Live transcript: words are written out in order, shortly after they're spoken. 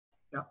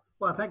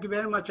Well, thank you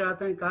very much. I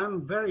think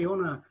I'm very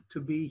honored to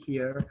be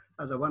here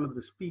as one of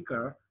the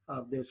speaker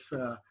of this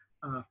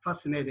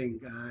fascinating,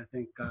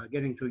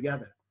 getting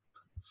together.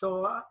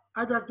 So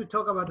I'd like to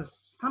talk about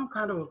some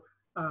kind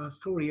of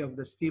story of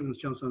the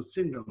Stevens-Johnson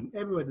syndrome.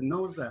 Everybody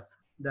knows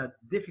the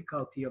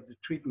difficulty of the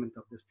treatment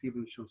of the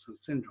Stevens-Johnson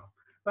syndrome.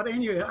 But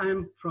anyway,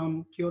 I'm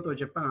from Kyoto,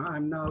 Japan.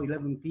 I'm now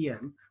 11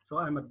 p.m., so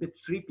I'm a bit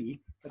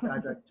sleepy, but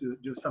I'd like to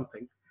do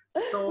something.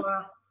 So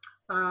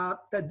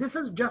this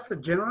is just a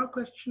general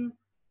question.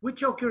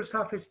 Which ocular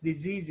surface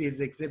diseases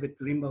exhibit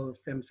limbal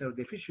stem cell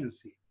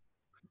deficiency?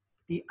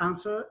 The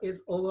answer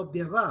is all of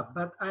the above,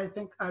 but I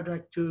think I'd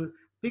like to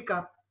pick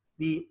up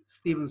the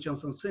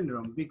Stevens-Johnson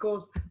syndrome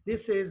because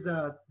this is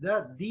I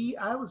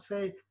would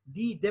say,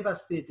 the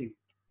devastating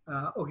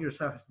ocular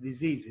surface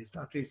diseases,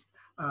 at least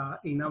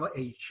in our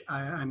age,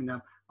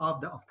 of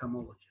the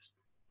ophthalmologist.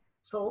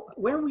 So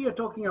when we are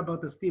talking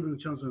about the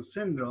Stevens-Johnson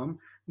syndrome,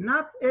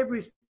 not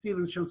every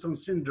Stevens-Johnson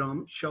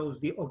syndrome shows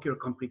the ocular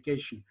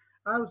complication.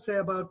 I would say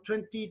about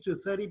 20 to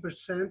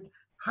 30%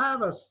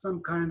 have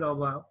some kind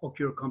of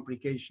ocular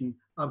complication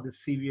of the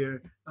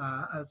severe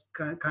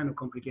kind of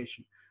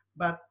complication.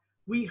 But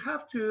we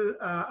have to,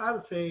 I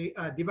would say,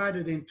 divide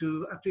it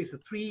into at least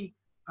three,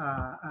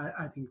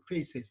 I think,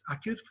 phases: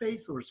 acute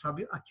phase or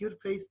subacute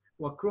phase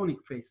or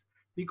chronic phase.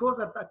 Because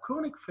at the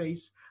chronic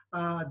phase,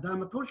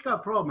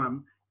 dermatological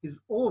problem is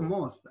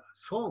almost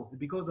solved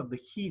because of the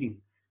healing.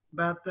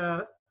 But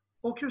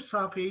ocular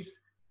surface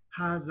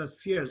has a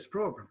serious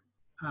problem.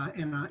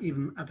 And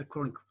even at the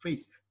chronic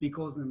phase,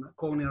 because in the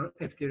corneal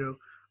epithelial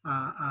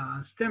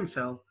stem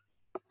cell,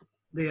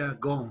 they are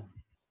gone.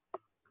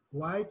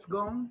 Why it's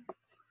gone?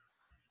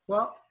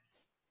 Well,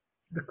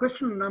 the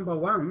question number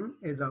one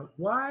is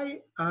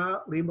why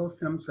are limbal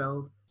stem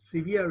cells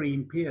severely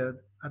impaired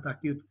at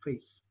acute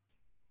phase?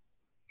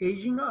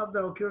 Aging of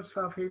the ocular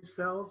surface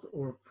cells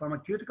or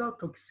pharmaceutical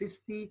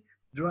toxicity,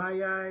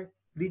 dry eye,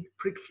 lid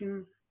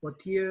friction, or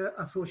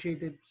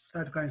tear-associated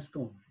cytokine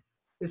storm,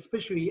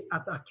 especially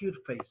at the acute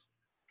phase.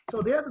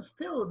 So there's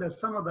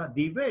some of that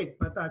debate,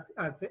 but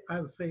I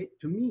would say,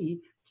 to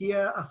me,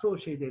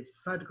 tear-associated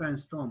cytokine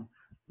storm,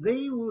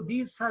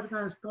 these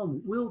cytokine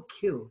storm will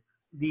kill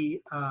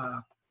the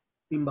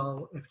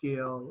limbal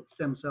epithelial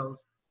stem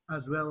cells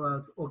as well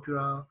as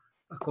ocular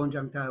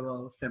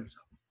conjunctival stem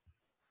cells.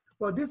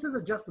 Well, this is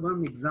just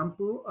one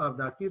example of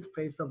the acute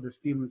phase of the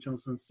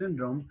Stevens-Johnson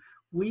syndrome.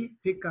 We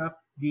pick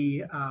up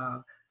the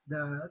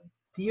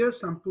tear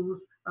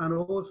samples and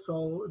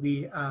also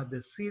the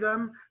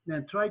serum,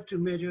 and try to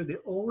measure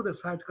all the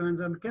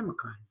cytokines and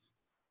chemokines,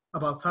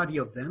 about 30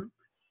 of them.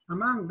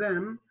 Among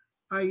them,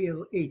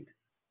 IL-8,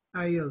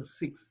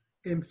 IL-6,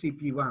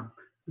 MCP1.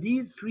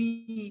 These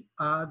three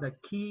are the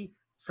key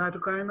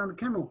cytokine and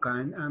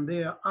chemokine, and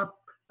they are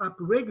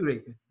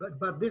upregulated.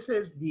 But this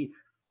is the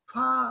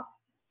far,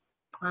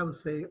 I would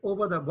say,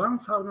 over the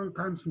 1,000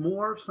 times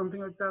more,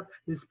 something like that,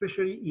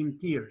 especially in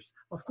tears.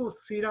 Of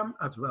course, serum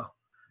as well.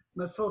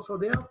 But so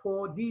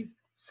therefore, these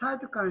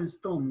cytokine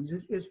storms,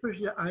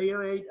 especially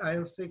IL-8,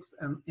 IL-6,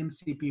 and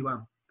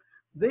MCP1,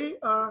 they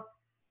are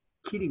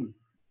killing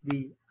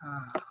the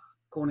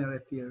corneal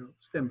epithelial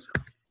stem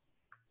cells.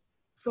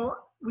 So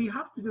we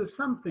have to do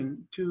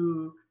something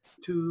to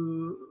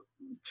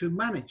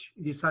manage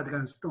the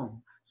cytokine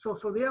storm.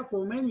 So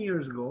therefore, many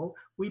years ago,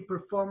 we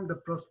performed a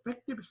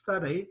prospective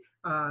study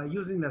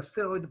using the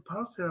steroid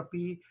pulse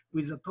therapy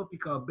with a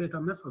topical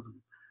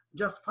betamethasone.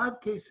 Just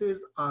 5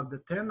 cases of the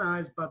 10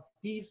 eyes, but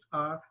these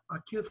are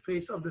acute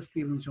phase of the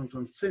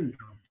Stevens-Johnson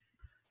syndrome.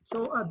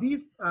 So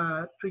these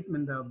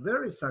treatments are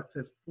very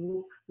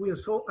successful. We are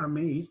so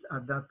amazed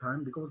at that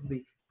time because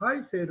the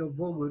palisade of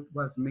Vogel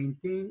was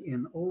maintained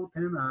in all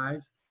 10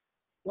 eyes.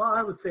 Well,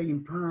 I would say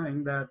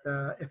implying that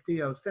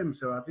epithelial stem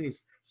cell, at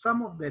least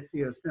some of the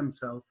epithelial stem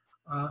cells,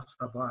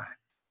 survived.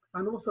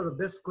 And also the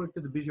best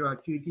corrected visual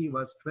acuity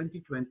was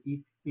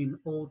 20/20 in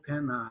all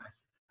 10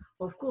 eyes.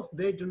 Of course,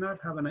 they do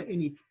not have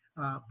any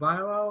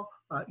viral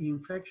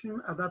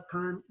infection at that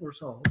time or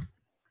so.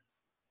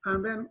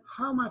 And then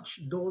how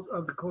much dose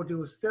of the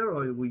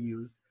corticosteroid we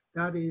use?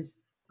 That is,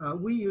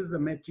 we use the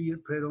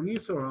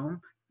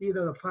methylprednisolone,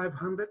 either the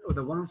 500 or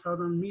the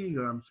 1,000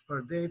 milligrams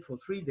per day for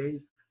 3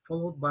 days,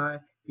 followed by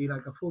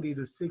the 40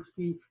 to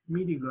 60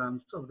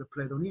 milligrams of the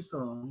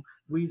prednisolone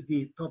with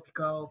the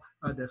topical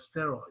the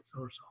steroids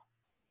also.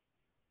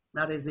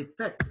 That is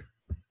effective.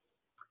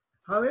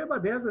 However,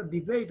 there's a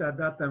debate at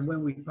that time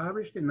when we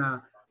published in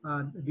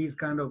this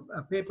kind of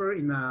paper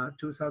in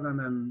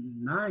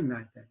 2009,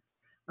 I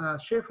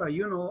think. Schaeffer,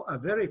 you know, a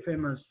very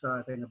famous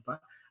the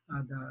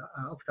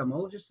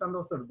ophthalmologist and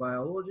also the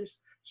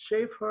biologist,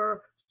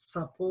 Schaeffer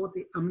support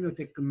the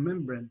amniotic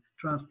membrane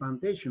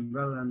transplantation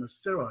rather than the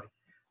steroid.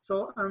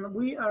 So, and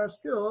we are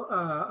still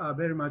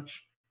very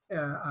much,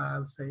 I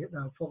would say,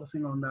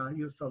 focusing on the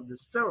use of the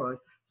steroid.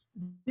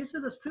 This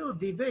is still a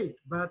debate,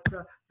 but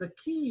the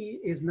key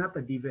is not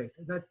a debate.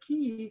 The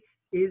key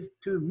is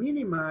to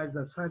minimize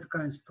the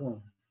cytokine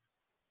storm.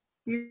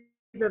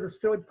 Either the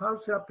steroid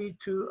pulse therapy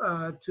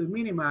to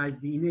minimize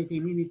the innate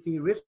immunity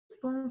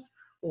response,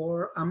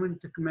 or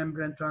amniotic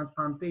membrane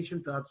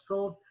transplantation to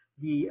absorb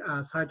the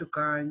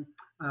cytokine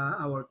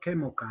or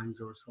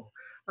chemokines or so.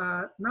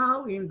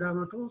 Now in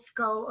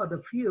dermatological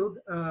the field,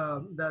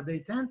 that they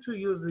tend to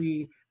use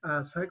the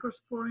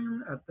cyclosporine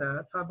at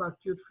the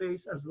subacute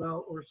phase as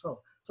well or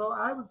so. So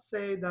I would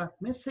say the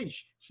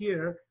message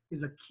here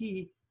is a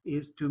key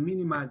is to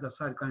minimize the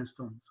cytokine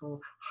storm. So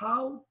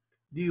how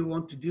do you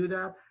want to do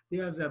that?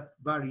 There's a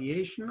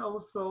variation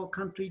also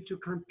country to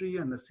country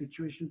and the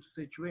situation to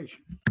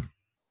situation.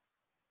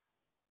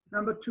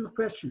 Number 2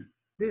 question.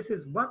 This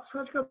is what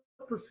surgical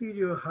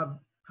procedure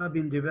have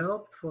been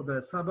developed for the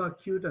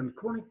subacute and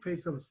chronic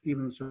phase of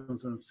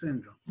Stevens-Johnson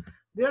syndrome.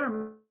 There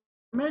are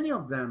many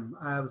of them,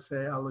 I would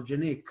say,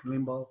 allogenic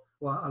limbal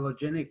or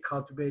allogenic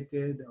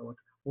cultivated or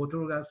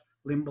autologous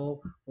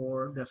limbal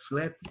or the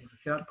SLET, or the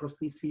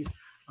keratoplasties,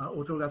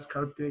 autologous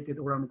cultivated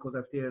oral mucosal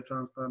epithelial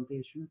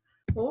transplantation,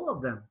 all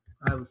of them,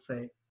 I would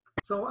say.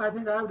 So I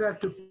think I would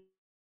like to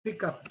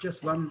pick up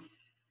just one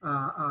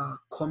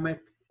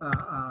COMET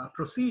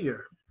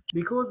procedure,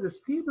 because the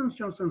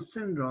Stevens-Johnson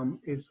syndrome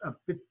is a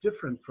bit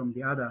different from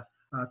the other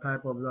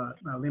type of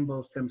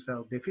limbal stem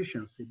cell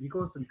deficiency,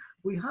 because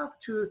we have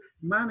to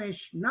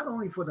manage not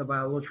only for the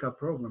biological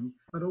problem,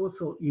 but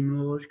also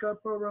immunological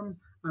problem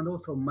and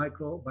also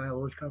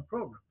microbiological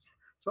problems.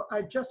 So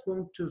I just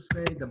want to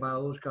say the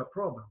biological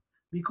problem.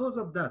 Because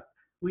of that,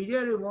 we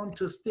really want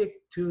to stick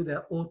to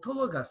the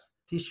autologous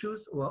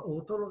tissues or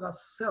autologous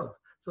cells.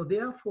 So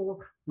therefore,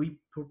 we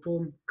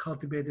perform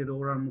cultivated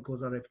oral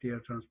mucosal epithelial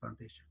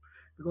transplantation.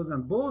 Because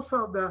on both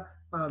of the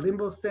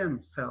limbal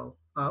stem cell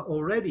are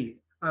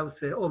already, I would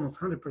say almost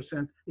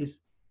 100%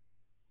 is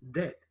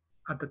dead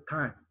at the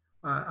time,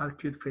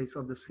 acute phase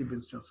of the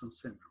Stevens-Johnson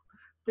syndrome.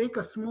 Take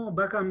a small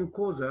buccal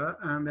mucosa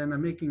and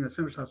then making a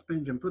central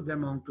suspension, put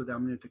them onto the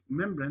amniotic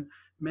membrane,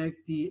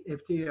 make the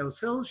epithelial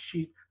cell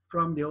sheet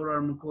from the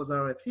oral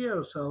mucosal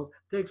epithelial cells,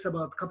 takes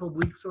about a couple of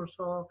weeks or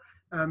so.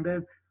 And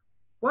then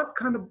what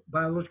kind of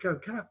biological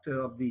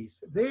character of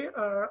these? They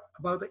are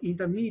about the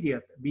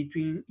intermediate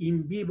between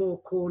in vivo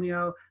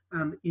corneal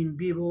and in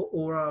vivo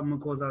oral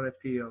mucosal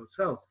epithelial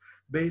cells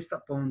based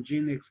upon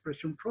gene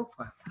expression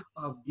profile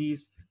of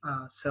these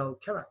cell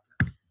characters.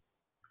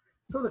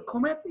 So the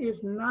COMET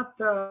is not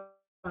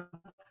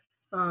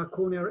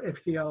corneal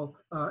epithelial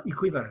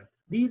equivalent.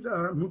 These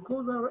are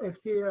mucosal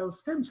epithelial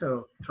stem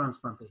cell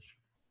transplantation.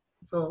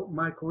 So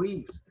my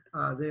colleagues,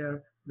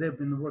 they've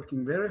been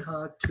working very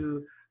hard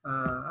to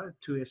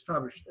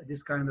establish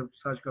this kind of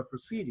surgical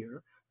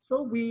procedure.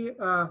 So we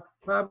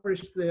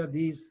published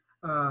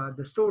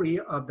the story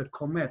of the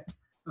COMET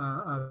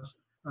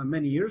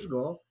many years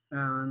ago,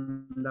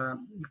 and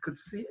you could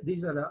see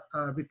these are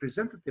the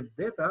representative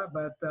data,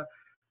 but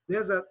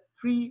there's a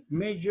 3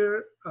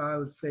 major, I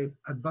would say,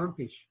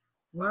 advantage.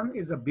 One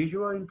is a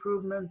visual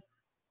improvement.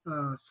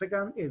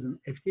 Second is an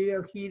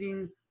epithelial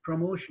healing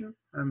promotion,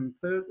 and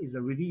third is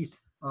a release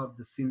of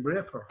the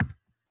synbrephor.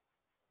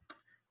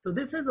 So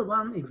this is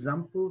one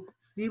example,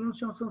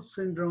 Stevens-Johnson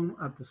syndrome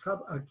at the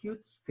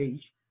subacute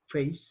stage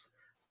phase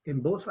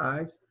in both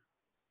eyes.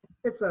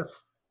 It's a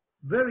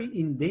very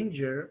in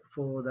danger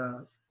for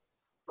the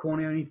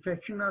corneal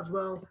infection as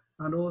well,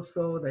 and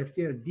also the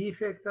epithelial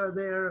defect are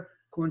there,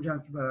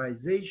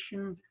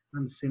 conjunctivalization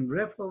and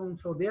synbrephor.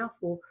 So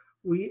therefore,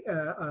 we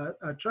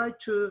try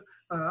to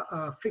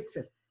fix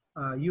it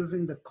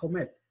using the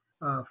COMET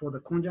for the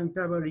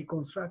conjunctival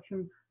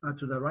reconstruction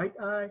to the right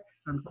eye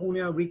and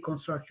corneal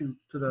reconstruction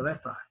to the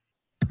left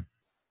eye.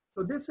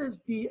 So this is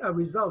the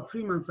result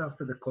 3 months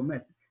after the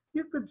COMET.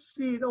 You could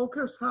see the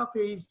ocular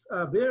surface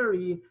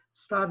very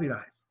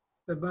stabilized,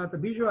 but the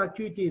visual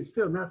acuity is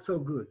still not so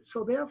good.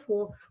 So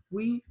therefore,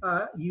 we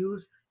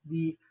use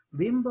the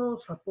Limbal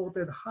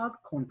supported hard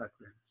contact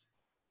lens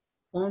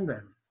on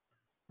them,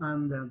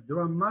 and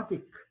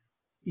dramatic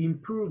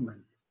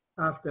improvement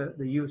after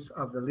the use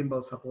of the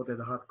Limbal supported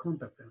hard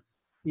contact lens,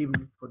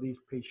 even for these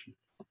patients.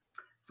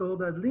 So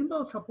the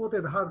Limbal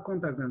supported hard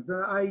contact lens,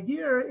 the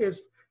idea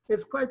is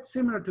quite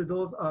similar to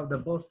those of the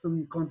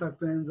Boston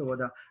contact lens or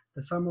the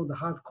some of the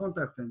hard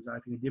contact lenses I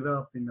think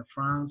developed in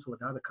France or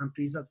the other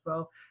countries as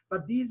well.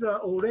 But these are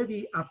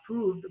already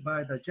approved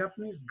by the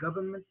Japanese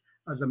government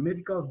as a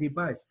medical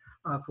device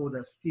for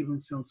the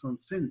Stevens-Johnson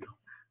syndrome.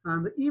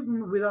 And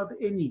even without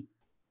any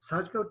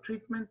surgical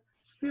treatment,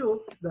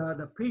 still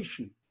the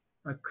patient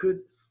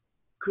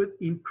could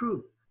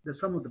improve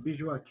some of the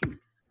visual acuity.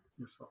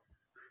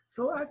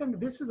 So I think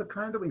this is a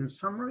kind of, in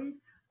summary,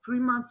 3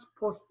 months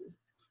post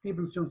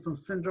Stevens-Johnson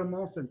syndrome,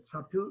 also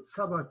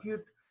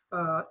subacute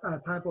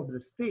type of the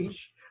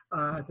stage.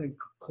 I think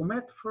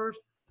COMET first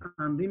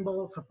and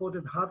Limbal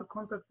supported hard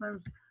contact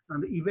lens,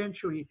 and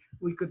eventually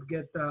we could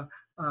get,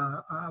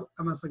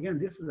 once again,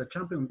 this is a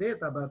champion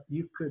data, but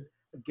you could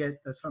get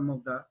some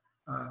of the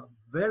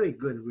very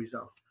good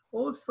results.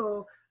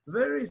 Also,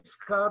 very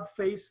scarred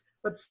face,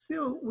 but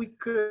still we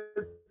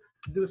could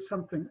do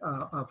something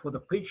for the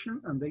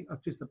patient, and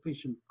at least the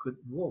patient could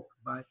walk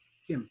by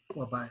him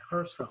or by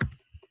herself.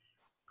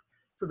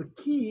 So the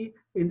key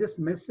in this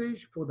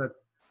message for the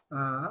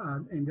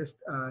in this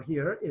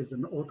here is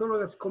an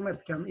autologous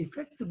comet can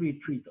effectively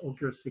treat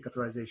ocular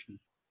cicatrization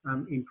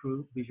and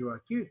improve visual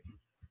acuity.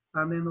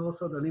 And then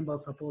also the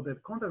Limbal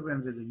supported contact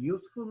lens is a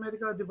useful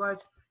medical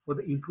device for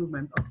the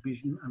improvement of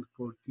vision and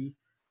quality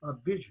of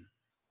vision.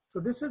 So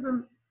this is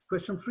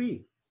question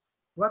 3.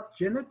 What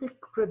genetic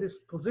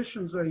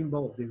predispositions are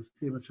involved in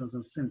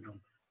Stevens-Johnson syndrome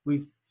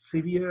with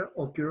severe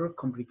ocular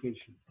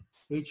complications?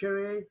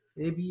 HLA,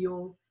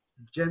 ABO,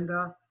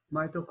 gender,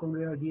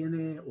 mitochondrial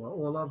DNA, or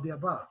all of the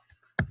above?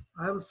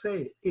 I would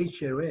say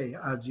HLA,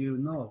 as you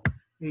know,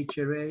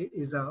 HLA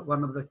is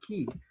one of the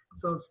key.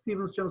 So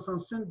Stevens-Johnson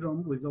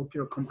syndrome with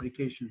ocular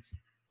complications,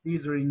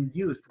 these are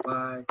induced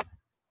by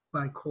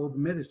cold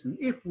medicine.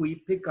 If we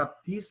pick up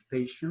this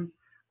patient,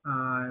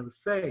 I would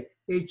say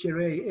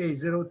HLA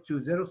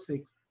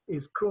A0206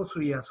 is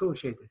closely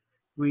associated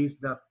with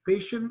the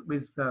patient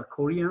with the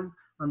Korean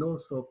and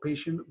also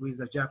patient with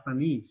the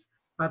Japanese,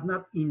 but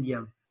not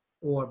Indian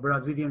or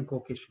Brazilian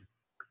Caucasian.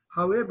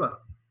 However,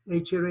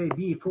 HLA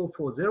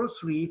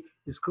B4403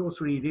 is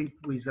closely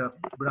linked with the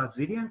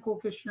Brazilian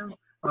Caucasian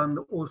and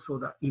also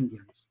the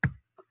Indians.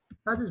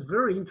 That is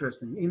very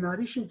interesting. In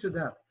addition to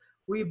that,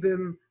 we've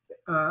been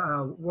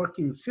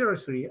working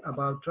seriously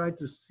about trying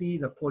to see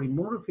the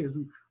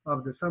polymorphism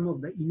of some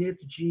of the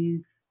innate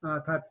gene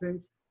type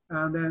things,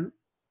 and then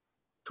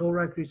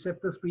Toll-like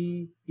receptor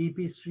 3,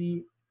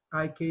 EP3,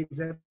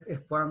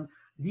 IKZF1.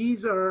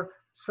 These are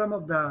some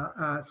of the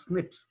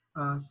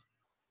SNPs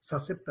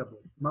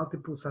susceptible,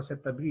 multiple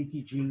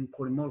susceptibility gene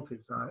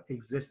polymorphisms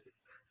existed.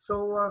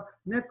 So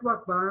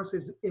network balance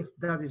is, if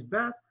that is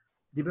bad,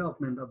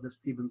 development of the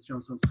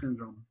Stevens-Johnson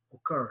syndrome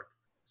occurred.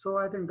 So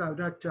I think I would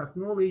like to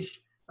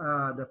acknowledge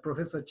the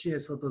Professor Chie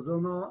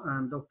Sotozono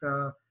and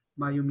Dr.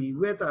 Mayumi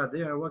Ueda.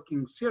 They are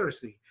working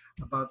seriously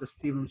about the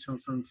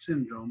Stevens-Johnson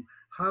syndrome,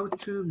 how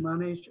to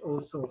manage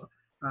also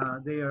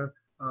they are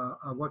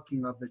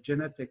working on the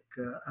genetic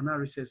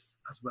analysis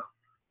as well.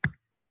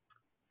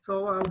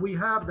 So we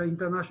have the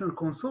International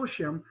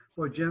Consortium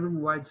for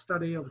Genome-Wide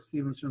Study of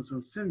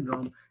Stevens-Johnson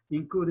syndrome,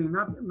 including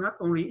not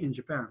only in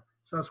Japan,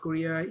 South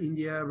Korea,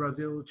 India,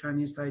 Brazil,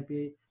 Chinese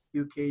Taipei,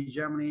 UK,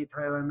 Germany,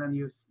 Thailand, and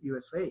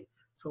USA.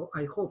 So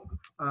I hope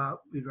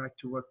we'd like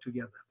to work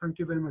together. Thank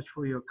you very much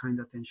for your kind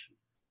attention.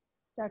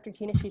 Dr.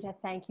 Kinoshita,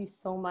 thank you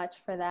so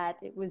much for that.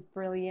 It was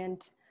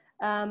brilliant.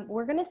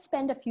 We're going to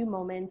spend a few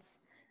moments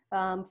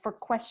for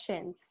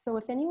questions. So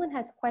if anyone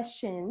has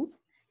questions,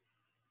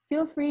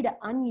 feel free to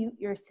unmute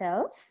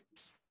yourself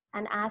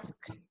and ask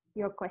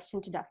your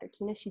question to Dr.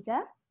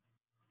 Kinoshita.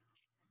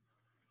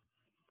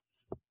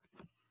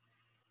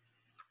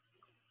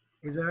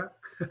 Is there?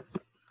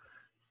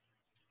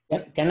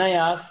 Can I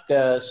ask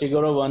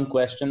Shigeru one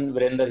question,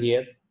 Virender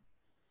here?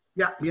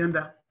 Yeah,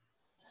 Virender.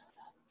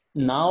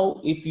 Now,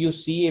 if you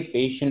see a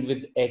patient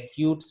with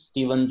acute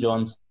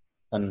Stevens-Johnson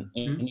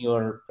in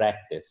your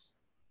practice,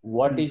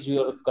 what is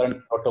your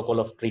current protocol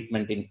of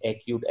treatment in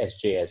acute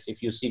SJS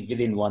if you see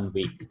within 1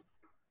 week?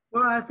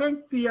 Well, I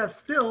think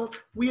still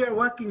we are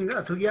working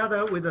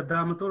together with the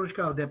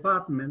dermatological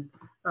department,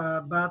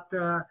 but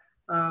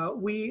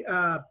we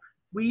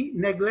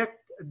neglect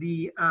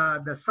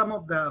some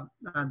of the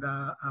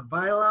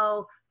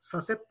viral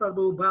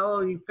susceptible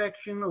viral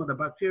infection or the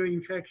bacterial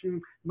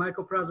infection,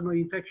 mycoplasma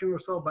infection or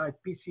so by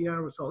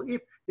PCR or so.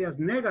 If there's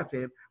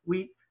negative,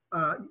 we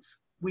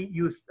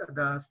use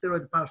the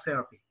steroid pulse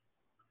therapy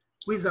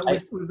with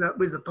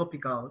the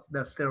topical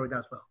steroid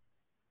as well.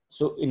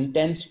 So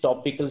intense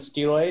topical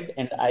steroid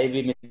and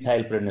IV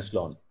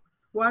methylprednisolone.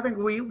 Well, I think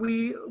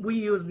we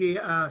use the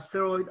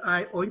steroid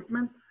eye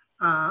ointment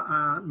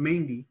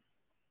mainly.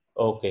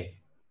 Okay.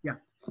 Yeah.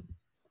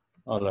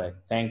 All right.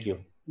 Thank you.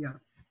 Yeah.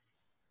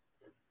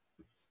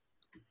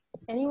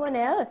 Anyone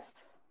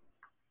else?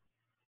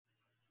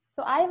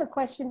 So I have a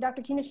question,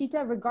 Dr.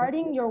 Kinoshita,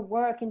 regarding your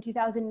work in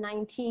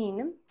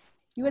 2019.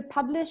 You had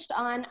published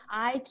on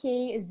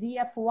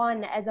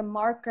IKZF1 as a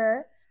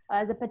marker,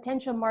 as a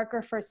potential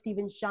marker for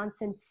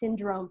Stevens-Johnson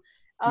syndrome.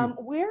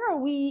 Where are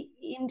we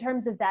in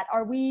terms of that?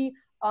 Are we,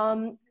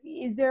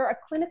 is there a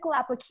clinical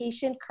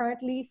application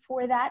currently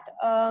for that?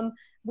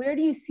 Where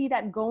do you see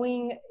that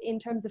going in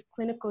terms of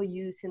clinical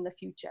use in the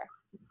future?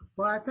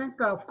 Well, I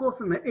think, of course,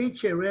 in the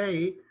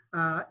HLA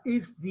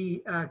is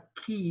the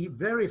key,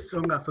 very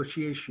strong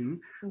association.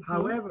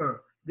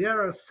 However,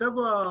 there are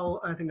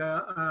several, I think,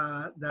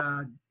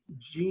 the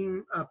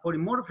gene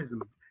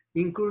polymorphism,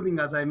 including,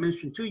 as I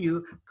mentioned to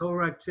you,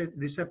 Toll-like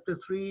receptor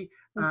 3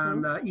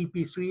 and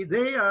EP3.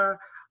 They are,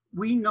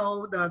 we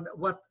know that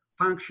what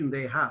function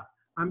they have.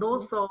 And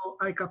also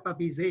I-kappa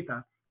B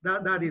zeta,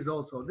 that is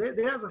also,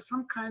 there's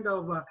some kind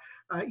of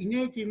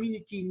innate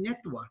immunity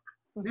network.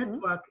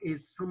 Network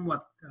is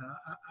somewhat,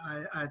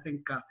 I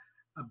think, a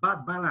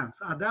bad balance.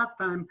 At that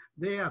time,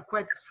 they are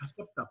quite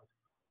susceptible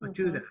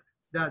to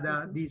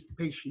these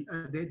patients,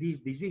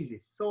 these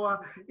diseases. So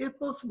if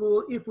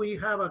possible, if we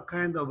have a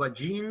kind of a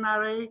gene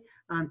array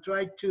and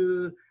try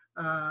to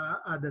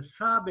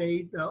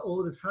survey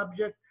all the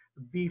subject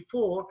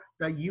before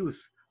the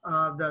use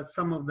of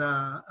some of the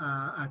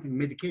I think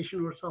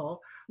medication or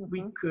so,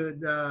 we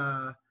could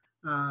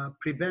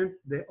prevent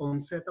the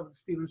onset of the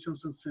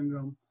Stevens-Johnson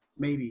syndrome.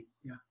 Maybe,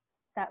 yeah.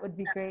 That would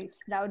be great.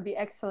 That would be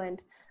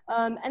excellent.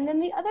 And then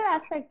the other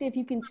aspect, if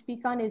you can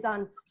speak on, is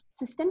on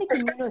systemic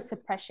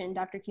immunosuppression,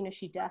 Dr.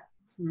 Kinoshita,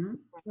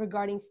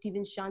 regarding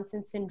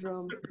Stevens-Johnson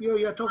syndrome.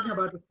 You're talking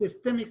about the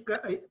systemic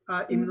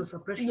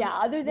immunosuppression? Yeah,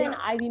 other than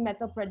IV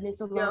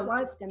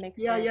methylprednisolone, systemic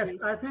therapy. Yes.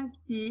 I think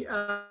the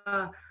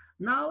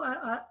now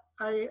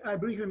I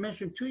briefly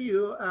mentioned to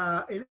you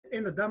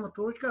in the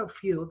dermatological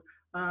field,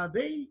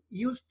 they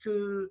used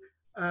to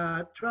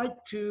try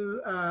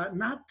to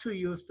not to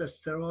use the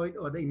steroid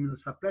or the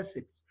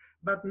immunosuppressives,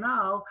 but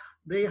now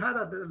they had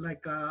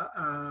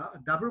a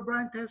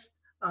double-blind test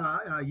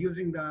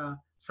using the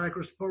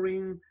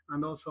cyclosporine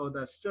and also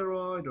the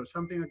steroid or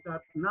something like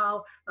that.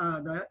 Now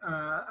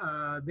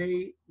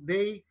they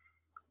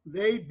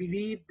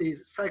believe the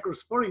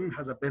cyclosporine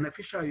has a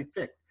beneficial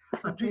effect,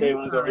 at least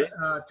to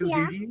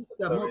reduce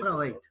the mortal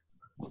rate.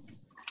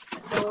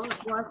 So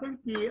I think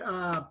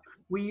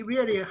we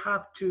really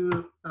have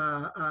to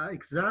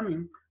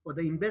examine or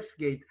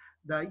investigate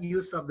the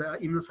use of the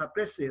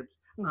immunosuppressives,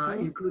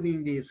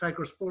 including the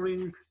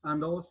cyclosporine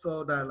and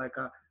also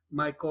the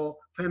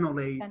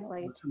mycophenolate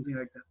or something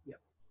like that. Yeah.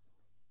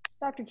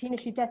 Dr.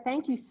 Kinoshita,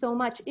 thank you so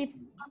much.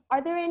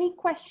 Are there any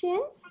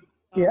questions?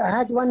 Yeah, I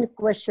had one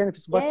question, if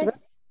it's possible.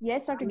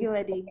 Yes, Dr.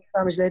 Giladi.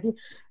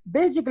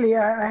 Basically,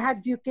 I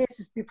had few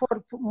cases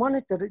before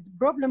monitored. The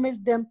problem is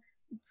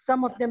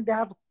some of them, they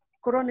have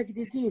chronic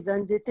disease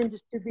and they tend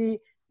to be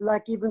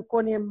like even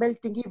cornea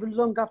melting even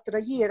long after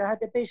a year. I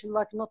had a patient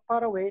like not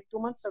far away 2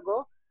 months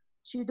ago.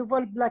 She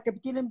developed like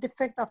epithelium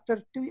defect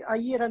after a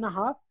year and a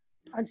half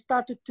and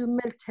started to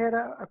melt her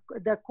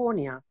the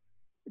cornea.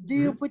 Do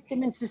you put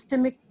them in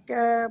systemic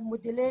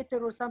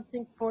modulator or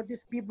something for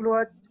these people who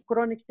had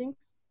chronic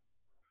things?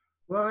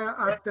 Well,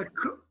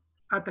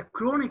 at the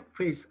chronic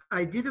phase,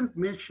 I didn't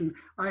mention,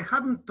 I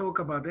haven't talked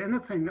about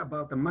anything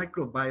about the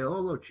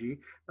microbiology,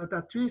 but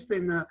at least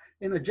in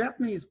a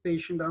Japanese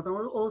patient and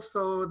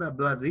also the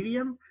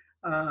Brazilian,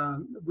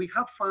 we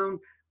have found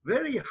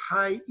very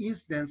high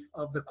incidence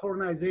of the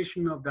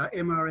colonization of the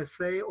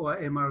MRSA or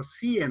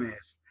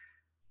MRCNS.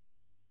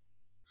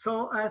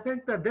 So I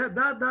think that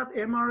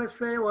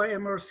MRSA or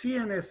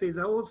MRCNS is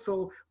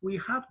also, we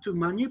have to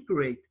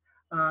manipulate.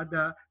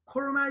 The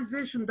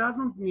colonization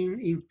doesn't mean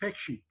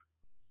infection.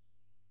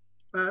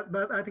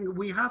 But I think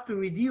we have to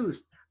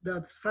reduce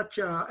such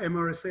a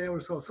MRSA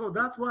or so. So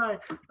that's why,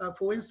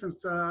 for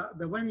instance,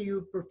 when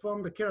you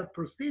perform the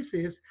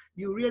keratoplasticity,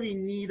 you really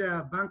need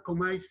a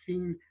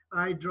vancomycin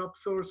eye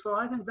drops or so.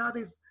 I think that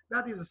is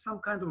some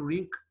kind of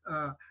link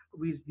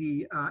with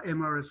the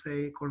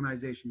MRSA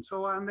colonization.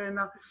 So and then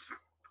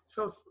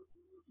so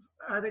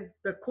I think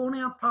the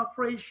corneal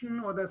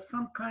perforation or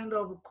some kind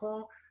of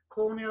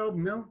corneal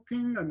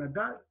melting and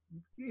that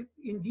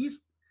in these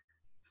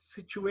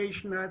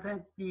situation, I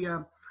think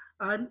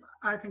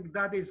I think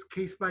that is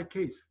case by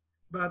case,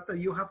 but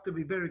you have to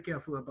be very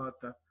careful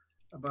about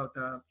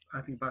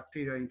I think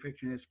bacterial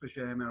infection,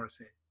 especially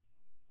MRSA.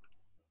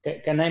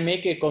 Can I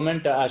make a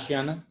comment,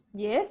 Ashiana?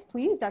 Yes,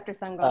 please, Dr.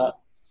 Sangwan.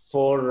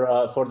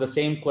 For the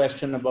same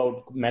question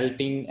about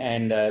melting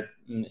and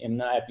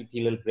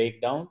immunoepithelial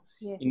breakdown,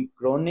 in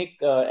chronic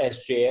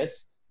SJS,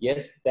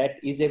 yes, that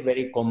is a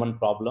very common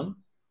problem.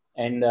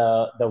 And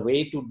the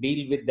way to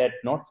deal with that,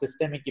 not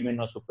systemic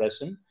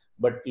immunosuppression,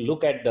 but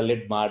look at the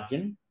lid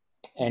margin.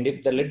 And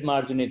if the lid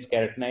margin is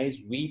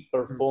keratinized, we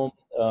perform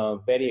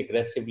very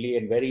aggressively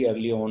and very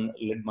early on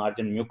lid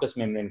margin mucous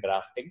membrane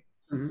grafting,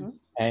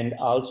 and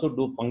also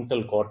do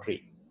punctal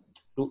cautery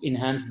to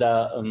enhance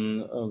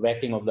the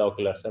wetting of the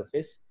ocular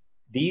surface.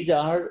 These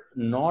are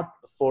not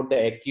for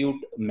the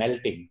acute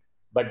melting,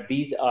 but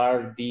these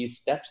are the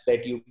steps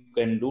that you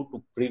can do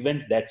to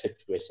prevent that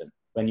situation.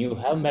 When you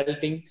have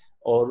melting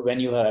or when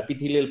you have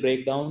epithelial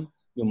breakdown,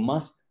 you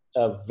must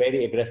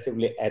very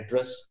aggressively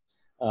address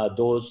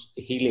those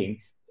healing.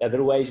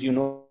 Otherwise,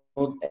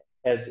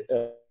 as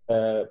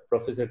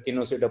Professor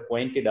Kinoshita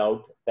pointed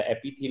out, the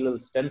epithelial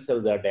stem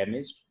cells are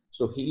damaged.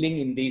 So healing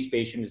in these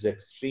patients is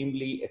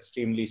extremely,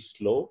 extremely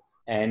slow,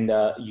 and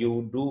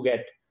you do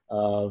get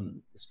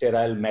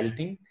sterile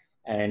melting,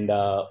 and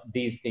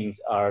these things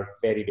are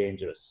very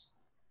dangerous.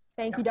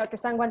 Thank you, Dr.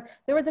 Sangwan.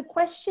 There was a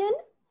question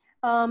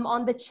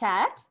on the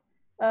chat.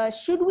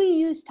 Should we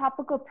use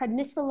topical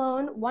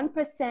prednisolone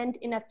 1%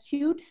 in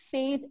acute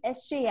phase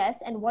SJS,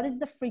 and what is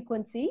the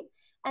frequency?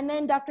 And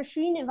then Dr.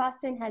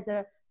 Srinivasan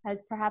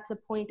has perhaps a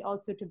point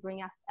also to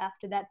bring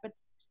after that. But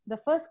the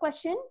first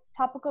question,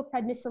 topical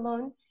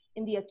prednisolone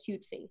in the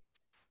acute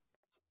phase.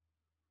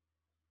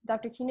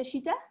 Dr.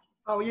 Kinoshita?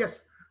 Oh,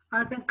 yes.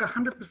 I think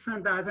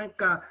 100%. I think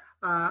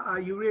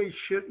you really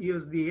should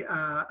use the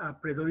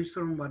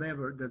prednisolone,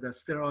 whatever, the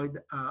steroid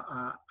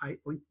eye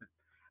ointment.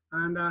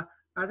 And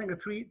I think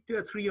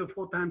three or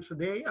four times a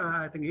day,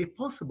 I think if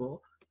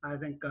possible, I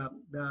think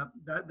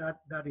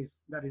that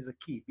is a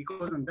key,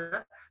 because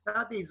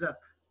that is a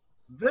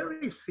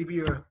very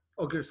severe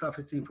ocular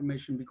surface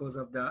inflammation because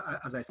of the,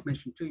 as I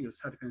mentioned to you,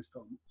 cytokine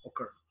storm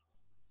occur.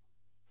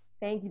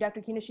 Thank you,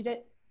 Dr. Kinoshita.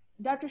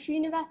 Dr.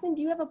 Srinivasan,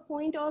 do you have a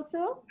point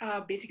also?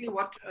 Basically,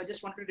 what I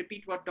just wanted to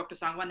repeat what Dr.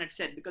 Sangwan had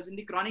said, because in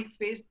the chronic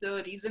phase,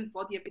 the reason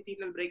for the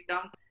epithelial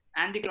breakdown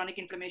and the chronic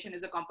inflammation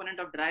is a component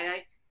of dry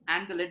eye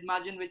and the lid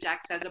margin, which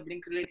acts as a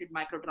blink-related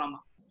microtrauma.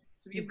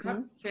 So we've got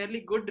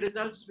fairly good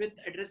results with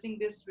addressing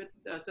this with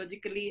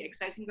surgically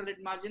excising the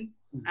lid margin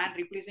and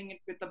replacing it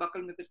with the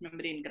buccal mucous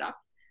membrane graft.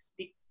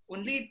 The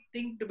only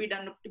thing to be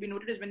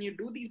noted is when you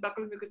do these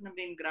buccal mucous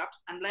membrane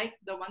grafts, unlike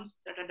the ones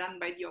that are done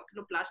by the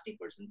oculoplasty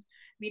persons,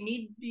 we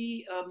need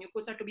the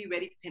mucosa to be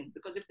very thin,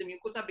 because if the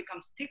mucosa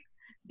becomes thick,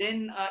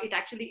 then it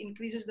actually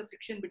increases the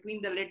friction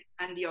between the lid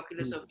and the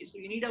ocular surface. So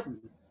you need a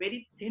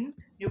very thin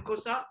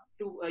mucosa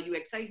to you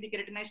excise the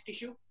keratinized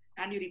tissue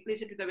and you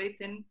replace it with a very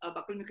thin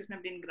buccal mucous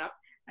membrane graft,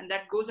 and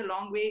that goes a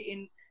long way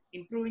in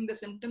improving the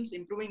symptoms,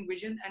 improving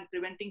vision, and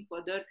preventing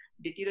further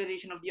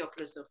deterioration of the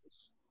ocular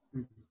surface.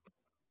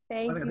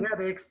 Thank you. They are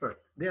the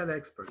expert. They are the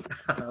expert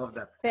of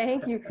that.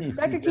 Thank you.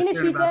 Dr.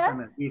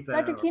 Kinoshita,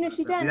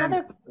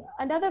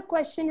 another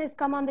question has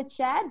come on the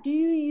chat. Do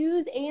you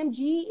use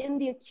AMG in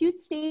the acute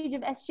stage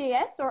of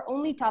SJS or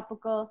only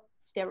topical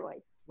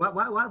steroids?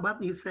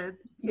 What you said?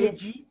 Yes.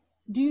 AG?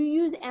 Do you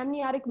use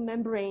amniotic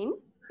membrane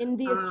in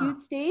the acute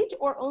stage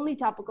or only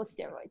topical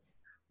steroids?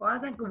 Well, I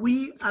think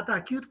we, at the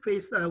acute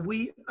phase,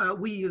 we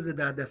use the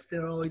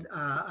steroid,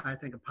 I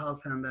think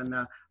pulse and then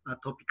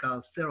topical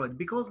steroid,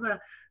 because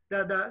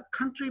the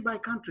country by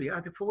country,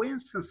 for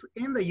instance,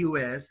 in the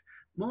US,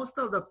 most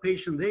of the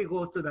patients, they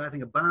go to the, I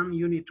think, a burn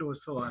unit or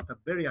so at a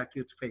very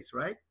acute phase,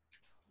 right?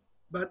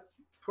 But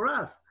for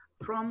us,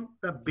 from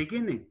the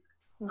beginning,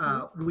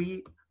 I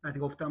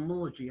think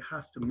ophthalmology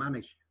has to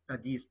manage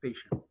these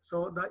patients.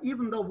 So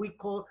even though we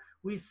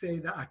say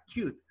the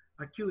acute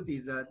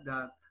is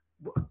the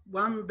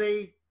 1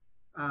 day,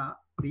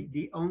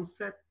 the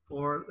onset,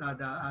 or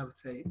I would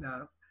say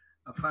the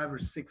 5 or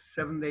 6,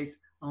 7 days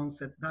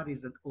onset, that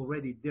is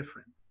already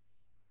different.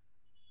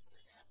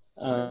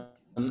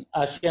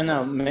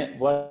 Ashiana,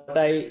 what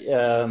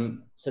I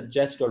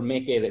suggest or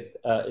make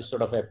a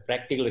sort of a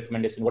practical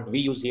recommendation, what we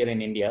use here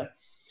in India,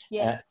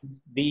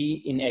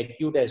 in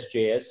acute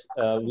SJS,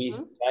 we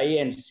try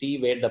and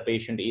see where the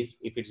patient is,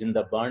 if it's in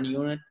the burn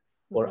unit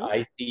or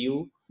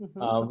ICU.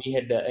 We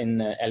had in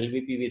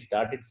LVP, we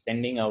started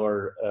sending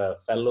our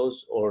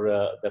fellows or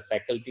the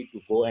faculty to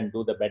go and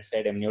do the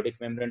bedside amniotic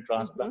membrane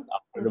transplant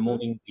after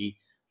removing the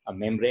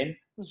membrane,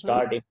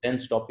 start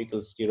intense topical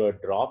steroid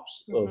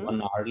drops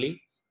 1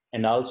 hourly,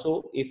 and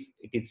also if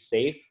it is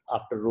safe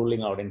after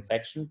ruling out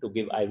infection to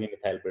give IV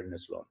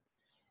methylprednisolone.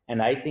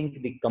 And I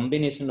think the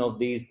combination of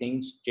these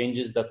things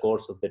changes the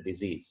course of the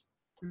disease.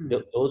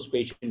 Those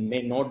patients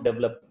may not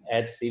develop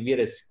as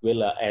severe a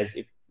sequela as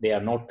if they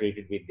are not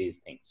treated with these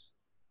things.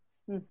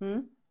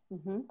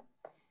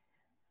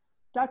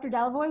 Dr.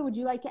 Dalvoy, would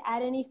you like to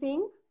add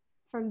anything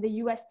from the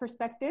US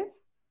perspective?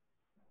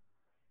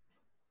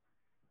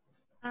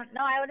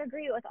 No, I would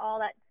agree with all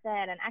that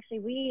said. And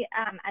actually, we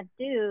at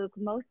Duke,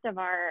 most of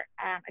our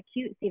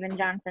acute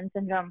Stevens-Johnson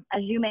syndrome,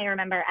 as you may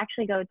remember,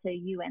 actually go to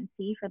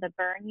UNC for the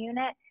burn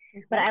unit.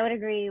 But I would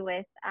agree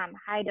with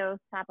high-dose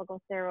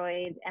topical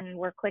steroids, and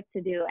we're quick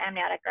to do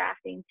amniotic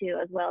grafting too,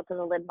 as well, to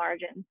the lid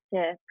margins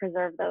to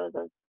preserve those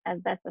as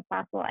best as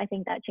possible. I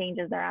think that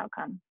changes their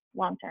outcome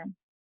long-term.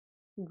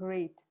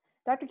 Great.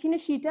 Dr.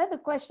 Kinoshita, the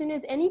question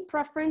is, any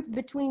preference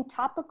between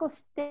topical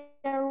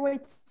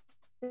steroids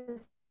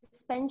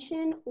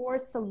suspension or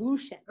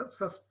solution?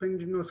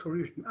 Suspension or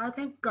solution. I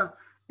think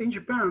in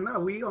Japan,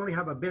 we only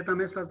have a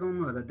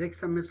betamethasone or the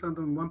dexamethasone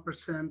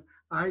 1%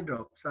 eye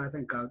drops. I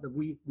think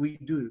that we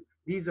do.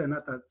 These are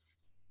not,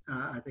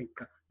 I think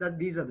that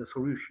these are the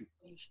solutions.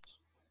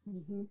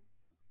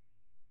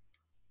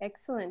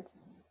 Excellent.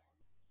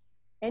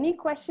 Any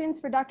questions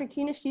for Dr.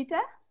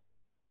 Kinoshita?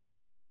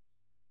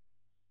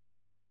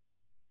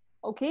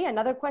 Okay,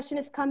 another question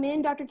has come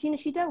in, Dr.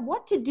 Kinoshita.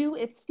 What to do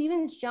if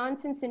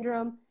Stevens-Johnson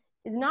syndrome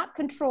is not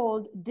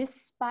controlled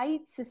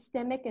despite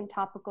systemic and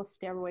topical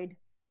steroid?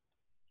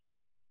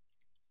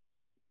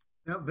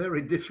 Yeah,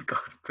 very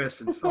difficult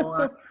question.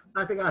 So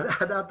I think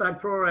at that time,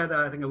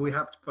 I think we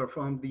have to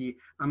perform the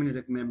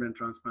amniotic membrane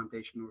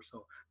transplantation or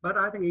so. But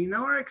I think in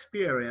our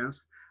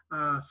experience,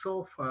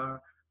 so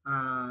far,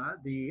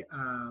 the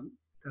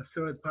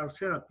steroid pulse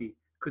therapy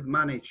could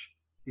manage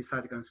the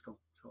cytokine storm.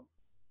 So.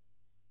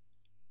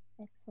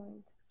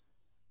 Excellent.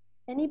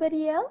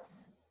 Anybody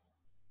else?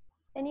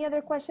 Any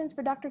other questions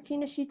for Dr.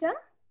 Kinoshita?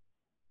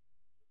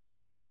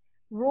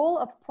 Role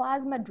of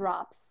plasma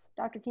drops,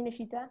 Dr.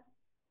 Kinoshita?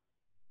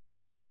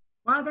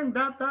 Well, I think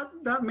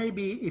that may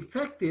be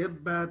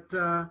effective, but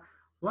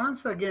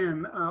once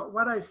again,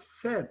 what I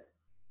said,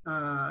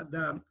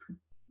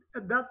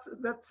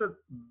 that's a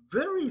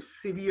very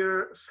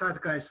severe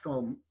cytokine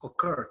storm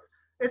occurred.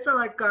 It's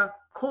like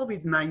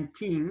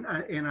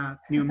COVID-19 in a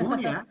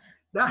pneumonia.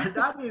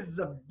 That is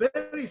a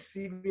very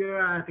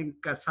severe, I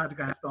think,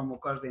 cytokine storm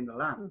occurs in the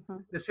lung.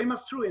 The same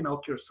is true in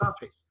ocular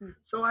surface.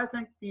 So I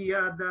think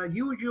the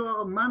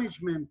usual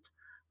management,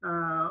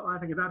 I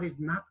think that is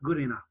not good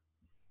enough.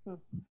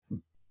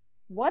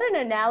 What an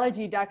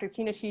analogy, Dr.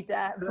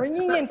 Kinoshita.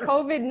 Bringing in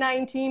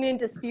COVID-19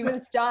 into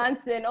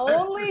Stevens-Johnson.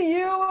 Only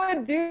you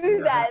would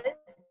do that.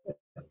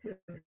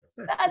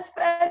 That's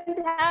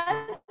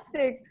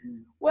fantastic.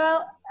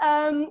 Well,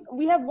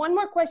 we have one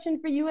more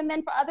question for you, and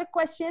then for other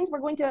questions, we're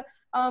going to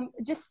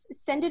just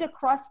send it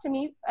across to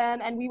me,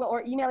 and we will,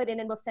 or email it in,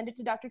 and we'll send it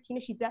to Dr.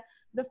 Kinoshita.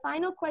 The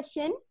final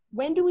question: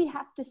 when do we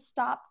have to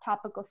stop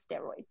topical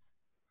steroids?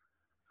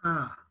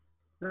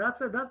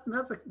 That's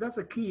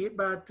a key.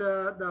 But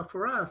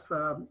for us,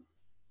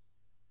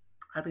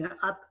 I think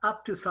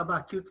up to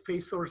subacute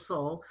phase or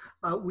so,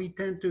 we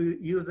tend to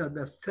use the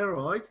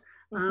steroids,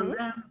 and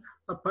then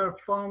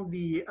perform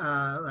the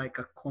like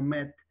a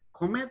COMET.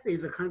 COMET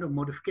is a kind of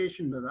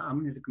modification of the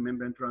amniotic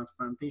membrane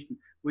transplantation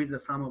with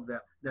some of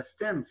the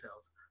stem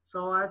cells.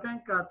 So I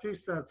think at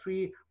least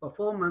 3 or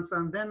 4 months,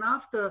 and then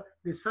after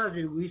the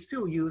surgery, we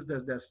still use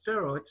the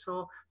steroid.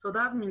 So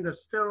that means the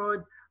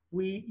steroid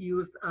we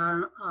used,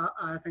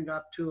 I think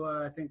up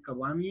to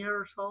 1 year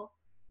or so,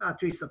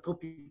 at least a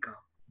topical.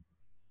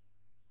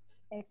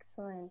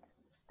 Excellent.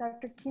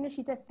 Dr.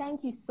 Kinoshita,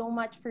 thank you so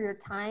much for your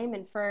time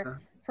and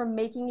for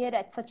making it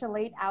at such a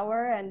late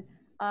hour and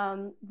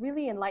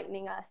really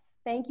enlightening us.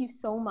 Thank you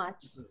so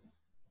much.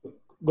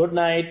 Good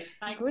night.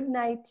 Good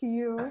night to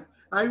you.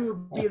 I will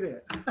be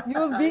there. You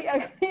will be.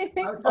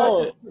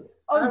 Oh,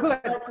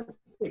 good.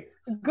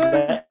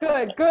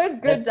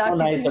 Good, That's Dr. so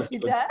nice of you.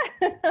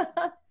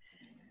 Kinoshita.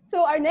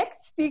 So our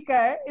next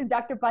speaker is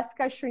Dr.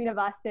 Bhaskar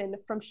Srinivasan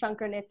from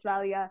Shankar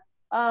Nethralaya.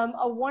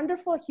 A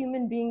wonderful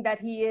human being that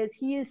he is.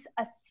 He is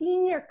a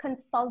senior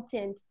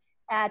consultant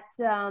at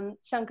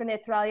Shankar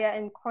Nethralaya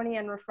and Cornea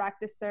and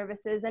Refractive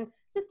Services, and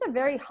just a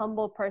very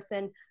humble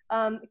person.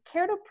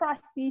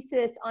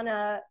 Keratoprosthesis on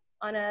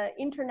a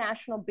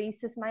international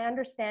basis, my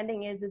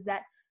understanding is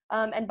that,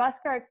 and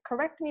Bhaskar,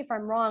 correct me if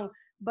I'm wrong,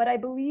 but I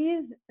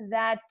believe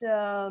that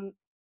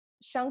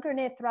Shankar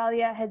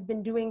Nethralaya has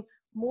been doing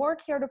more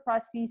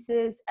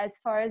keratoprosthesis as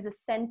far as a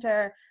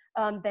center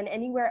than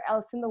anywhere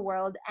else in the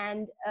world.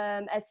 And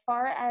as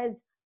far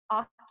as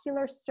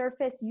ocular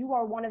surface, you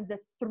are one of the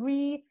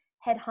 3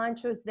 head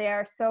honchos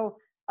there. So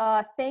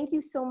thank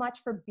you so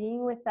much for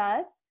being with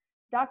us.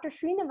 Dr.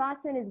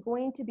 Srinivasan is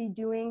going to be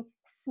doing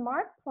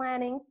smart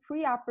planning,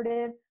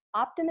 preoperative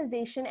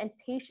optimization, and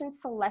patient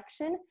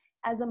selection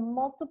as a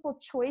multiple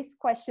choice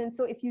question.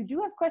 So if you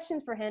do have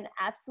questions for him,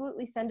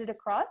 absolutely send it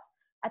across.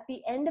 At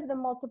the end of the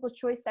multiple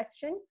choice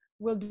section,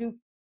 we'll do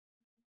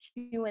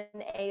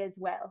Q&A as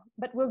well.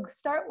 But we'll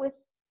start with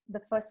the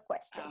first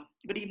question.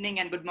 Good evening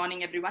and good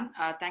morning, everyone.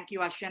 Thank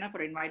you, Ashana,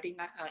 for inviting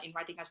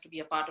us to be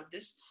a part of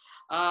this.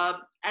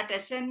 At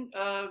SN,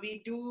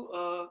 we do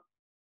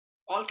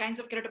all kinds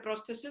of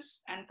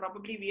keratoprosthesis, and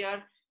probably we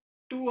are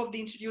 2 of the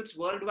institutes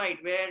worldwide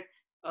where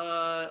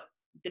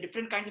the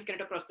different kinds of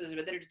keratoprosthesis,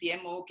 whether it's the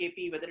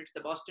MOKP, whether it's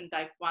the Boston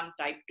type 1,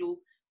 type 2,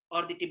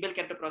 or the tibial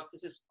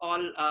keratoprosthesis,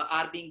 all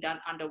are being done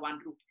under one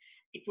roof.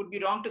 It would be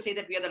wrong to say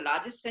that we are the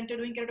largest center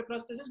doing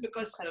keratoprosthesis,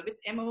 because with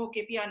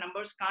MOKP, our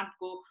numbers can't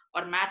go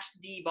or match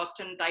the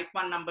Boston type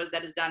 1 numbers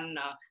that is done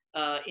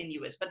in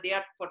US, but they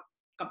are for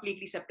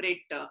completely separate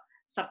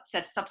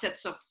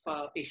subsets of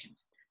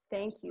patients.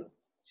 Thank you.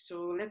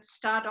 So let's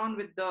start on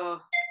with the...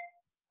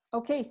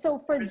 Okay, so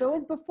for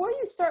those, before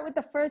you start with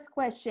the first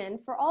question,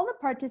 for all the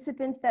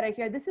participants that are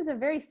here, this is a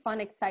very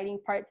fun, exciting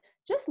part.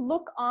 Just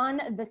look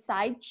on the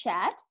side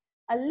chat.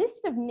 A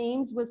list of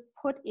names was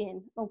put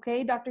in,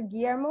 okay? Dr.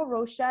 Guillermo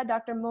Rocha,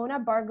 Dr. Mona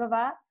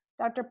Bhargava,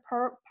 Dr.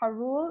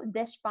 Parul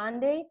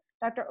Deshpande,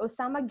 Dr.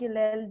 Osama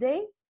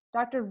Gilelde,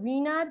 Dr.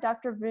 Reena,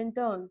 Dr.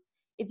 Vrindon.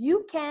 If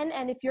you can,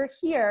 and if you're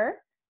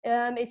here,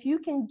 if you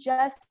can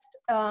just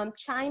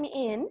chime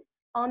in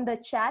on the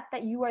chat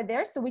that you are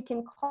there so we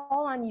can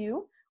call on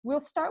you. We'll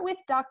start with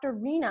Dr.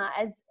 Reena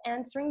as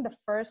answering the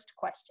first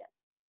question.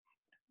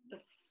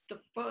 The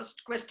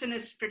first question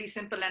is pretty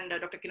simple, and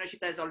Dr.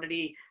 Kinoshita has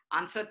already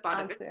answered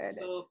part of it.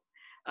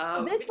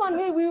 So this one,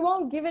 we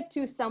won't give it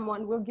to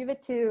someone. We'll give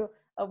it to,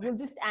 we'll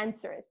just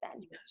answer it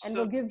then. Yeah, and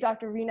we'll give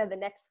Dr. Reena the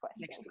next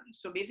question.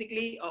 So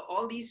basically,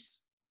 all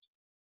these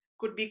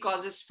could be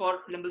causes for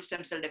limbal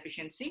stem cell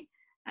deficiency.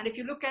 And if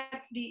you look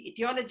at the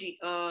etiology,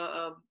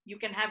 you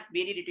can have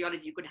varied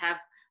etiology. You could have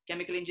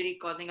chemical injury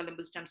causing a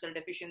limbal stem cell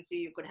deficiency.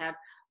 You could have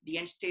the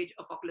end stage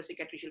of ocular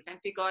cicatricial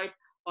pemphigoid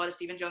or a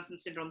Stevens-Johnson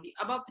syndrome. The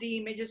above 3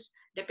 images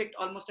depict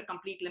almost a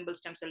complete limbal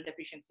stem cell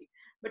deficiency.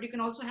 But you can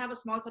also have a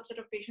small subset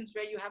of patients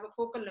where you have a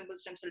focal limbal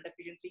stem cell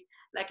deficiency,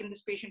 like in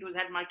this patient who's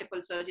had multiple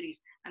surgeries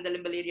and the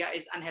limbal area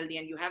is unhealthy,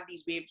 and you have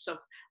these waves of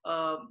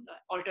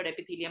altered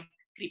epithelium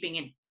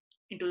creeping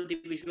into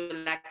the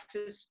visual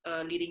axis,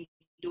 leading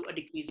to a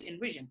decrease in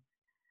vision.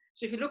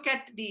 So if you look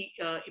at the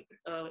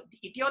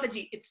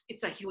etiology,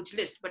 it's a huge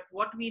list, but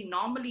what we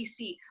normally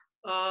see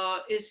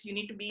is you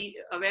need to be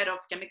aware of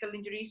chemical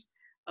injuries,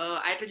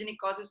 iatrogenic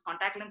causes,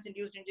 contact lens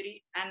induced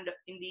injury, and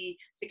in the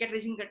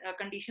cicatrizing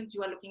conditions,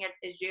 you are looking at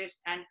SJS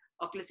and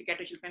ocular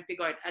cicatricial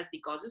pemphigoid as the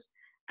causes.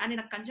 And in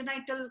a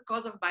congenital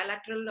cause of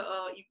bilateral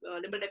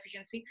limbal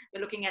deficiency,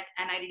 we're looking at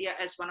aniridia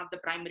as one of the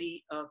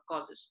primary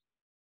causes.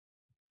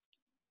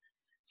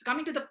 So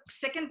coming to the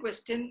second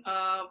question,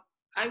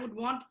 I would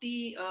want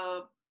the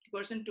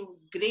person to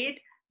grade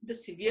the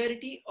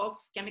severity of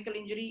chemical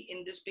injury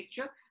in this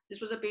picture.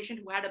 This was a patient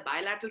who had a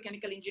bilateral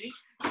chemical injury,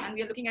 and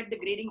we are looking at the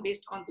grading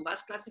based on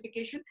Dua's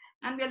classification,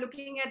 and we are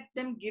looking at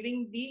them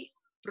giving the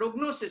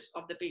prognosis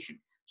of the patient.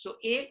 So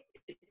A,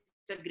 it's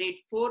a grade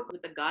 4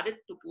 with a guarded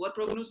to poor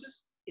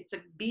prognosis. It's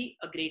a B,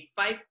 a grade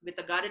 5 with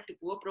a guarded to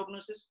poor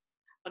prognosis,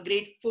 a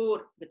grade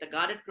 4 with a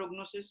guarded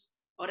prognosis,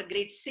 or a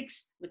grade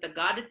 6 with a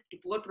guarded to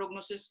poor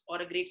prognosis,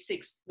 or a grade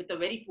 6 with a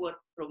very poor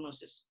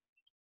prognosis.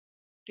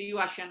 To you,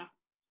 Ashana.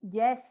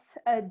 Yes,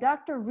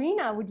 Dr.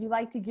 Reena, would you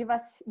like to give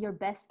us your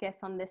best guess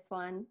on this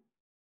one?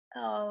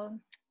 I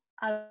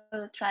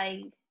will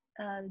try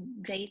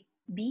grade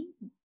B,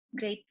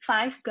 grade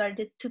 5,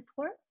 guarded to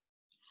poor.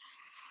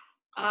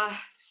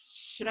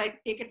 Should I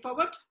take it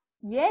forward?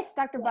 Yes,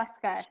 Dr.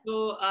 Bhaskar.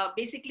 So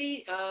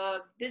basically,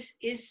 this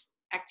is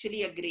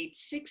actually a grade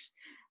 6,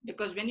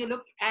 because when you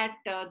look at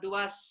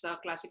Dua's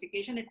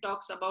classification, it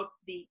talks about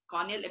the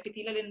corneal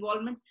epithelial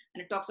involvement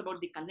and it talks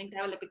about the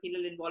conjunctival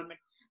epithelial involvement.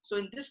 So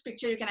in this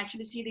picture, you can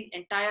actually see the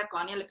entire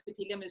corneal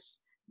epithelium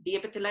is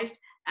deepithelized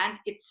and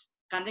its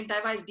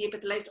conjunctiva is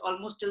deepithelized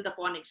almost till the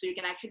fornix. So you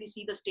can actually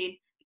see the stain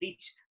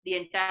reach the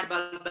entire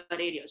bulbar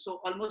area.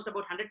 So almost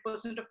about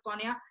 100% of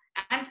cornea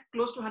and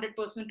close to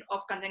 100%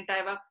 of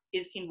conjunctiva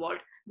is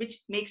involved,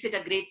 which makes it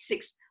a grade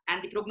 6,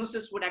 and the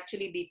prognosis would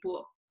actually be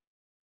poor.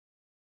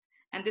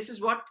 And this is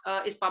what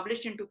is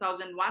published in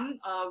 2001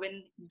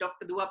 when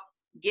Dr. Dua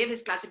gave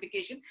his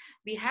classification.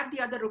 We have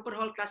the other Rupert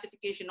Hall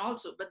classification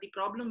also, but the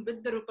problem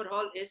with the Rupert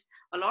Hall is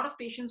a lot of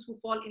patients who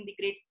fall in the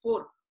grade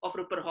 4 of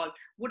Rupert Hall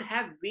would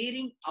have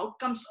varying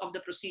outcomes of the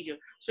procedure.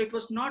 So it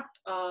was not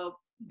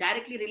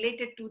directly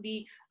related to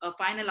the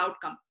final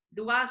outcome.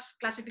 Dua's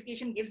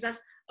classification gives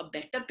us a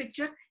better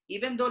picture,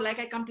 even though, like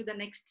I come to the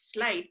next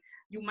slide,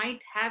 you might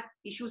have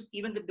issues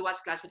even with Dua's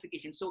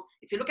classification. So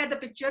if you look at the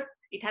picture,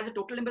 it has a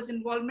total limbus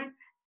involvement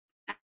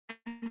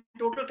and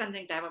total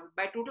conjunctiva.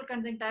 By total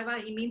conjunctiva,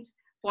 he means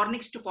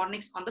fornix to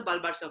fornix on the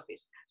bulbar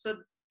surface. So,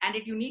 and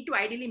you need to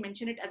ideally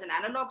mention it as an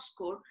analog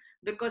score,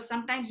 because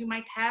sometimes you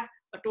might have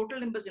a total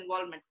limbus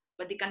involvement,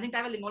 but the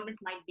conjunctival involvement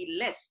might be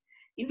less.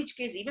 In which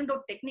case, even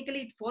though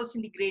technically it falls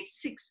in the grade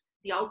 6,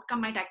 the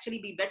outcome might actually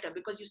be better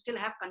because you still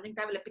have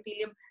conjunctival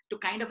epithelium to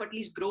kind of at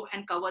least grow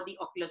and cover the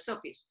ocular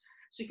surface.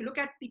 So if you look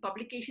at the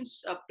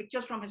publications,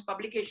 pictures from his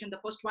publication, the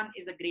first one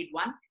is a grade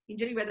 1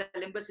 injury where the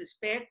limbus is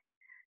spared.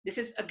 This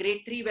is a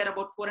grade 3 where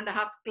about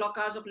 4.5 clock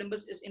hours of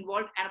limbus is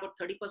involved and about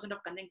 30%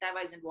 of conjunctiva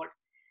is involved.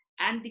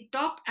 And the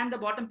top and the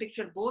bottom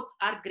picture both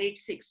are grade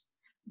 6.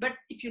 But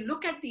if you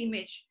look at the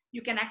image,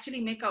 you can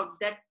actually make out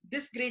that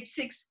this grade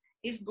 6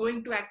 is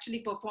going to actually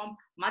perform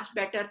much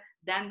better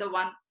than the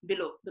one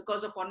below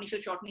because of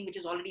fornicial shortening, which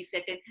is already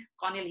set in,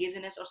 corneal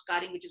haziness or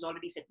scarring, which is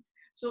already set in.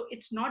 So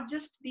it's not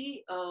just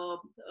the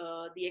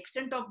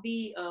extent of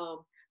the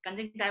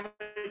conjunctival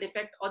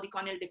defect or the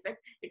corneal defect.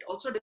 It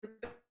also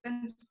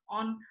depends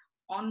on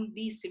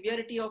the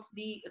severity of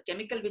the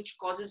chemical which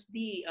causes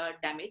the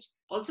damage.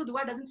 Also,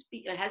 Dua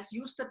has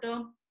used the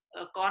term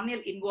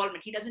corneal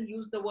involvement. He doesn't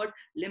use the word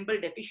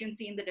limbal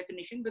deficiency in the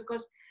definition,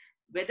 because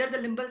whether the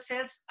limbal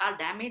cells are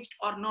damaged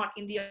or not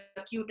in the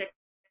acute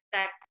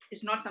attack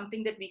is not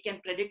something that we can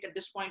predict at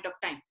this point of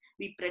time.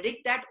 We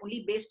predict that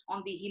only based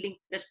on the healing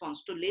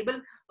response. To label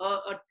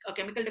a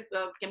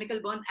chemical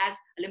burn as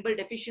a limbal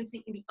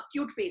deficiency in the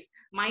acute phase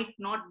might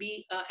not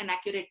be an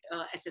accurate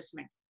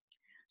assessment.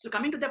 So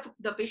coming to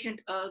the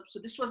patient, so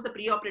this was the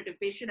preoperative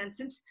patient, and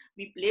since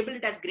we labeled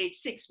it as grade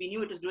 6, we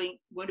knew it was going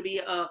to be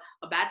a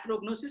bad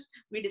prognosis.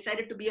 We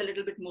decided to be a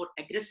little bit more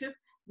aggressive.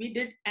 We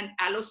did an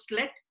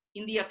alloslet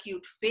in the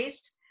acute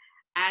phase,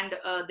 and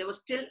there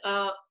was still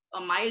a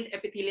mild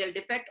epithelial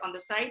defect on the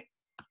side,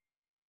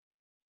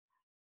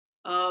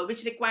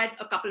 which required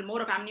a couple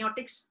more of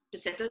amniotics to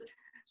settle.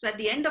 So at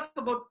the end of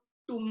about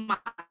 2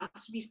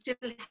 months, we still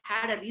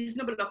had a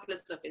reasonable ocular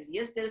surface.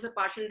 Yes, there is a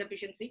partial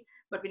deficiency,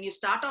 but when you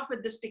start off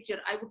with this picture,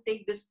 I would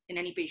take this in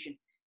any patient.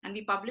 And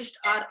we published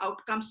our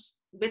outcomes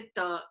with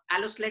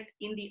alloslet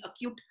in the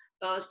acute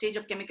stage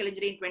of chemical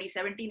injury in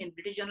 2017 in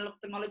British Journal of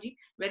Ophthalmology,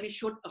 where we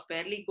showed a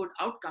fairly good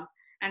outcome.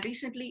 And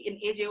recently in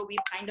AJO, we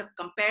kind of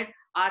compared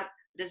our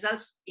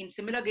results in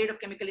similar grade of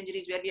chemical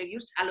injuries where we have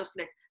used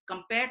alloslet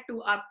compared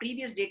to our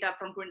previous data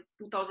from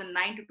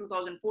 2009 to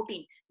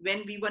 2014,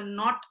 when we were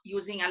not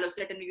using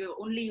alloslet and we were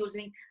only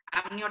using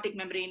amniotic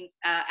membrane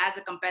as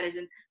a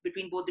comparison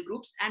between both the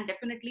groups. And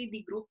definitely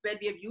the group where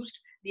we have used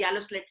the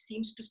alloslet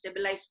seems to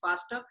stabilize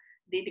faster.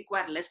 They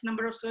require less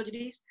number of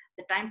surgeries.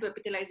 The time to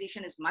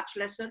epithelialization is much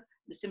lesser.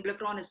 The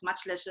symblepharon is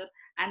much lesser.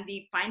 And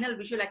the final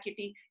visual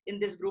acuity in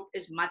this group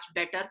is much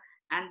better.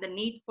 And the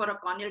need for a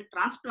corneal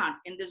transplant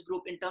in this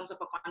group in terms of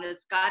a corneal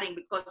scarring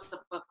because of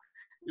a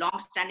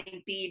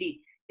long-standing PED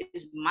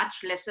is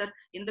much lesser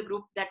in the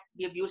group that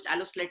we have used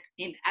alloslet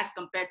in as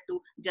compared to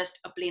just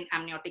a plain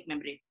amniotic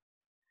membrane.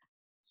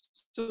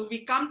 So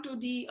we come to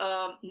the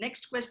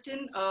next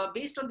question.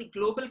 Based on the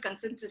global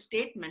consensus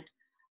statement,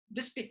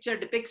 this picture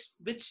depicts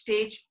which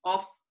stage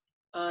of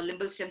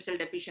limbal stem cell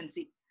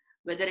deficiency.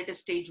 whether it is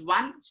stage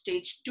 1,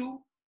 stage 2,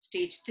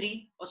 stage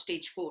 3, or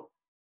stage 4.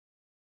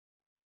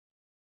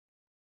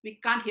 We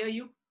can't hear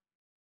you.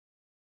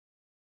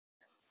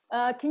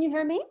 Can you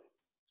hear me?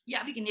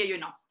 Yeah, we can hear you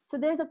now. So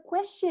there's a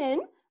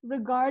question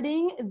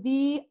regarding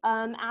the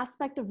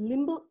aspect of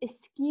limbal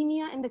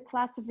ischemia in the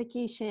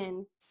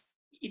classification.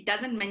 It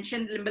doesn't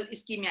mention limbal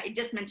ischemia. It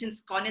just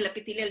mentions corneal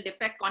epithelial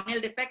defect,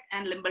 corneal defect,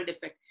 and limbal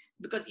defect.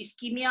 Because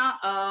ischemia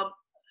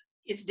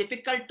is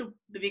difficult to,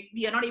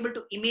 we are not able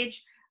to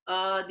image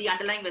the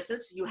underlying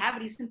vessels. You have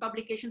recent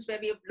publications where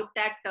we have looked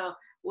at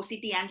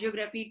OCT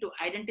angiography to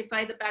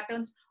identify the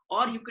patterns,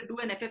 or you could do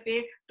an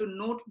FFA to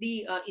note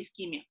the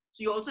ischemia.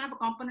 So you also have a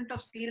component of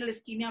scleral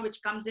ischemia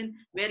which comes in,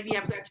 where we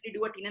have to actually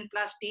do a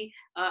tenonplasty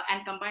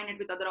and combine it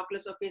with other ocular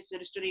surface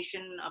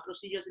restoration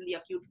procedures in the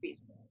acute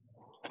phase.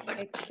 But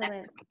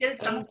excellent. Still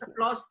some of the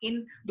flaws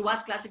in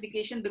Dua's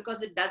classification,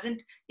 because it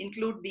doesn't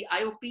include the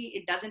IOP,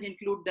 it doesn't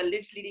include the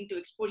lids leading to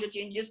exposure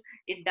changes,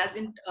 it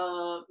doesn't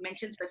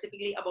mention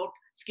specifically about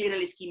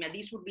scleral ischemia.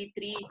 These would be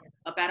three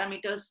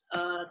parameters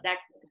that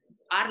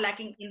are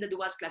lacking in the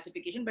Dua's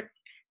classification. But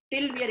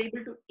till we are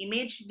able to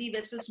image the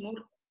vessels more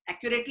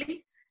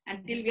accurately,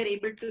 until we are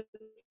able to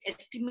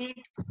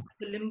estimate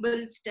the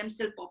limbal stem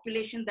cell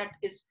population that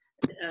is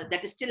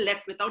still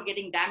left without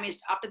getting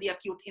damaged after the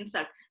acute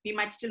insult, we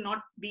might still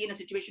not be in a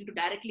situation to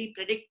directly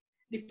predict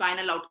the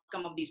final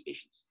outcome of these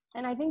patients.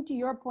 And I think to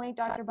your point,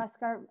 Dr.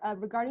 Bhaskar,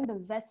 regarding the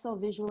vessel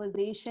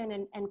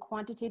visualization and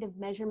quantitative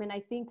measurement,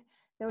 I think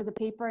there was a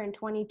paper in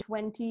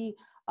 2020,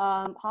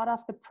 hot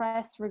off the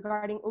press,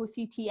 regarding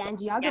OCT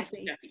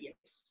angiography,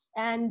 yes.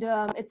 And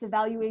its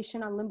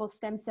evaluation on limbal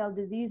stem cell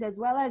disease, as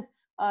well as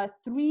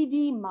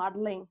 3D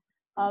modeling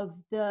of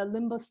the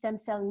limbal stem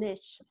cell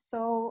niche.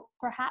 So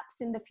perhaps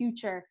in the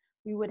future,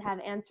 we would have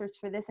answers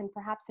for this, and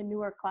perhaps a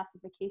newer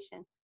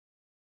classification.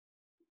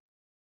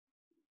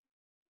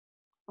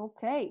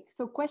 Okay,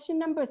 so question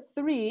number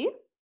 3.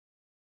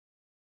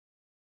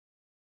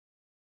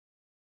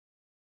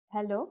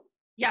 Hello?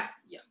 Yeah.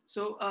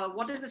 So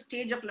what is the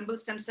stage of limbal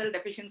stem cell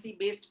deficiency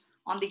based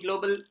on the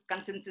global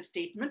consensus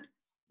statement?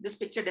 This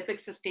picture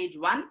depicts a stage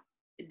 1,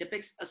 it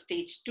depicts a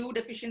stage 2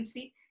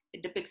 deficiency,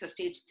 it depicts a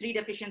stage 3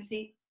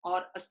 deficiency,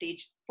 or a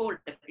stage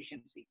 4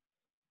 deficiency.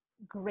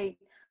 Great.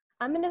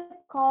 I'm going to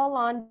call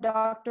on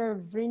Dr.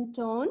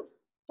 Vrinton.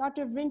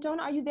 Dr. Vrinton,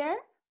 are you there?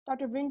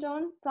 Dr.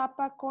 Vrinton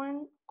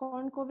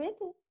Prapakornkovic?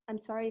 I'm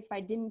sorry if I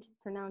didn't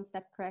pronounce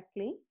that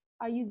correctly.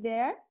 Are you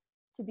there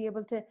to be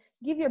able to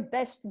give your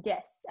best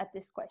guess at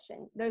this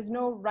question? There's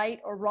no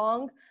right or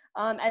wrong,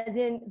 as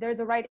in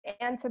there's a right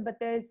answer, but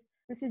this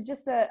is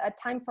just a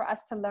time for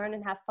us to learn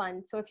and have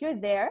fun. So if you're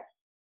there,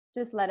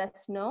 just let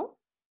us know.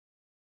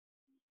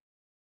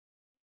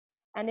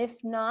 And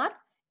if not,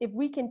 if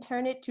we can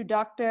turn it to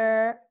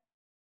Dr.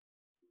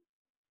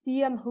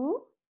 Thiam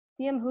Hu,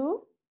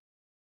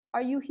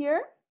 are you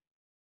here?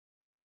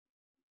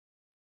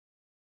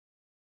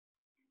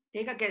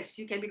 Take a guess.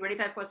 You can be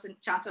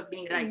 25% chance of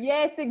being right.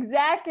 Yes,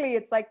 exactly.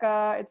 It's like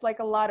a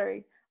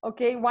lottery.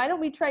 Okay, why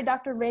don't we try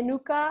Dr.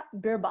 Renuka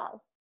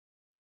Birbal?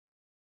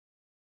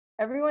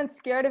 Everyone's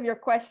scared of your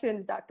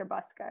questions, Dr.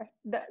 Bhaskar.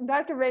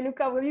 Dr.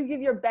 Renuka, will you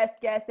give your best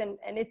guess? And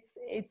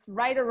it's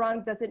right or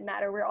wrong, doesn't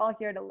matter. We're all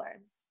here to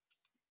learn.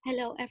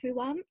 Hello,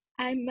 everyone.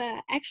 I'm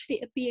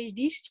actually a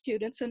PhD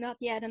student, so not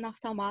yet an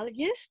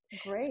ophthalmologist.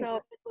 Great. So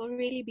it will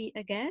really be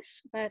a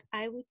guess, but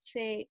I would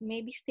say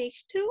maybe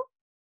stage 2.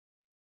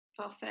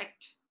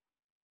 Perfect.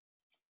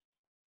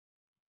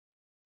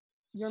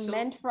 You're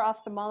meant for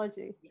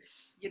ophthalmology.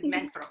 Yes, you're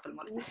meant for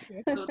ophthalmology.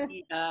 So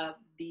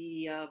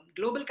the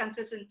global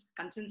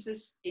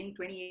consensus in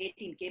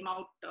 2018 came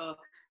out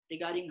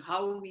regarding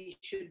how we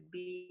should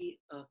be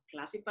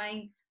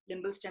classifying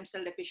limbal stem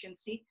cell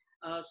deficiency,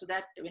 so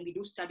that when we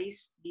do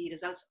studies, the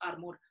results are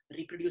more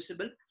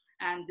reproducible.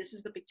 And this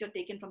is the picture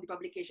taken from the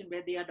publication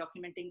where they are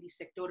documenting the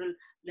sectoral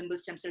limbal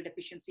stem cell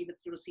deficiency with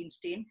fluorescein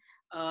stain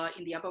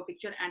in the upper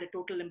picture, and a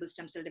total limbal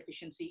stem cell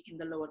deficiency in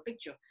the lower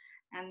picture.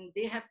 And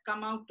they have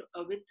come out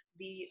with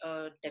the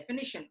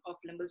definition of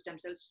limbal stem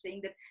cells,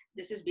 saying that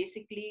this is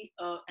basically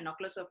an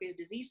ocular surface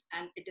disease,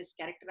 and it is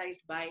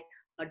characterized by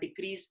a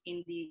decrease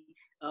in the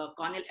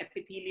corneal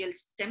epithelial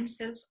stem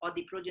cells or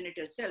the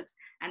progenitor cells.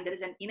 And there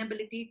is an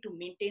inability to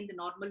maintain the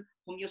normal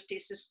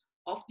homeostasis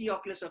of the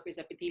ocular surface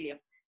epithelium.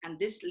 And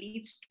this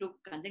leads to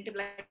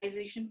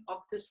conjunctivalization of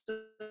the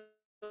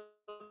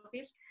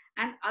surface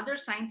and other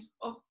signs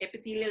of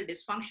epithelial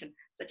dysfunction,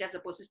 such as a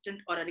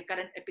persistent or a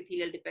recurrent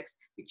epithelial defects,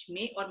 which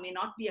may or may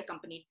not be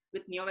accompanied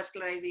with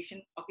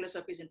neovascularization, ocular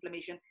surface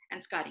inflammation,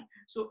 and scarring.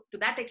 So to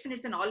that extent,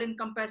 it's an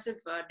all-encompassive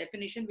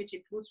definition, which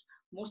includes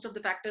most of the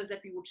factors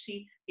that we would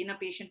see in a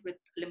patient with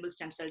limbal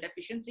stem cell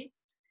deficiency.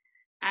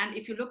 And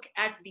if you look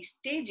at the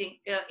staging,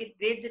 it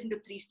grades it into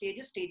 3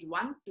 stages, stage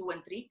 1, 2,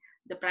 and 3.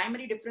 The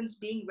primary difference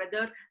being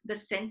whether the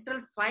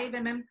central 5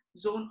 mm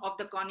zone of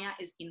the cornea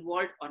is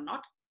involved or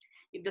not.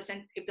 If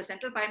the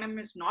central 5 mm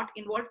is not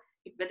involved,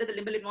 whether the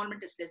limbal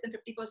involvement is less than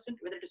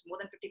 50%, whether it is more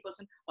than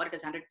 50%, or it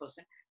is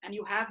 100%. And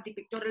you have the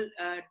pictorial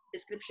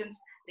descriptions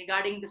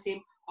regarding the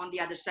same on the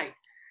other side.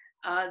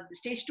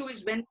 Stage 2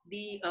 is when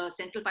the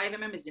central 5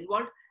 mm is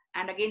involved.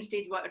 And again,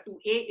 stage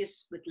 2A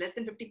is with less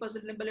than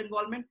 50% limbal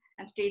involvement,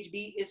 and stage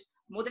B is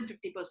more than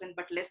 50%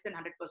 but less than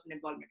 100%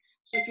 involvement.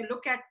 So if you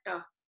look at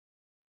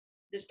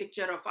this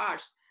picture of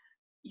ours,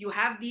 you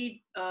have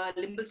the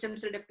limbal stem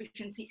cell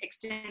deficiency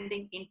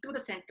extending into the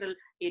central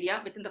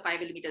area within the 5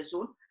 mm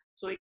zone.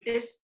 So it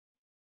is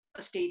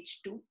a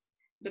stage 2,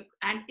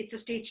 and it's a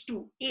stage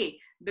 2A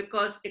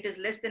because it is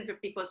less than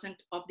 50%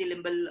 of the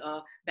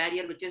limbal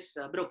barrier which is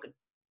broken.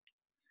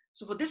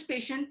 So for this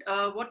patient,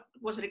 what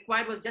was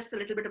required was just a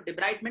little bit of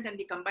debridement, and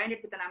we combined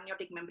it with an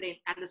amniotic membrane,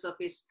 and the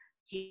surface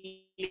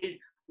healed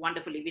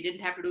wonderfully. We didn't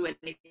have to do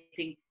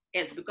anything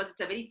else because it's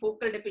a very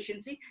focal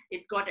deficiency.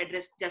 It got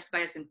addressed just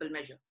by a simple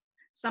measure.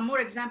 Some more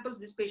examples: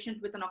 this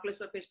patient with an ocular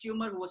surface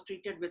tumor who was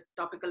treated with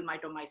topical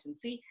mitomycin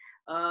C,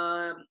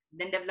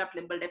 then developed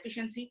limbal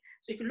deficiency.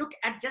 So if you look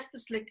at just the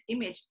slit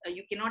image,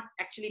 you cannot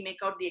actually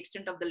make out the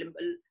extent of the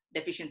limbal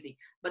deficiency.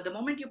 But the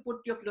moment you put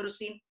your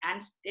fluorescein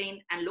and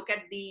stain and look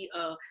at the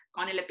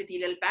corneal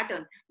epithelial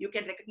pattern, you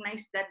can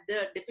recognize that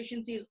the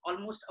deficiency is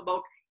almost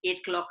about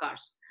 8 clock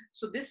hours.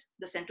 So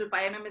the central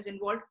 5 mm is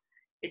involved.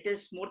 It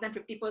is more than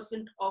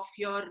 50% of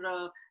your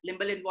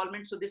limbal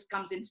involvement. So this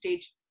comes in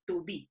stage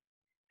 2B.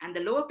 And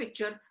the lower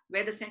picture,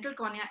 where the central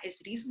cornea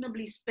is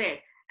reasonably spared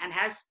and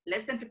has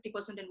less than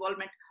 50%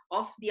 involvement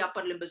of the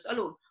upper limbus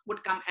alone,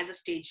 would come as a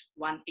stage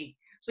 1A.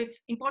 So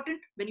it's important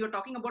when you're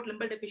talking about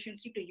limbal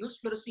deficiency to use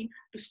fluorescein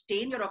to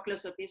stain your ocular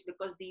surface,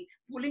 because the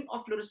pooling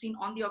of fluorescein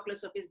on the ocular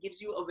surface gives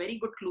you a very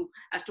good clue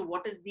as to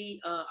what is the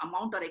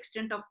amount or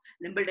extent of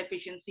limbal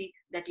deficiency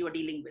that you are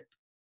dealing with.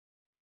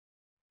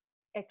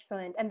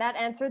 Excellent. And that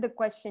answered the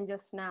question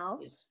just now.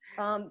 Yes.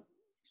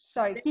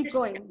 Sorry, keep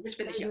going. Just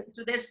finish here.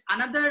 So there's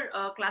another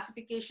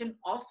classification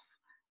of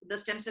the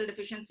stem cell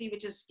deficiency,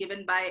 which is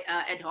given by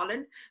Ed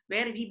Holland,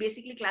 where he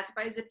basically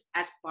classifies it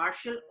as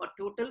partial or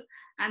total,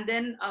 and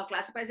then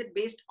classifies it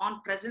based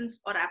on presence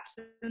or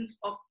absence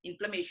of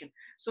inflammation.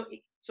 So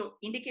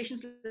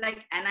indications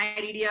like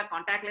aniridia,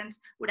 contact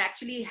lens would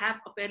actually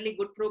have a fairly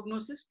good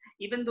prognosis,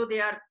 even though they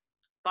are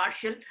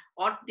partial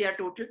or they are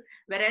total,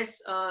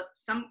 whereas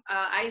some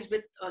eyes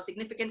with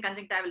significant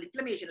conjunctival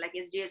inflammation like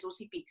SJS,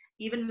 OCP,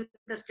 even with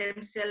the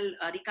stem cell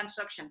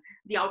reconstruction,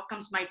 the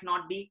outcomes might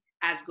not be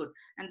as good.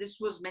 And this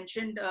was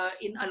mentioned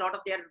in a lot of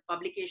their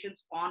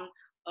publications on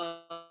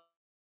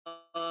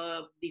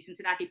the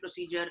Cincinnati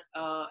procedure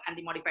and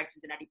the modified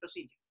Cincinnati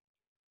procedure.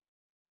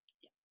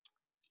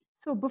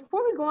 So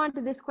before we go on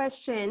to this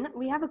question,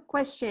 we have a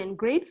question.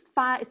 Grade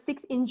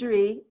 6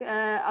 injury,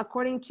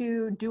 according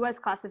to Dua's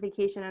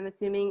classification, I'm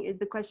assuming, is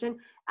the question: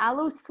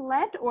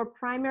 alloslet or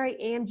primary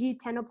AMG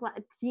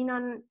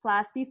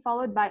tenonplasty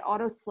followed by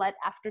autoslet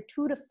after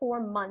 2 to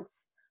 4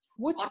 months.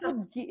 Which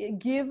would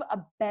give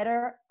a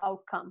better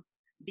outcome?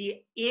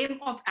 The aim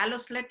of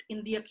alloslet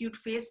in the acute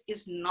phase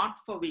is not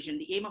for vision.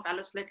 The aim of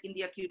alloslet in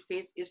the acute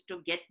phase is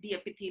to get the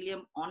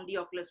epithelium on the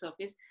ocular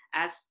surface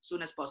as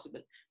soon as possible.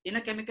 In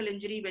a chemical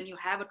injury, when you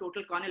have a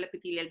total corneal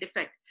epithelial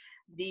defect,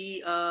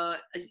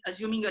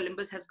 assuming your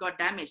limbus has got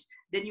damaged,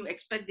 then you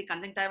expect the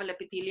conjunctival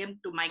epithelium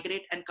to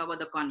migrate and cover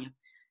the cornea.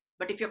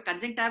 But if your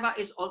conjunctiva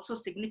is also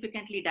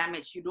significantly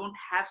damaged, you don't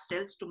have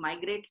cells to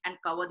migrate and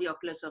cover the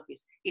ocular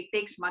surface. It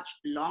takes much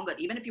longer.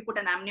 Even if you put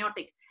an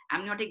amniotic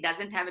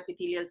doesn't have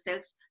epithelial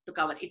cells to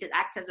cover. It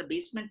acts as a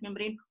basement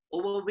membrane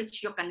over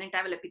which your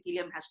conjunctival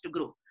epithelium has to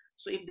grow.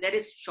 So if there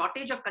is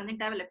shortage of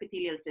conjunctival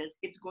epithelial cells,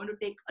 it's going to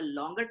take a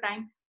longer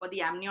time for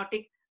the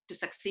amniotic to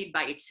succeed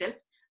by itself.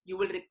 You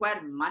will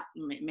require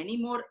many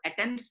more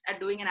attempts at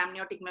doing an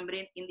amniotic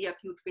membrane in the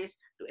acute phase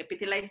to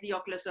epithelize the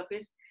ocular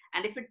surface.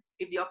 And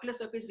if the ocular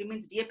surface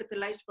remains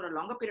deepithelized for a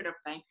longer period of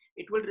time,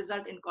 it will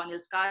result in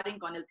corneal scarring,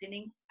 corneal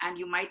thinning, and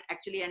you might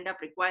actually end up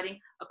requiring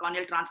a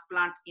corneal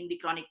transplant in the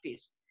chronic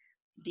phase.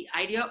 The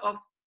idea of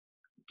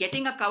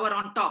getting a cover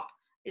on top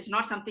is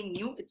not something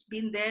new. It's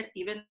been there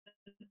even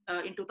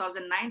in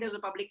 2009. There was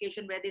a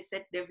publication where they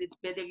said they've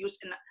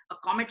used a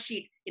comet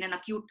sheet in an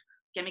acute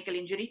chemical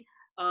injury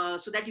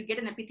so that you get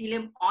an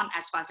epithelium on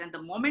as fast. And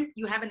the moment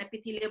you have an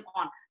epithelium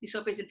on, the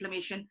surface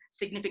inflammation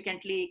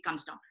significantly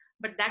comes down.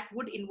 But that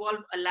would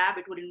involve a lab.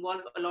 It would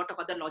involve a lot of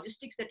other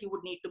logistics that you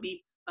would need to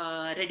be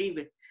ready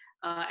with.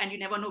 And you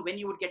never know when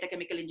you would get a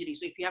chemical injury.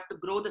 So if you have to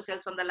grow the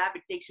cells on the lab,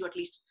 it takes you at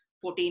least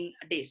 14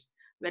 days.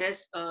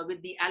 Whereas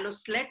with the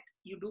alloslet,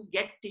 you do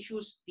get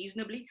tissues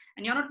reasonably.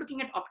 And you're not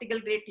looking at optical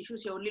grade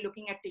tissues. You're only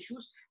looking at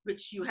tissues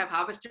which you have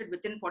harvested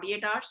within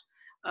 48 hours,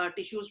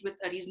 tissues with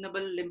a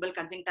reasonable limbal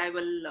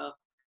conjunctival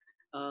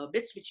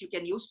bits which you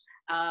can use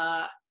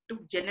to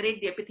generate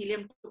the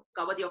epithelium to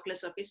cover the ocular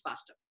surface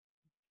faster.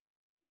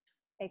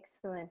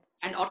 Excellent.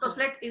 And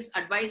autoslet is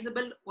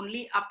advisable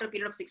only after a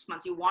period of 6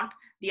 months. You want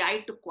the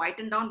eye to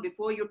quieten down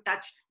before you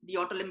touch the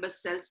autolimbus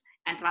cells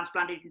and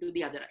transplant it into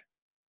the other eye.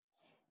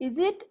 Is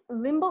it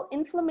limbal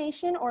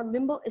inflammation or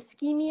limbal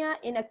ischemia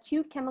in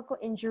acute chemical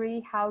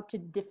injury? How to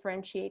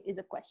differentiate is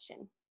a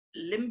question.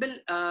 Limbal,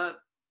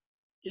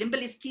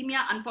 limbal ischemia,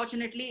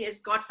 unfortunately, has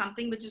got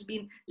something which has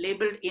been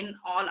labeled in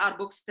all our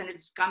books, and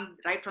it's come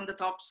right from the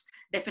Thoft's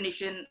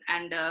definition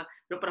and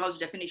Rupert Hall's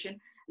definition.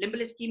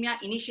 Limbal ischemia,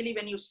 initially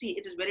when you see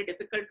it, is very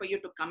difficult for you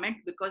to comment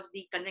because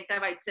the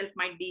conjunctiva itself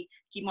might be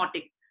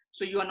chemotic.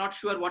 So you are not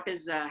sure what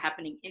is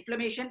happening.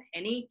 Inflammation,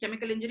 any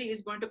chemical injury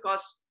is going to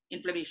cause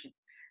inflammation.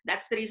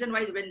 That's the reason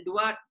why when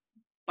Dua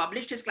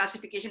published his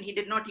classification, he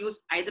did not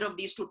use either of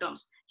these two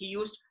terms. He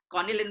used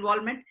corneal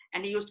involvement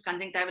and he used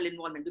conjunctival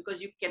involvement,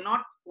 because you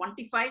cannot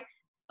quantify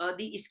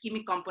the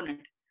ischemic component.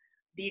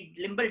 The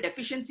limbal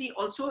deficiency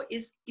also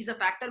is a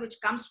factor which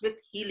comes with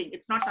healing.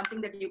 It's not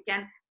something that you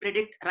can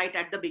predict right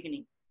at the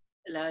beginning.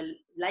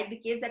 Like the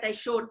case that I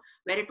showed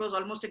where it was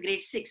almost a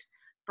grade 6,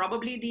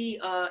 probably the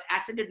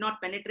acid did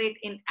not penetrate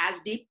in as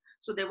deep.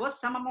 So there was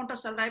some amount of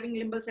surviving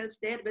limbal cells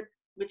there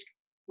which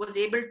was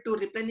able to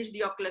replenish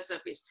the ocular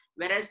surface.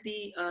 Whereas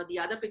the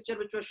other picture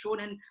which was shown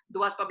in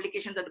Dua's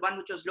publication, the one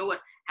which was lower,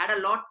 had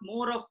a lot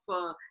more of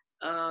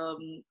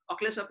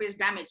ocular surface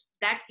damage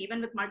that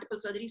even with multiple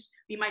surgeries,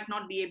 we might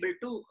not be able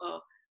to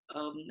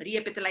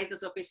re-epithelize the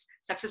surface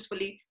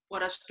successfully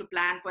for us to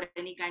plan for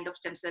any kind of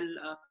stem cell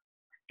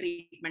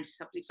treatments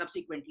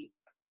subsequently.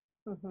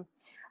 Mm-hmm.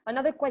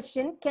 Another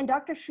question, can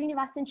Dr.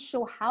 Srinivasan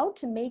show how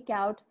to make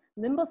out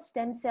limbal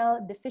stem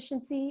cell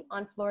deficiency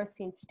on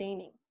fluorescein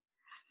staining?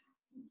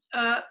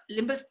 We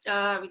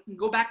can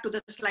go back to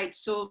the slide.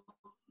 So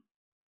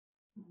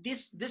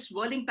this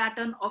whirling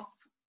pattern of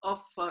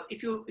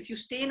if you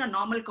stain a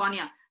normal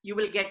cornea, you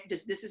will get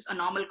this. This is a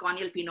normal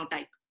corneal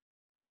phenotype.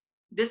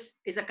 This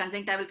is a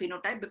conjunctival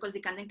phenotype because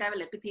the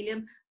conjunctival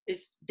epithelium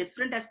is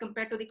different as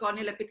compared to the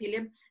corneal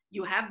epithelium.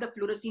 You have the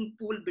fluorescein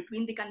pool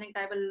between the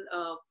conjunctival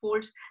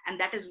folds, and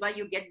that is why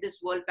you get this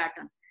whirl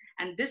pattern.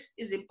 And this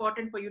is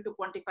important for you to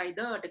quantify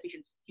the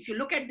deficiency. If you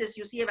look at this,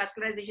 you see a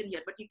vascularization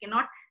here, but you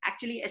cannot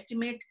actually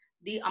estimate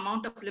the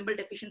amount of limbal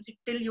deficiency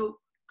till you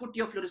put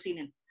your fluorescein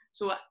in.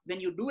 So when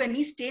you do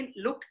any stain,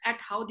 look at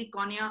how the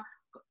cornea,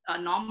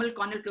 normal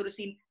corneal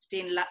fluorescein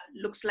stain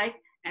looks like,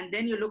 and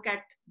then you look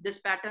at this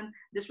pattern.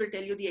 This will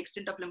tell you the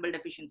extent of limbal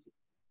deficiency.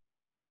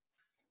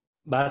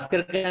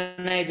 Bhaskar,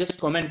 can I just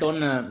comment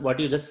on what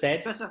you just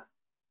said? Sure, sir.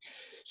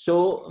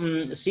 So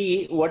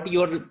see what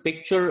your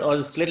picture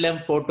or slit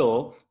lamp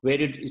photo where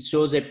it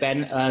shows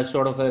a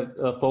sort of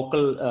a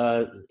focal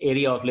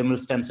area of limbal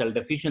stem cell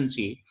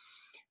deficiency.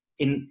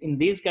 In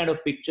these kind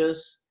of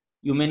pictures,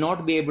 you may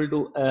not be able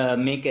to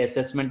make an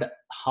assessment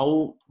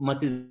how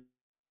much is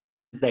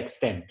the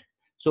extent.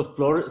 So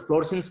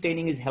fluorescein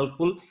staining is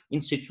helpful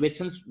in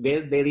situations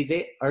where there is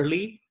a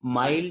early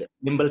mild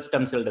limbal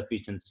stem cell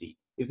deficiency.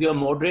 If you are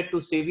moderate to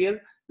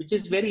severe, which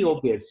is very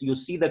obvious, you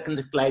see the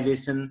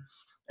conjunctivalization,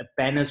 a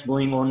pannus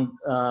going on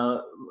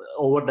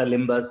over the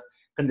limbus,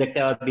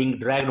 conjunctiva being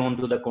dragged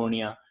onto the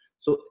cornea.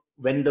 So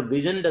when the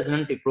vision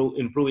doesn't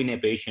improve in a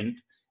patient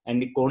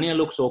and the cornea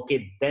looks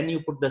okay, then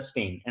you put the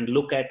stain and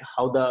look at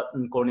how the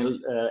corneal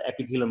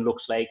epithelium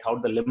looks like, how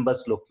the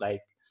limbus look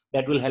like.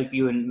 That will help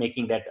you in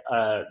making that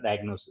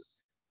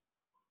diagnosis.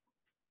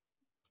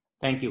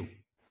 Thank you.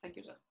 Thank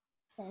you, sir.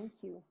 Thank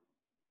you.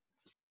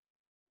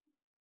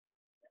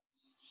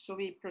 So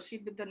we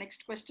proceed with the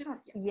next question?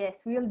 Or?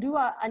 Yes, we'll do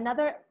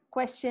another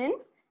question.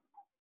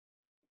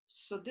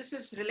 So this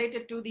is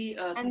related to the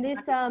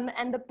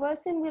and the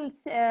person will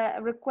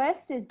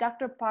request is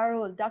Dr.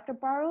 Parul. Dr.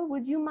 Parul,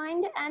 would you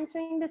mind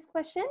answering this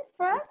question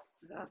for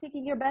us?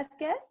 Taking your best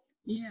guess?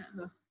 Yeah,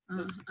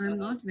 I'm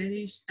not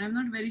very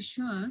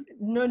sure.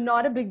 No,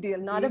 not a big deal.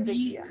 Not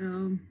maybe, a big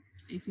deal.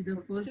 Is it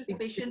the first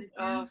patient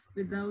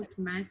without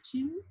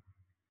matching?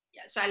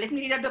 Yeah. So let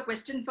me read out the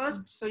question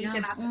first, so you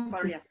can ask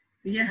Parul. Yeah.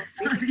 Yeah,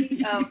 sorry.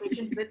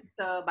 Patient with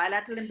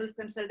bilateral limbal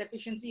stem cell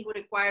deficiency who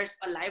requires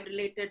a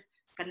live-related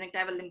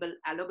conjunctival limbal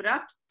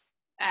allograft.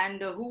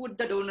 And who would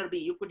the donor be?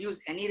 You could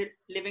use any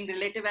living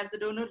relative as the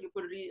donor. You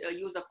could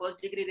use a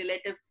first-degree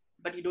relative,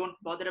 but you don't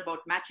bother about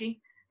matching.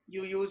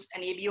 You use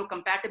an ABO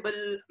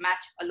compatible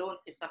match alone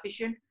is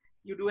sufficient.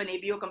 You do an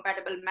ABO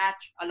compatible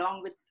match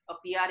along with a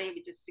PRA,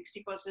 which is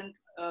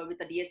 60%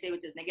 with a DSA,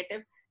 which is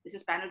negative. This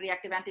is panel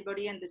reactive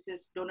antibody, and this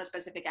is donor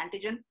specific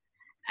antigen.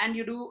 And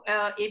you do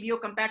ABO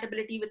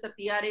compatibility with a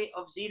PRA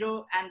of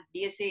 0 and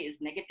DSA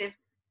is negative,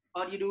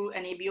 or you do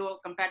an ABO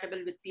compatible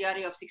with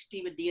PRA of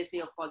 60 with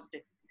DSA of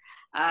positive.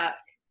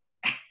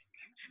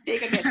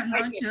 Take a guess. I'm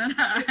not sure.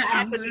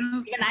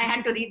 Even I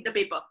had to read the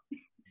paper.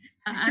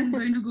 I'm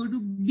going to go to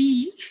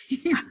B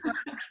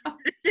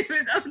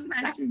without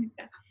matching.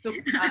 So,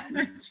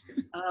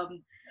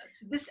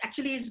 so this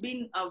actually has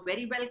been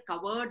very well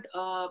covered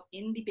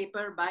in the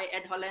paper by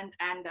Ed Holland,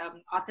 and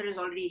Arthur is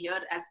already here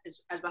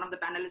as one of the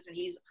panelists, and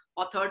he's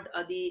authored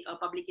the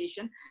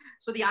publication.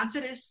 So the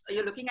answer is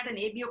you're looking at an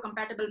ABO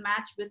compatible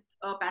match with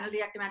a panel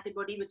reactive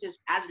antibody, which is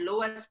as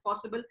low as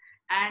possible,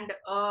 and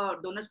a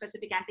donor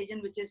specific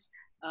antigen, which is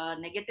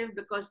negative,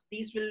 because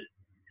these will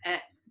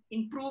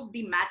improve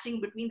the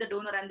matching between the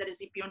donor and the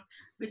recipient,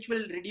 which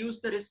will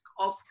reduce the risk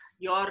of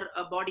your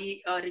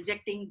body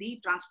rejecting the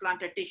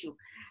transplanted tissue.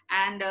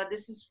 And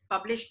this is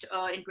published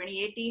in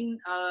 2018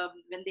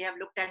 when they have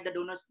looked at the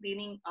donor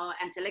screening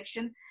and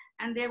selection.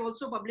 And they have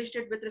also published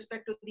it with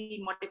respect to the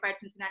modified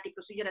Cincinnati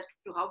procedure as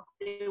to how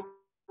they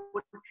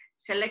would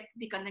select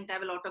the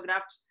conjunctival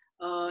autografts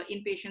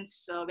in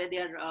patients where they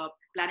are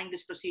planning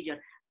this procedure.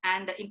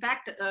 And in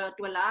fact,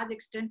 to a large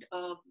extent,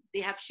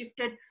 they have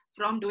shifted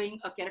from doing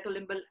a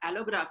keratolimbal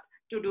allograft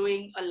to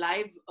doing a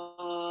live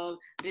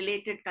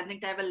related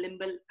conjunctival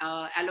limbal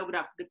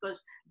allograft,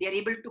 because they are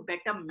able to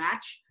better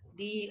match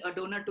the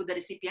donor to the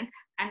recipient.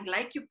 And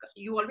like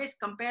you always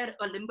compare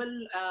a limbal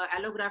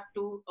allograft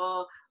to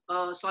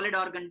a solid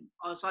organ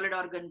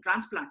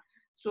transplant.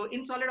 So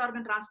in solid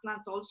organ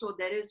transplants also,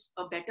 there is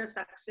a better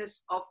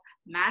success of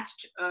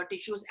matched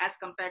tissues as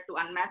compared to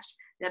unmatched.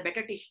 There are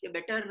better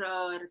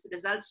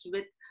results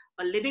with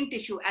a living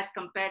tissue as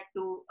compared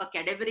to a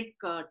cadaveric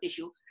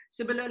tissue.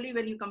 Similarly,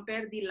 when you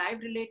compare the live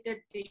related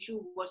tissue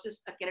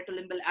versus a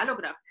keratolimbal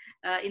allograft,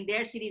 in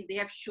their series, they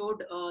have showed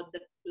the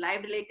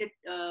live related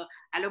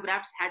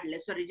allografts had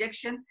lesser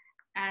rejection,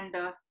 and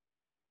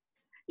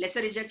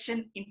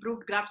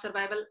improved graft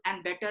survival,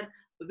 and better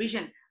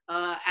vision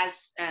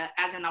as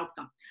an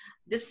outcome.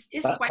 This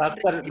is quite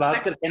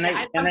Bhaskar, can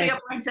I come to your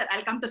point, sir.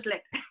 I'll come to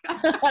SLET.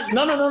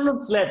 No,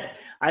 SLET.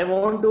 I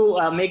want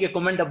to make a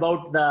comment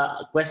about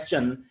the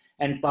question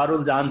and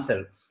Parul's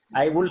answer.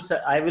 I will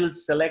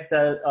select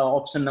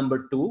option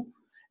number 2,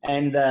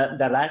 and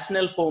the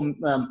rationale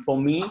for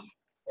me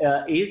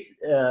is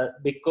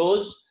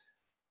because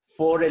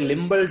for a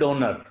limbal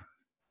donor,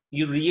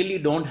 you really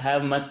don't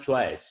have much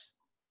choice.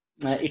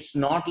 It's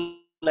not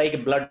like a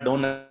blood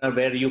donor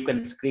where you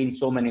can screen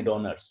so many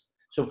donors.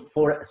 So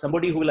for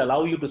somebody who will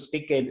allow you to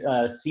stick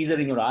a Caesar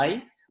in your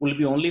eye will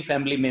be only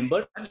family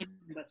members,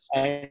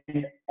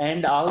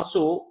 and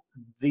also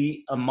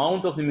the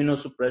amount of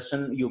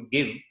immunosuppression you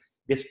give,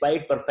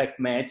 despite perfect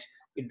match,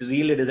 it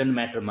really doesn't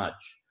matter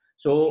much.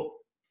 So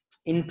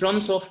in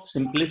terms of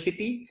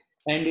simplicity,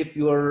 and if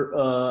your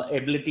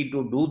ability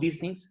to do these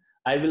things,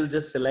 I will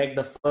just select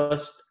the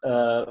first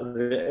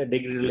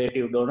degree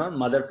relative donor,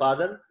 mother,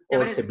 father,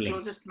 or siblings.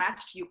 Closest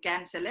matched you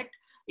can select.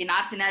 In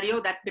our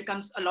scenario, that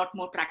becomes a lot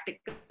more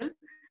practical.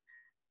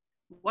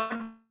 What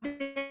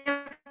they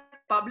have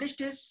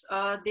published is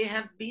they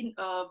have been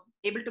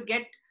able to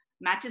get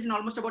matches in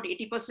almost about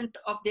 80%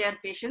 of their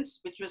patients,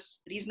 which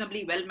was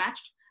reasonably well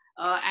matched.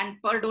 And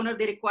per donor,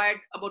 they required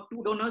about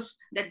 2 donors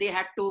that they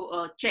had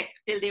to check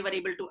till they were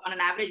able to, on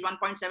an average,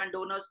 1.7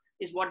 donors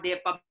is what they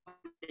have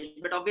published.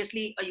 But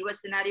obviously, a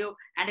US scenario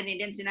and an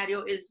Indian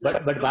scenario is.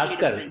 But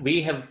Bhaskar,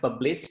 we have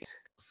published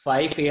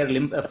 5-year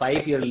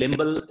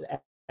limbal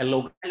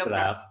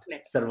allograft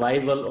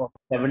survival of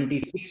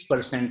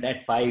 76%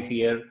 at 5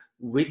 years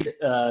with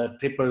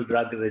triple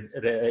drug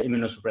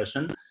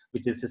immunosuppression,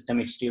 which is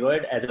systemic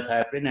steroid,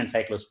 azathioprine, and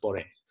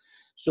cyclosporine.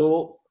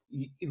 So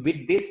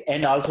with this,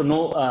 and also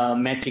no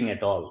matching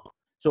at all.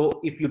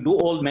 So if you do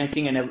all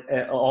matching and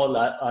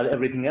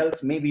everything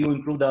else, maybe you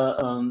improve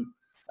the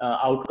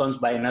outcomes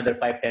by another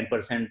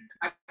 5-10%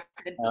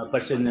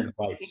 percentage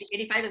points.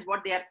 85 is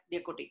what they are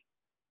quoting.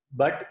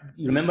 But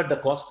you remember, the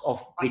cost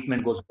of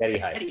treatment goes very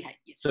high. Very high,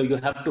 yes. So you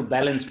have to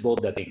balance both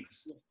the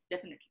things. Yes,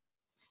 definitely.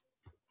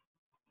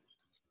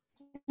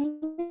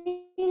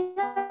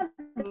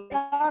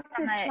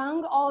 Dr.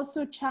 Chung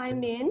also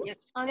chime in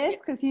on this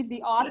because he's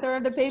the author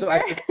of the paper. So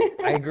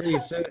I agree.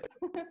 So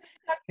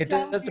it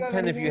does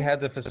depend if you have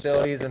the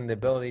facilities and the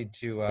ability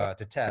to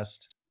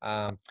test.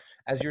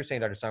 As you were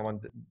saying, Dr.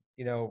 Sangwan,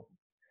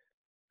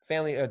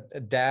 family,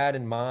 dad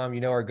and mom,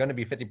 are going to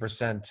be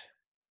 50%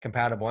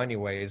 compatible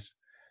anyways.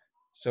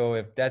 So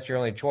if that's your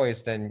only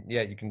choice, then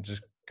yeah, you can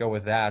just go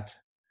with that.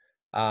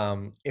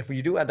 If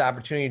you do have the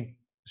opportunity,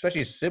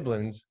 especially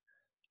siblings,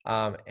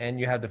 and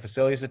you have the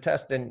facilities to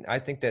test, then I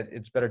think that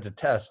it's better to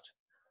test,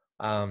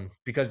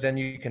 because then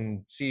you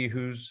can see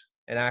who's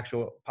an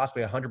actual,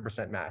 possibly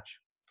 100% match,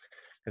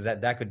 because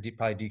that could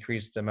probably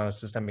decrease the amount of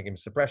systemic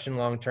immunosuppression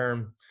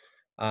long-term,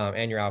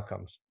 and your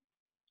outcomes.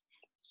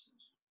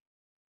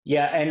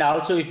 Yeah, and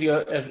also if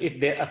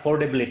the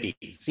affordability,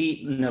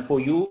 see, for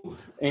you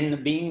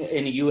in being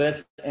in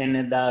US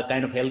and the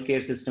kind of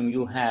healthcare system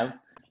you have,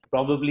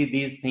 probably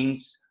these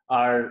things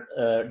are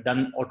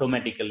done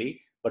automatically.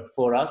 But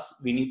for us,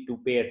 we need to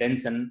pay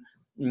attention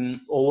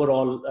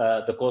overall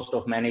the cost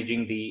of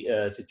managing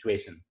the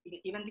situation.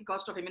 Even the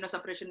cost of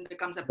immunosuppression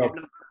becomes a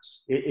problem for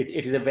us.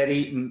 It is a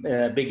very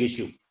big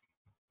issue.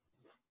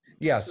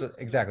 Yeah, so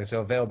exactly. So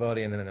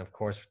availability, and then of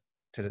course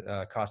to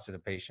the cost to the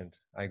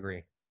patient. I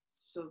agree.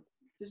 So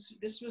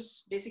this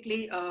was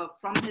basically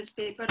from his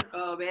paper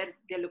where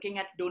they're looking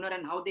at donor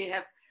and how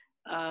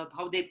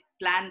they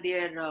plan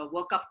their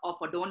workup of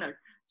a donor.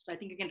 So I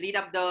think you can read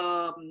up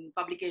the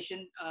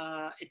publication.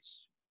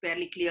 It's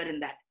fairly clear in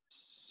that.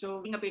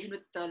 So being a patient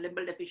with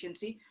limbal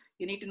deficiency,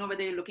 you need to know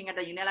whether you're looking at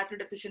a unilateral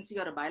deficiency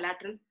or a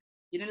bilateral.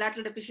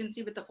 Unilateral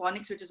deficiency with the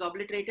fornix which is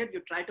obliterated,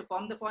 you try to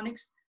form the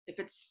fornix. If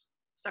it's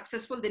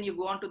successful, then you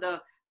go on to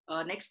the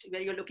next,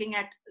 where you're looking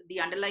at the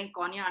underlying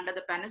cornea under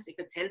the pannus. If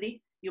it's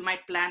healthy, you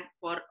might plan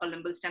for a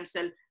limbal stem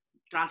cell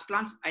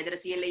transplants, either a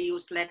CLAU,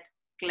 SLET,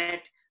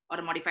 CLET, or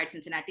a modified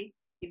Cincinnati.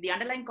 If the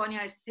underlying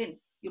cornea is thin,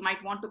 You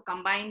might want to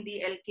combine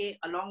the LK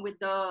along with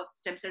the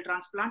stem cell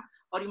transplant,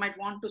 or you might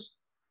want to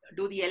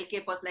do the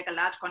LK first, like a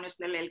large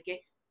corneoscleral LK,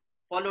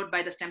 followed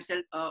by the stem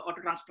cell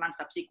autotransplant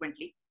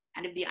subsequently.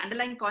 And if the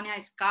underlying cornea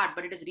is scarred,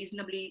 but it is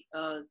reasonably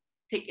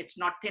thick, it's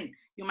not thin,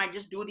 you might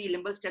just do the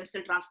limbal stem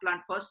cell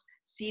transplant first,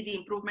 see the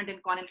improvement in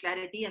corneal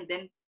clarity, and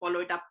then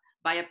follow it up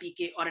by a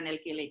PK or an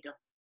LK later.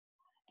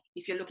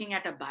 If you're looking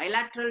at a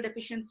bilateral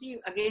deficiency,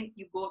 again,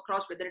 you go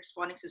across whether its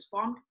fornix is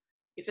formed.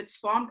 If it's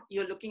formed,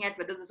 you're looking at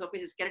whether the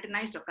surface is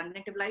keratinized or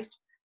conjunctivalized.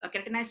 A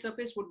keratinized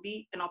surface would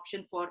be an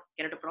option for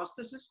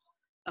keratoprosthesis.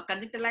 A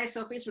conjunctivalized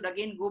surface would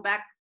again go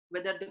back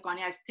whether the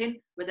cornea is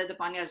thin, whether the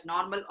cornea is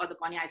normal, or the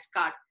cornea is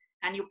scarred,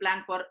 and you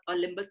plan for a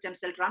limbal stem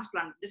cell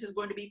transplant. This is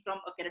going to be from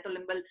a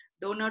keratolimbal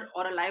donor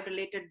or a live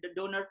related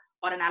donor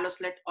or an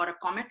alloslet or a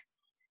comet.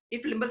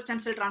 If limbal stem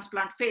cell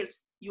transplant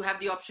fails, you have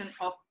the option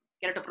of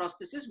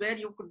keratoprosthesis, where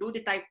you could do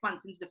the type 1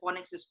 since the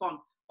fornix is formed,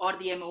 or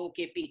the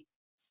MOOKP.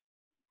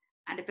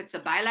 And if it's a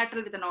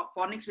bilateral with a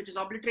fornix which is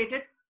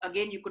obliterated,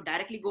 again, you could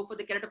directly go for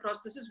the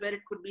keratoprosthesis, where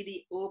it could be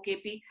the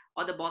OOKP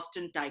or the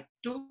Boston type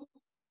 2.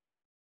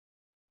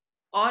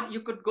 Or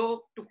you could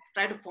go to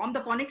try to form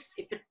the fornix.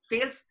 If it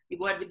fails, you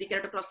go ahead with the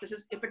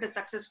keratoprosthesis. If it is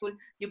successful,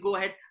 you go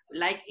ahead,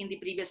 like in the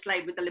previous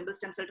slide, with a limbal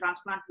stem cell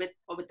transplant with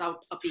or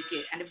without a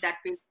PK. And if that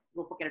fails,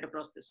 go for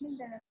keratoprosthesis.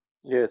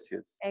 Yes,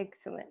 yes.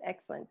 Excellent,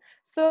 excellent.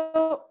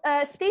 So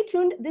stay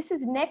tuned. This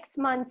is next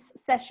month's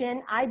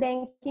session,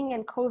 iBanking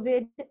and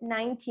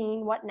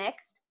COVID-19, what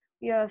next?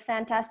 We have a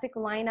fantastic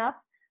lineup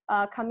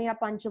coming up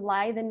on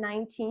July the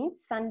 19th,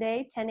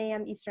 Sunday, 10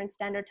 a.m. Eastern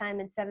Standard Time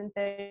and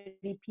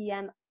 7:30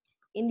 p.m.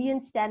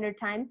 Indian Standard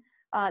Time,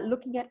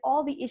 looking at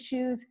all the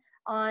issues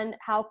on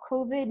how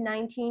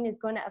COVID-19 is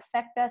going to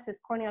affect us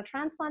as corneal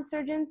transplant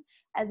surgeons,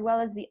 as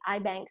well as the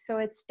iBank. So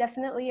it's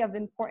definitely of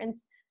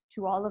importance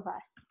to all of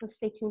us. So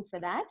stay tuned for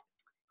that.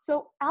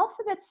 So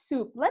alphabet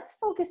soup, let's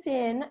focus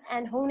in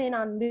and hone in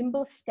on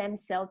limbal stem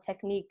cell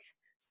techniques.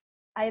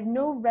 I have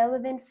no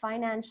relevant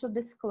financial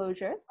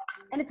disclosures,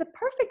 and it's a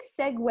perfect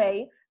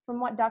segue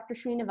from what Dr.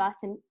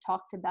 Srinivasan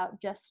talked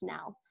about just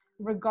now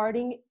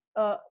regarding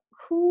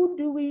who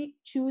do we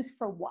choose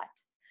for what.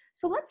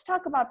 So let's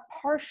talk about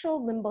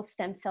partial limbal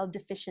stem cell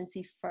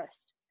deficiency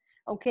first,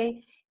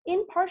 okay?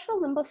 In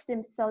partial limbal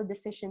stem cell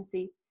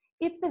deficiency,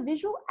 if the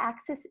visual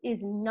axis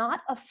is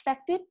not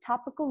affected,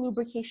 topical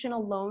lubrication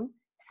alone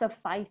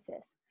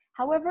suffices.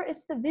 However,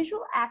 if the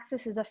visual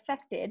axis is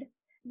affected,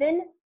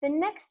 then the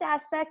next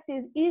aspect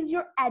is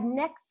your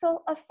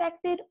adnexal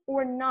affected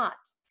or not?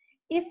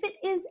 If it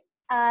is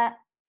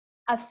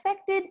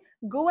affected,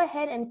 go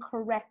ahead and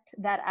correct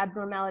that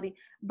abnormality.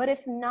 But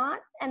if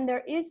not, and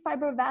there is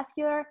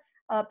fibrovascular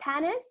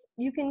pannus,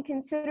 you can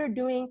consider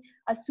doing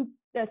a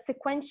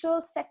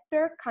sequential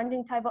sector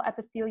conjunctival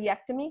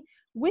epitheliectomy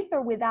with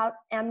or without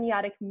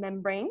amniotic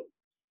membrane.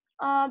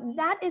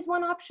 That is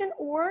one option,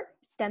 or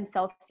stem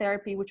cell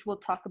therapy, which we'll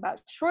talk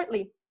about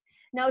shortly.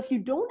 Now, if you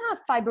don't have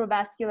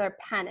fibrovascular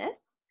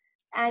pannus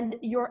and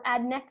your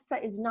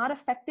adnexa is not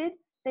affected,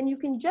 then you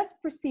can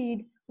just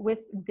proceed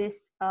with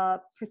this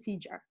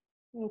procedure,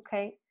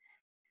 okay?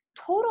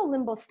 Total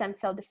limbal stem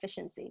cell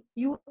deficiency,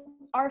 you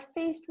are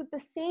faced with the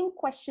same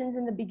questions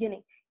in the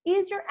beginning.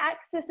 Is your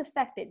axis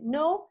affected?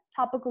 No,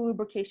 topical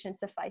lubrication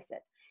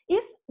suffices.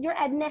 If your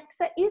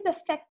adnexa is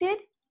affected,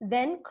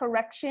 then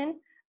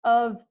correction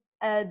of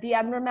the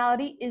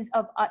abnormality is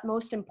of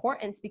utmost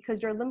importance,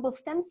 because your limbal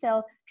stem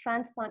cell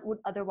transplant would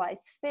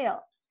otherwise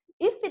fail.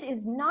 If it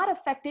is not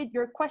affected,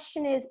 your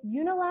question is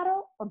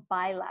unilateral or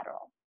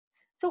bilateral.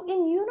 So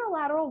in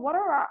unilateral, what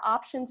are our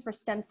options for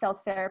stem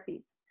cell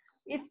therapies?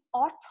 If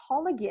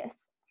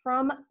autologous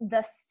from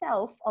the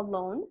self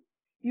alone,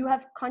 you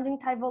have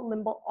conjunctival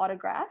limbal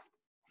autograft,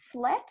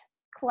 SLET,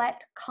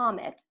 CLET,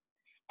 COMET,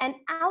 and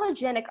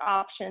allogenic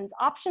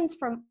options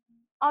from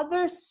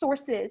other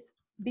sources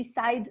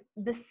besides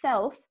the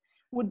self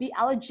would be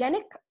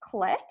allogenic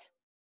CLET,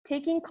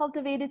 taking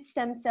cultivated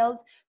stem cells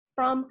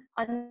from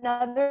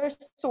another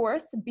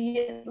source, be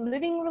it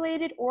living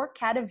related or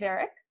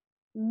cadaveric,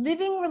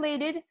 living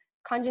related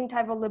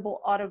conjunctival limbal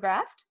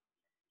autograft,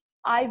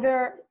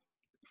 either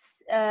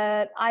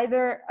a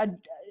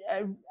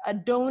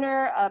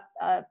donor,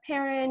 a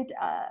parent,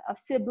 a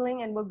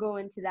sibling, and we'll go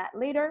into that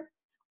later,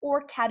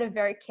 or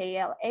cadaveric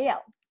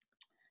KL-AL.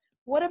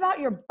 What about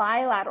your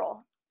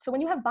bilateral? So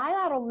when you have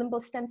bilateral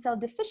limbal stem cell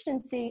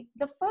deficiency,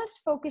 the first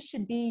focus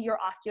should be your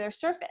ocular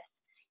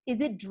surface. Is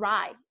it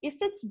dry?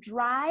 If it's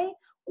dry,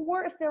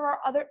 or if there are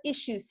other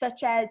issues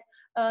such as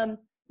a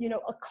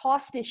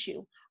cost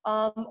issue,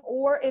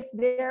 or if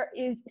there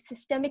is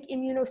systemic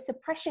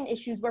immunosuppression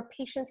issues where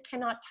patients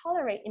cannot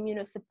tolerate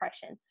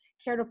immunosuppression,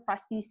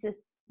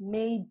 keratoprosthesis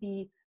may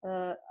be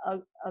a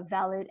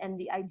valid and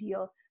the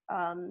ideal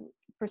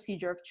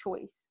procedure of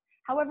choice.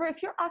 However,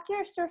 if your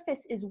ocular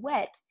surface is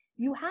wet,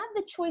 you have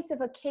the choice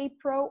of a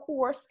K-Pro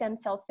or stem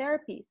cell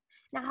therapies.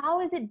 Now,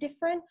 how is it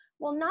different?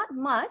 Well, not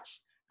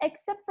much,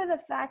 except for the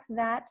fact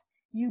that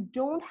you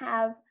don't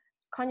have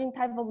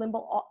conjunctival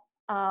limbal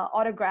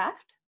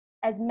autograft,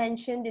 as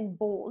mentioned in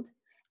bold,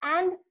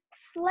 and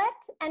SLET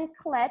and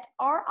CLET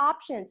are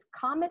options.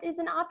 COMET is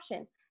an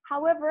option.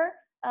 However,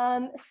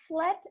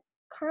 SLET,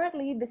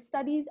 currently the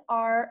studies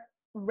are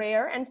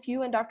rare and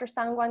few, and Dr.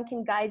 Sangwan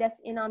can guide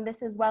us in on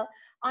this as well,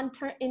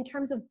 in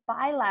terms of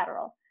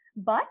bilateral.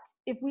 But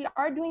if we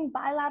are doing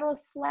bilateral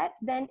SLET,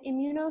 then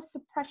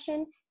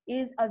immunosuppression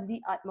is of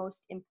the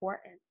utmost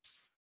importance.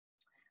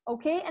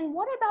 Okay, and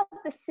what about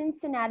the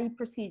Cincinnati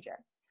procedure?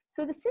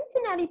 So the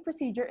Cincinnati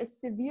procedure is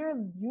severe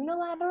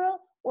unilateral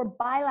or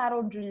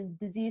bilateral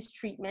disease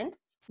treatment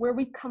where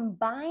we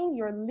combine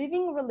your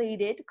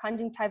living-related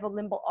conjunctival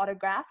limbal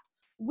autograft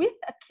with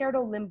a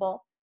keratolimbal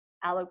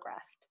allograft.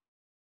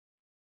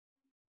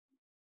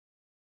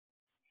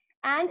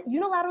 And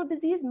unilateral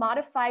disease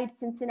modified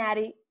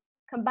Cincinnati,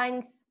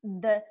 combining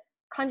the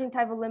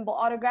conjunctival limbal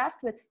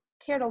autograft with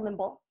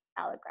keratolimbal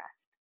allograft.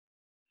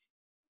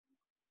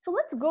 So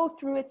let's go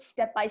through it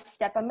step by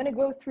step. I'm going to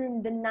go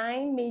through the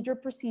 9 major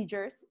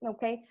procedures,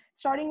 okay,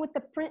 starting with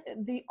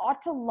the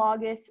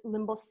autologous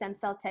limbal stem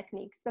cell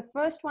techniques. The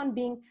first one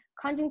being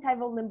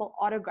conjunctival limbal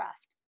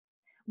autograft,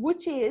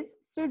 which is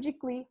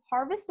surgically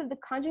harvest of the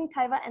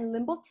conjunctiva and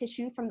limbal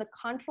tissue from the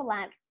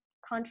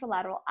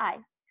contralateral eye.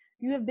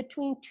 You have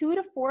between 2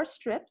 to 4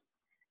 strips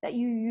that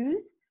you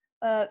use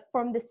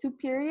from the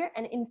superior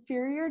and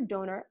inferior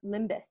donor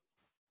limbus.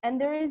 And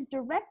there is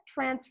direct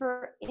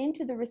transfer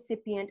into the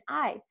recipient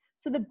eye.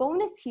 So the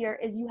bonus here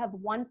is you have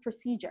one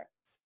procedure.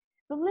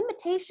 The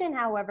limitation,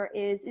 however,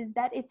 is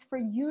that it's for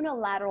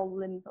unilateral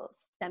limbal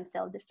stem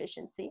cell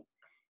deficiency.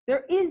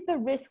 There is the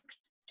risk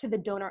to the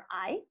donor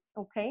eye,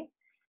 okay?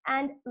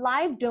 And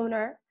live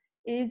donor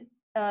is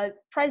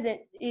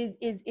present,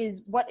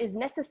 is what is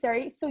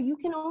necessary, so you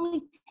can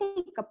only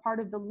take a part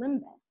of the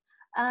limbus.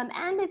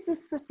 And if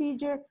this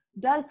procedure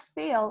does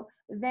fail,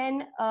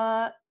 then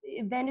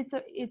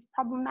it's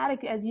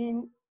problematic, as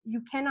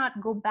you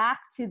cannot go back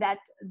to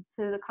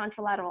the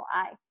contralateral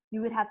eye.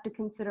 You would have to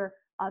consider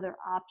other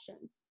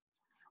options.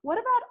 What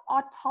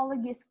about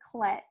autologous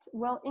CLET?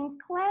 Well, in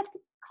CLET,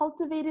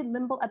 cultivated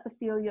limbal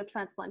epithelial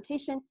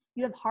transplantation,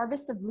 you have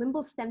harvest of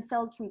limbal stem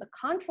cells from the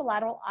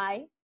contralateral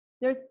eye.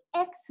 There's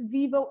ex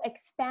vivo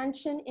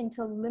expansion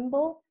into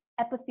limbal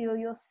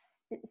epithelial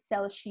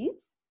cell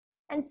sheets.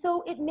 And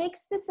so it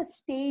makes this a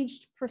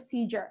staged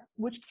procedure,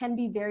 which can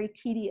be very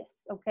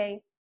tedious,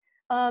 okay?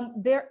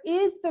 There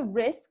is the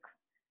risk,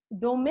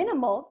 though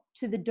minimal,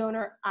 to the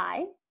donor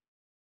eye.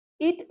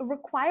 It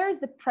requires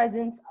the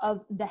presence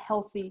of the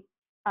healthy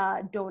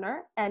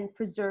donor and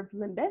preserved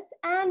limbus.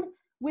 And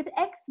with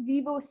ex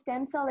vivo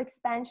stem cell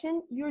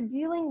expansion, you're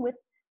dealing with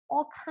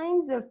all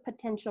kinds of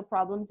potential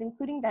problems,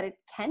 including that it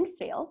can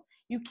fail.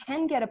 You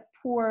can get a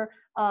poor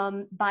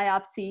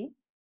biopsy.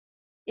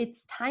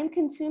 It's time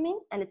consuming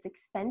and it's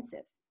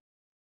expensive.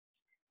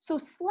 So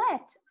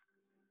SLET,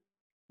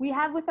 we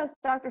have with us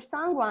Dr.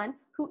 Sangwan,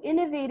 who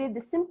innovated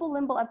the simple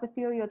limbal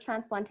epithelial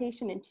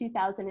transplantation in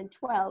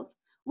 2012,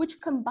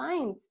 which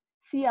combines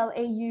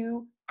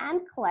CLAU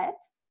and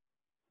CLET.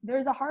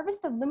 There's a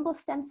harvest of limbal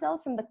stem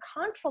cells from the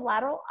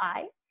contralateral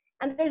eye,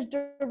 and there's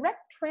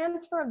direct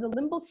transfer of the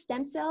limbal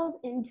stem cells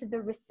into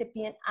the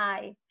recipient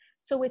eye.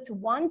 So it's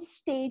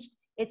one-staged,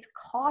 it's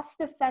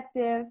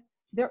cost-effective.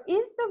 There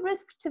is the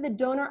risk to the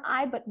donor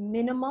eye, but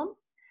minimum.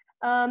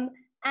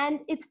 And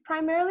it's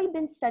primarily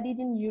been studied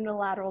in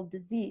unilateral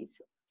disease.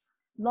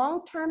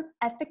 Long-term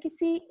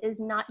efficacy is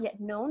not yet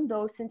known,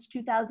 though since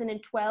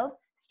 2012,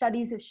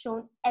 studies have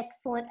shown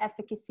excellent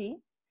efficacy.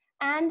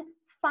 And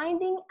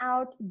finding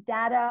out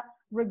data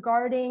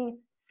regarding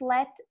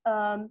SLET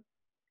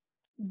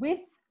with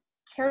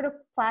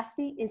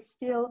keratoplasty is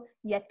still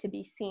yet to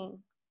be seen.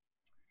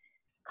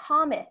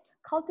 COMET,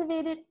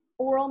 cultivated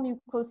oral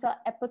mucosa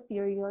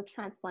epithelial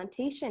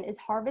transplantation, is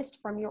harvest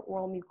from your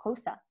oral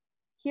mucosa.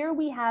 Here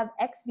we have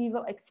ex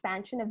vivo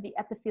expansion of the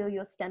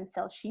epithelial stem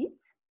cell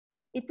sheets.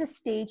 It's a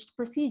staged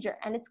procedure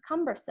and it's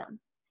cumbersome.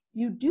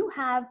 You do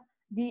have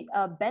the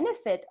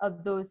benefit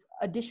of those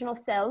additional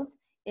cells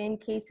in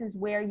cases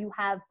where you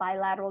have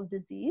bilateral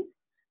disease,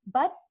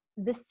 but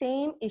the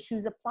same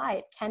issues apply.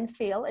 It can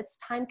fail, it's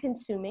time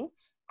consuming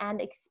and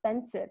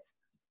expensive.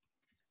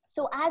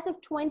 So as of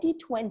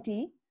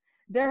 2020,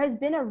 there has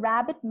been a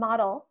rabbit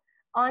model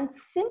on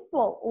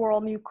simple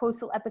oral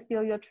mucosal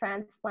epithelial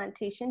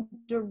transplantation,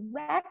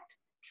 direct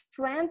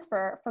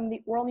transfer from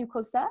the oral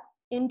mucosa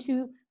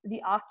into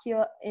the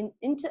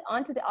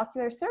onto the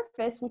ocular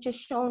surface, which has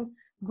shown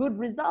good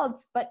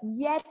results, but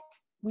yet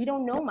we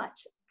don't know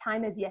much.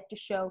 Time is yet to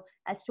show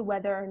as to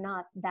whether or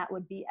not that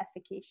would be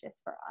efficacious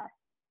for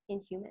us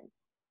in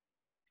humans.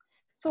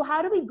 So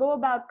how do we go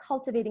about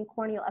cultivating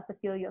corneal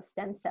epithelial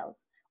stem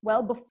cells?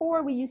 Well,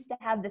 before we used to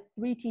have the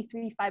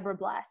 3T3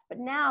 fibroblasts, but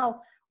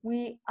now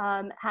we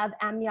have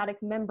amniotic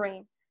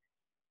membrane.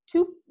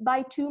 2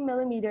 by 2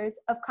 millimeters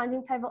of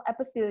conjunctival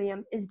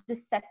epithelium is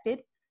dissected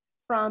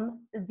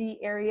from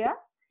the area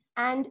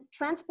and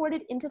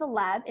transported into the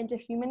lab into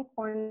human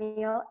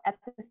corneal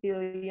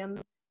epithelium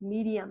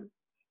medium.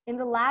 In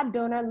the lab,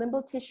 donor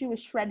limbal tissue is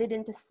shredded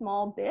into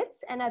small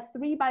bits, and a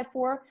 3 by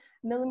 4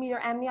 millimeter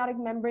amniotic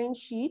membrane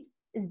sheet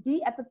is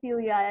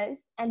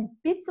de-epithelialized and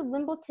bits of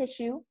limbal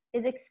tissue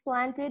is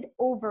explanted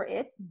over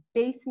it,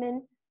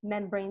 basement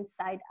membrane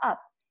side up.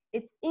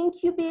 It's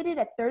incubated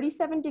at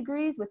 37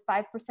 degrees with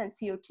 5%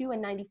 CO2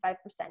 and 95%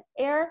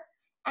 air.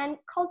 And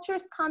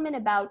cultures come in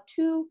about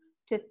 10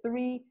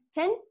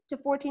 to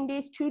 14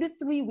 days, 2 to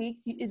 3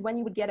 weeks is when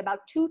you would get about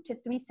 2 to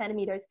 3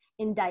 centimeters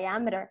in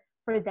diameter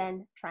for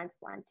then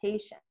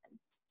transplantation.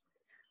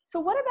 So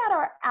what about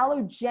our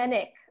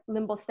allogenic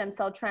limbal stem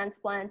cell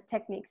transplant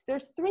techniques?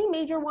 There's 3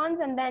 major ones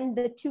and then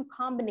the 2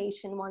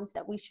 combination ones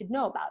that we should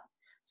know about.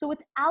 So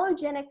with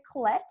allogenic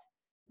collet,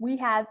 we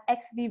have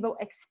ex vivo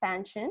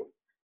expansion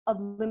of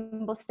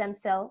limbal stem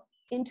cell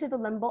into the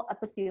limbal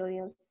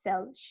epithelial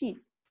cell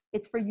sheet.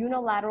 It's for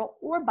unilateral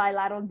or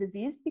bilateral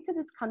disease because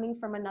it's coming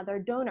from another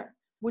donor,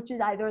 which is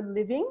either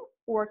living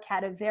or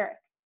cadaveric.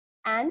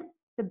 And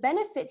the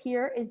benefit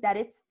here is that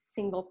it's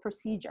single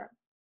procedure.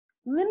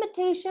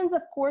 Limitations,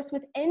 of course,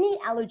 with any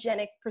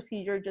allogenic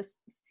procedure, just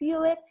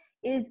seal it,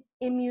 is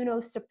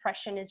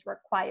immunosuppression is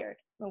required,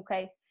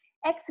 okay?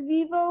 Ex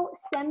vivo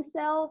stem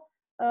cell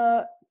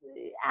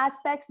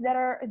aspects that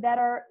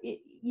are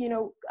you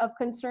know, of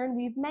concern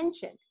we've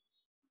mentioned,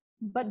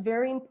 but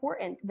very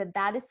important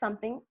that is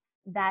something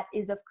that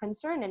is of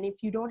concern. And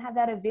if you don't have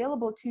that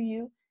available to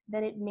you,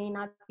 then it may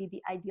not be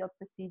the ideal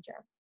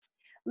procedure.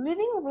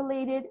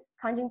 Living-related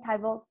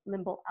conjunctival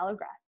limbal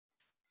allograft.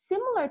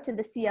 Similar to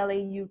the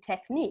CLAU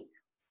technique,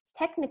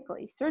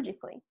 technically,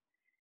 surgically.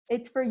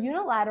 It's for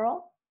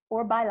unilateral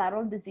or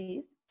bilateral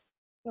disease,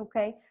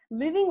 okay?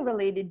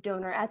 Living-related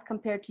donor as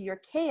compared to your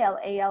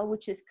KLAL,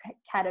 which is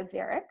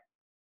cadaveric.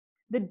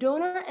 The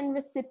donor and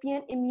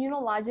recipient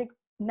immunologic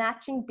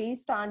matching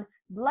based on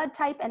blood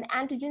type and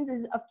antigens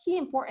is of key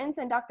importance,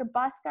 and Dr.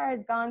 Bhaskar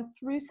has gone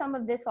through some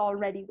of this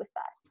already with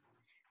us.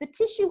 The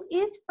tissue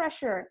is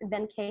fresher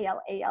than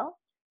KLAL,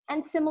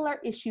 and similar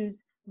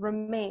issues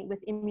remain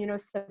with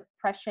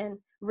immunosuppression,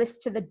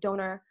 risk to the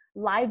donor,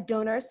 live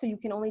donors, so you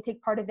can only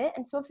take part of it.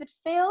 And so if it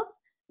fails,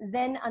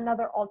 then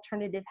another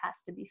alternative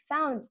has to be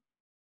found.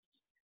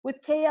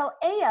 With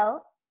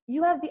KLAL,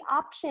 you have the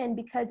option,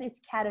 because it's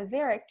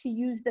cadaveric, to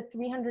use the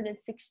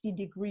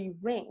 360-degree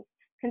ring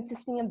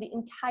consisting of the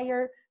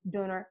entire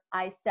donor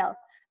eye cell.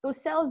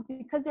 Those cells,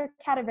 because they're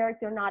cadaveric,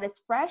 they're not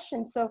as fresh,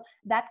 and so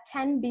that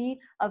can be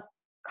of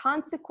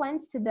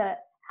consequence to the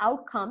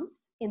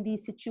outcomes in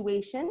these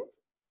situations.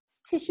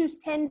 Tissues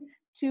tend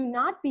to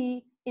not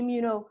be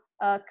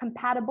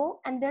immunocompatible,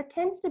 and there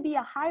tends to be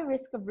a high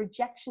risk of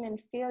rejection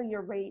and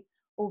failure rate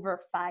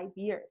over 5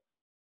 years.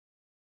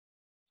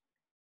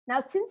 Now,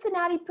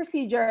 Cincinnati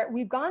procedure,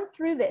 we've gone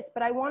through this,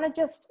 but I want to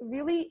just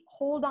really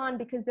hold on,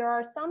 because there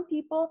are some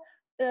people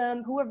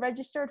who have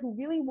registered who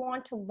really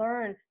want to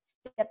learn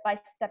step by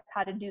step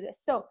how to do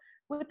this. So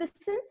with the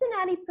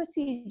Cincinnati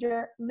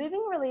procedure,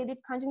 living-related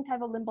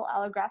conjunctival limbal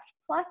allograft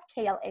plus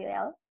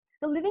KLAL,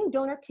 the living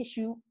donor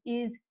tissue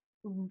is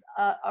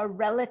a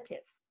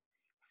relative.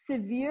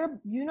 Severe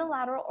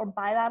unilateral or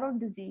bilateral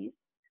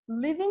disease,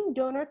 living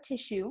donor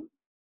tissue,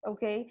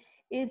 okay,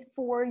 is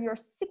for your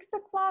 6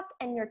 o'clock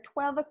and your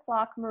 12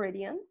 o'clock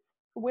meridians,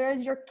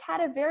 whereas your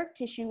cadaveric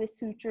tissue is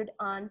sutured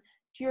on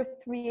to your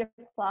 3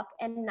 o'clock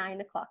and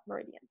 9 o'clock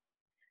meridians.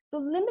 The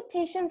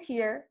limitations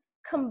here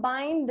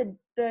combine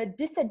the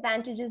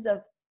disadvantages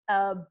of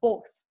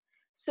both.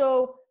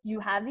 So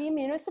you have the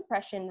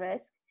immunosuppression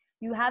risk,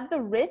 you have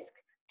the risk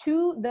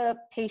to the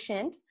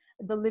patient,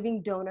 the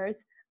living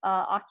donor's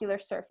ocular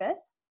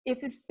surface.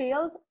 If it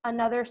fails,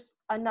 another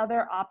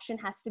option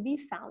has to be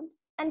found.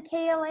 And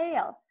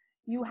KLAL,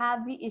 you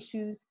have the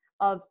issues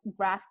of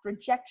graft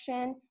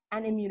rejection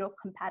and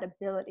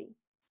immunocompatibility.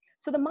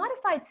 So the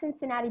modified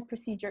Cincinnati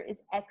procedure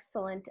is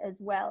excellent as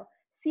well.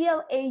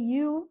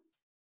 CLAU,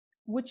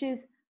 which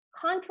is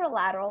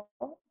contralateral,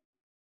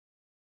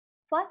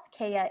 plus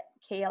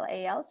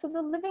KLAL. So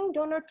the living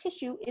donor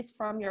tissue is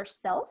from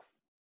yourself.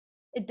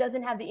 It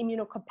doesn't have the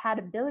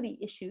immunocompatibility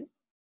issues.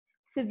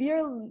 Severe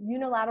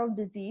unilateral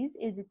disease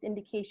is its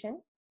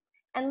indication.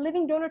 And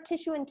living donor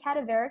tissue and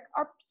cadaveric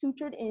are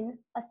sutured in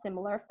a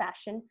similar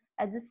fashion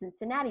as the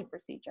Cincinnati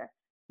procedure.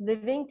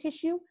 Living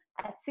tissue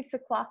at 6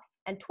 o'clock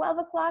and 12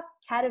 o'clock,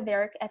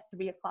 cadaveric at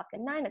 3 o'clock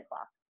and 9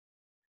 o'clock.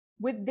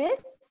 With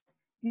this,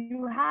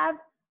 you have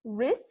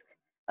risk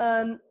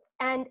and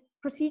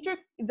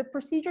the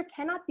procedure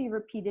cannot be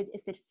repeated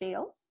if it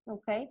fails,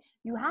 okay?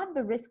 You have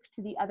the risk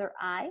to the other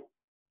eye.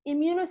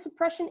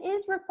 Immunosuppression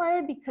is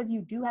required because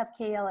you do have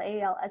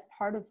KLAL as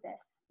part of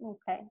this,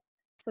 okay?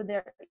 So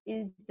there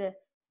is the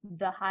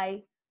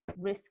high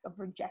risk of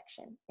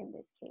rejection in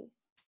this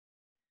case.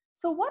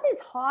 So what is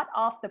hot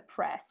off the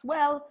press?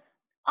 Well,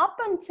 up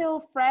until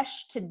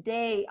fresh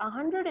today,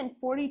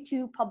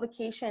 142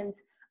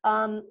 publications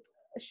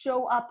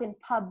show up in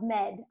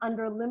PubMed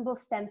under limbal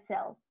stem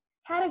cells,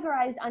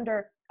 categorized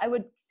under, I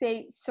would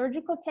say,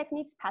 surgical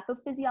techniques,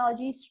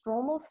 pathophysiology,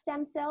 stromal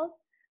stem cells,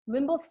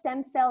 limbal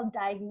stem cell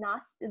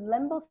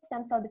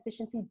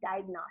deficiency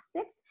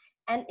diagnostics,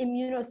 and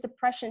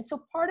immunosuppression.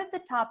 So part of the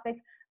topic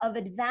of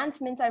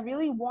advancements, I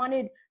really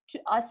wanted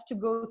us to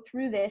go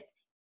through this,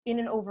 in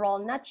an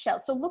overall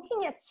nutshell. So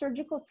looking at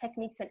surgical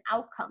techniques and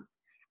outcomes,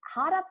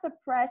 hot off the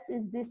press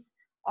is this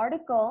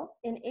article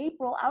in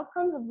April,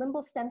 Outcomes of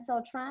Limbal Stem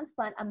Cell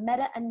Transplant, a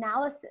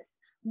meta-analysis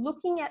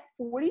looking at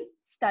 40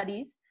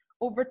 studies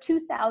over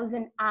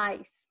 2,000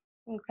 eyes,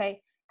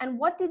 okay? And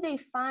what did they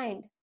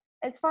find?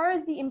 As far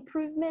as the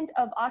improvement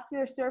of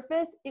ocular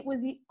surface, it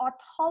was the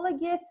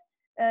autologous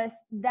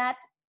that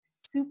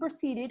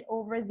superseded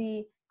over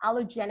the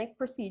allogenic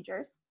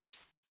procedures.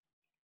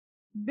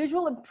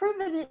 Visual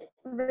improvement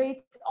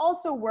rates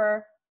also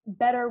were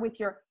better with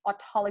your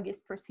autologous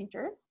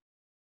procedures.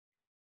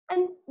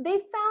 And they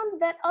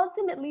found that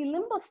ultimately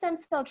limbal stem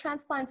cell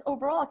transplants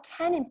overall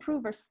can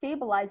improve or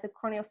stabilize the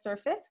corneal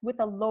surface with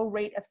a low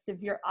rate of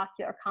severe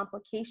ocular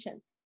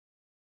complications.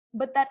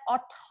 But that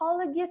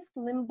autologous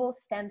limbal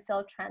stem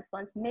cell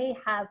transplants may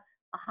have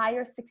a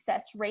higher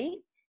success rate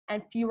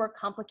and fewer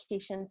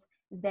complications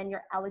than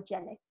your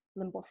allogenic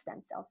limbal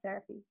stem cell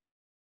therapies.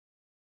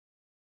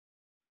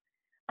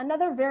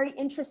 Another very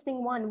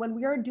interesting one, when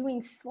we are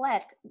doing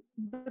SLET,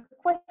 the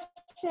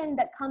question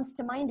that comes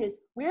to mind is,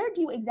 where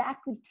do you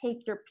exactly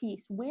take your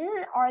piece?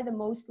 Where are the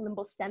most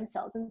limbal stem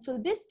cells? And so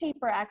this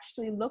paper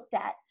actually looked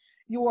at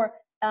your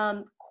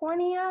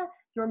cornea,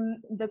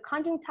 the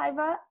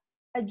conjunctiva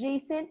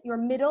adjacent, your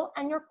middle,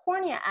 and your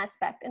cornea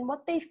aspect. And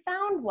what they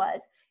found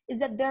is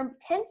that there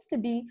tends to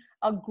be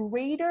a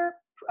greater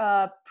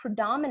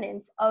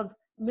predominance of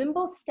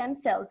limbal stem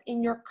cells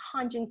in your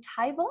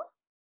conjunctiva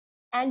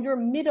and your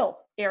middle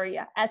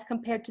area as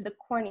compared to the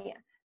cornea.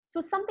 So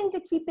something to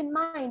keep in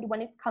mind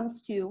when it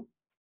comes to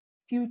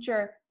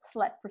future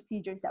SLET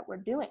procedures that we're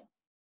doing.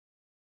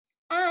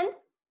 And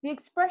the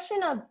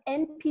expression of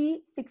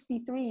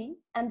NP63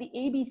 and the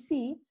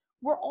ABC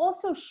were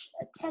also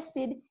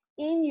tested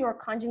in your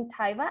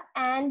conjunctiva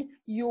and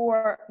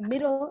your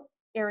middle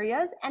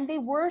areas, and they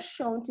were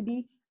shown to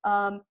be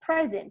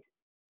present.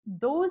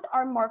 Those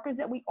are markers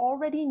that we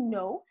already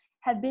know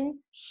have been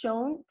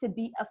shown to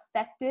be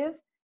effective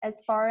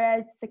as far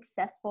as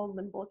successful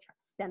limbal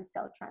stem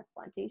cell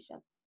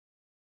transplantations.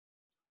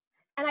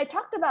 And I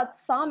talked about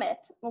SOMET,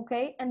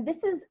 okay? And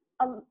this is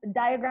a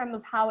diagram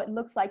of how it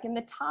looks like. In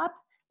the top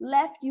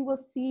left, you will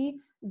see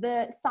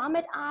the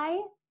SOMET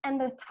eye, and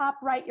the top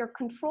right, your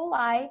control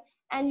eye.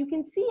 And you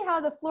can see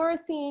how the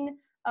fluorescein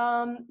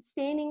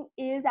staining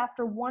is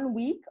after 1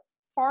 week,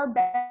 far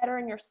better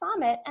in your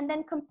SOMET, and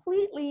then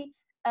completely,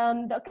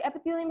 the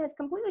epithelium has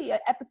completely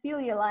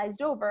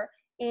epithelialized over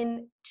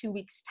in 2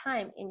 weeks'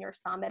 time in your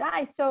SOMET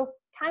eye. So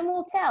time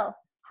will tell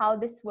how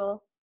this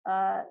will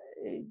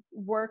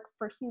work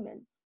for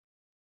humans.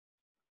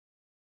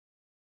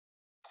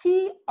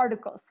 Key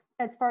articles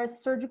as far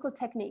as surgical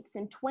techniques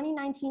in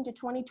 2019 to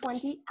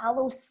 2020,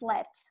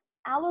 allo-SLET.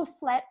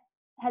 Allo-SLET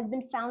has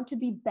been found to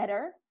be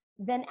better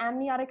than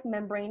amniotic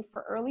membrane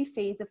for early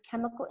phase of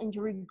chemical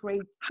injury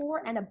grade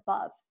 4 and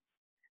above.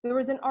 There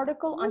was an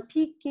article on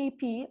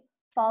PKP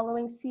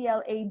following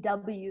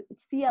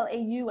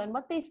CLAU, and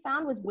what they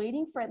found was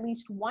waiting for at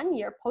least 1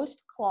 year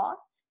post-claw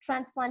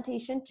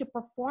transplantation to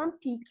perform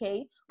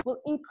PK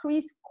will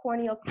increase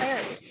corneal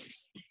clarity.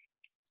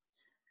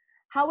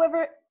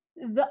 However,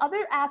 the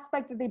other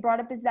aspect that they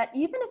brought up is that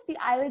even if the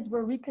eyelids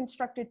were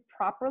reconstructed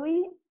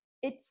properly,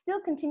 it still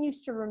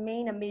continues to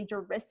remain a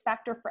major risk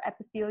factor for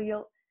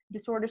epithelial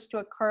disorders to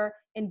occur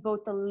in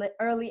both the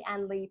early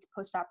and late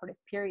postoperative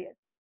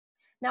periods.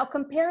 Now,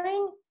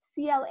 comparing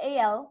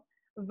CLAL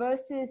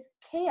versus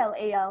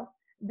KLAL,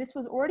 this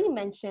was already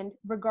mentioned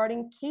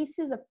regarding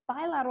cases of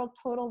bilateral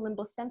total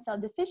limbal stem cell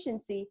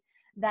deficiency,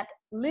 that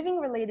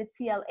living-related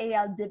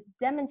CLAL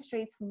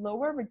demonstrates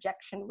lower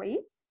rejection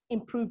rates,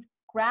 improved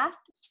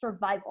graft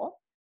survival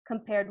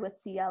compared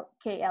with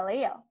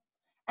KLAL.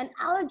 An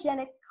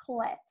allogenic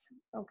CLET,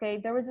 okay,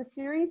 there was a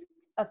series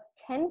of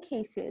 10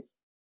 cases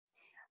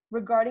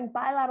regarding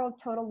bilateral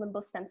total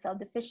limbal stem cell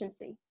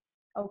deficiency,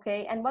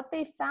 okay, and what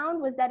they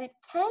found was that it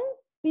can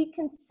be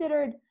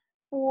considered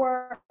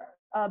for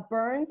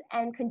burns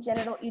and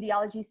congenital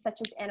etiologies such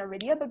as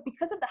aniridia, but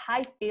because of the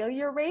high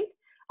failure rate,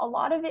 a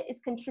lot of it is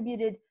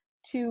contributed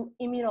to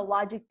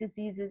immunologic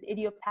diseases,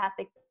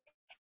 idiopathic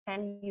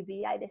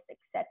uveitis,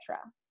 etc.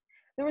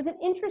 There was an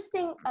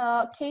interesting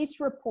case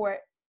report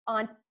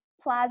on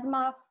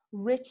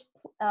plasma-rich,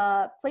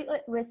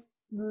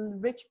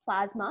 platelet-rich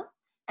plasma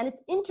and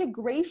its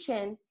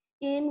integration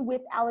in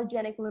with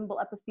allogenic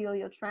limbal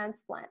epithelial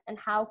transplant, and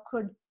how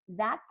could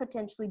that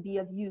potentially be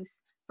of use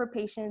for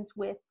patients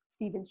with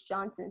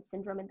Stevens-Johnson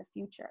syndrome in the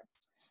future.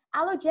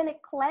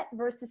 Allogenic CLET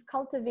versus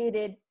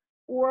cultivated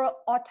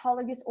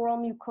autologous oral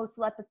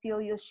mucosal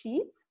epithelial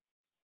sheets,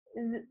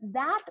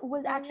 that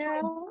was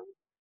actually,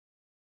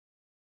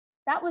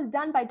 that was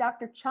done by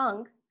Dr.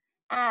 Chung,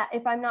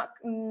 if I'm not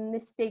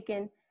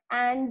mistaken,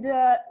 and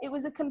it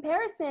was a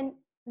comparison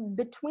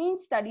between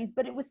studies,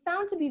 but it was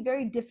found to be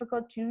very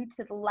difficult due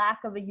to the lack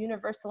of a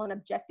universal and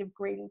objective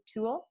grading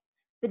tool.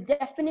 The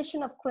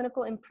definition of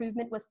clinical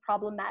improvement was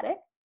problematic,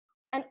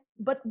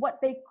 but what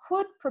they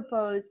could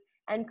propose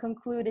and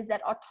conclude is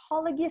that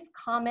autologous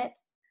COMET,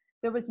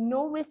 there was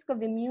no risk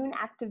of immune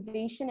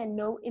activation and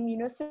no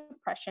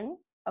immunosuppression,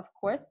 of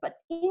course, but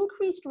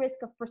increased risk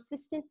of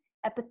persistent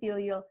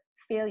epithelial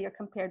failure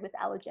compared with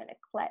allogenic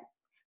clot.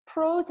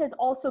 PROS has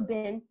also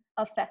been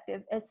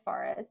effective as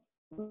far as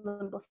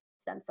limbal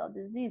stem cell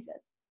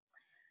diseases.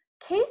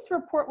 Case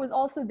report was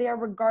also there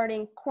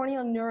regarding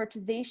corneal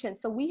neurotization.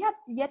 So we have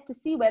yet to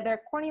see whether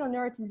corneal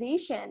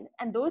neurotization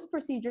and those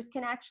procedures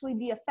can actually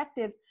be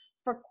effective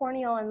for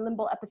corneal and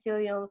limbal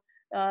epithelial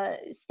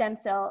stem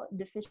cell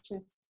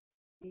deficiency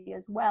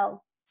as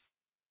well.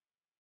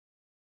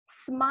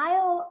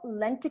 SMILE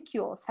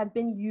lenticules have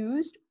been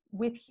used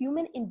with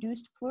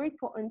human-induced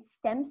pluripotent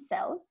stem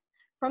cells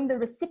from the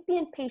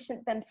recipient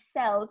patient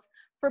themselves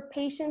for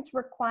patients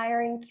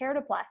requiring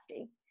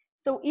keratoplasty.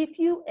 So if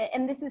you,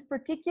 and this is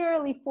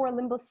particularly for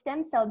limbal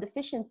stem cell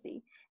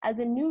deficiency, as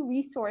a new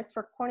resource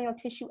for corneal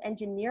tissue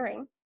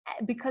engineering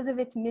because of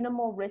its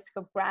minimal risk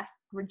of graft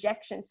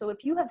rejection. So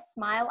if you have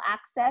SMILE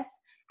access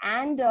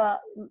and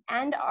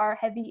are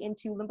heavy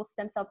into limbal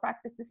stem cell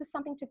practice, this is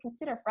something to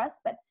consider for us,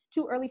 but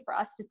too early for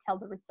us to tell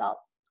the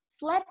results.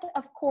 SLET,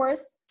 of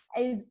course,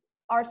 is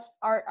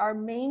our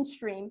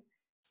mainstream.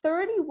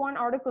 31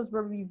 articles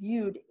were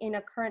reviewed in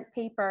a current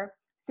paper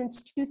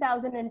since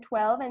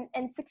 2012,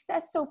 and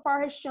success so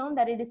far has shown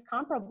that it is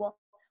comparable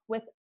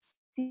with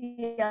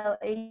CLAU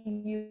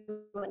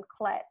and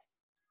CLET.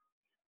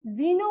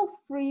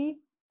 Xeno-free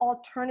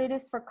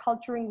alternatives for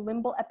culturing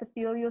limbal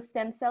epithelial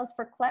stem cells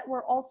for CLET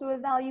were also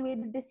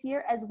evaluated this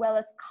year, as well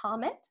as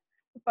COMET,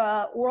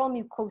 oral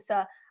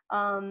mucosa,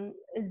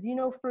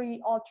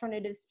 xeno-free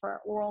alternatives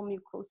for oral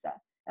mucosa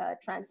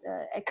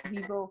ex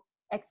vivo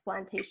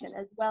explantation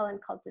as well in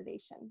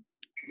cultivation.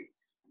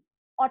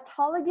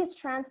 Autologous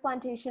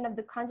transplantation of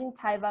the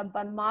conjunctiva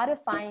by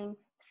modifying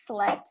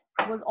SLET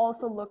was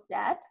also looked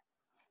at,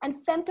 and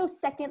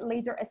femtosecond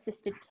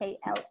laser-assisted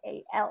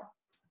KLAL.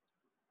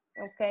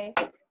 Okay,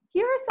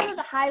 here are some of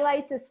the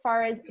highlights as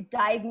far as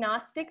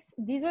diagnostics.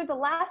 These are the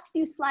last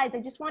few slides.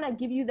 I just want to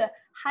give you the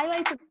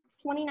highlights of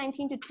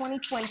 2019 to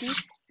 2020,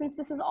 since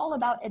this is all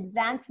about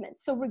advancement.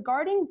 So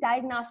regarding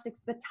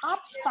diagnostics, the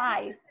top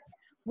 5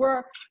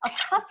 were a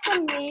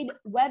custom-made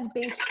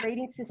web-based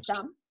grading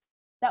system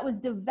that was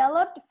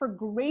developed for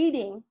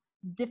grading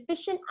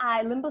deficient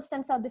eye, limbal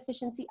stem cell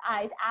deficiency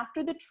eyes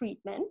after the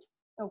treatment,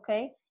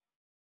 okay?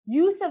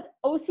 Use of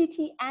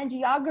OCT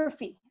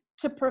angiography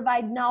to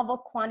provide novel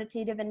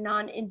quantitative and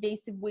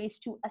non-invasive ways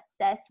to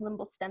assess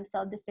limbal stem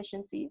cell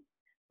deficiencies,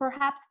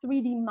 perhaps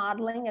 3D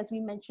modeling, as we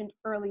mentioned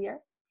earlier,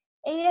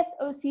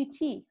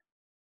 ASOCT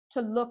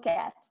to look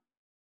at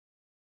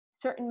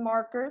certain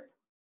markers,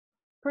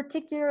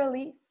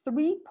 particularly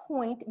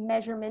 3-point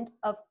measurement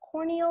of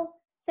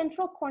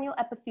central corneal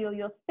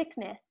epithelial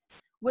thickness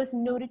was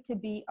noted to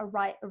be a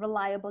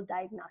reliable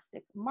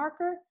diagnostic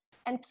marker,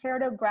 and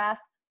keratograph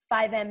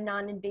 5M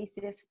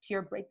non-invasive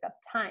tear breakup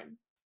time.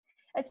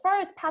 As far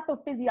as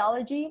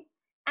pathophysiology,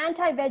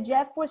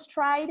 anti-VEGF was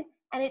tried,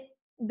 and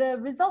the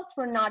results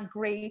were not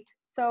great.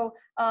 So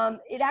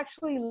it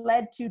actually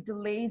led to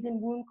delays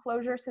in wound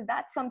closure. So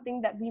that's something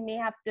that we may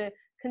have to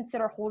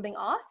consider holding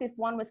off if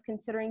one was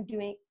considering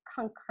doing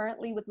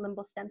concurrently with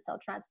limbal stem cell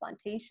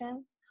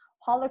transplantation.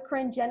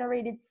 Holocrine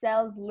generated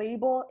cells,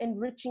 label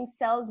enriching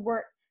cells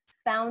were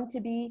found to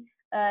be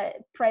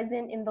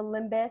present in the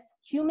limbus.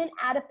 Human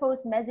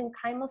adipose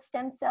mesenchymal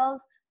stem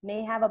cells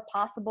may have a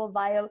possible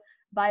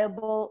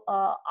viable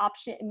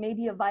option,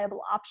 maybe a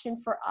viable option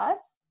for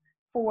us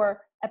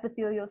for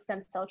epithelial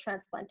stem cell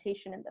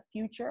transplantation in the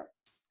future.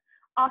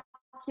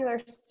 Ocular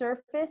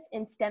surface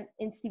in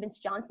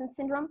Stevens-Johnson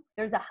syndrome,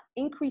 there's an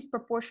increased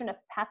proportion of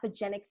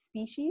pathogenic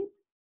species.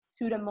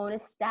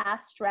 Pseudomonas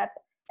staph, strep,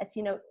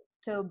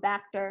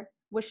 Acinetobacter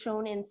was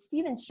shown in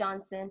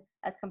Stevens-Johnson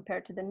as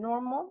compared to the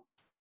normal.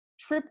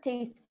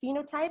 Tryptase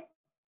phenotype,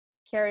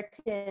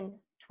 keratin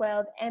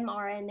 12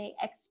 mRNA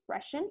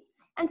expression,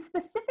 and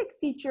specific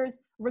features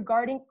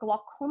regarding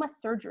glaucoma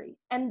surgery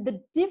and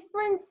the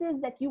differences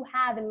that you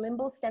have in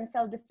limbal stem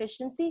cell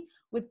deficiency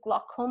with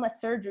glaucoma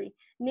surgery,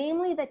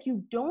 namely that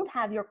you don't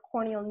have your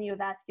corneal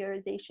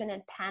neovascularization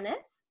and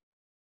pannus.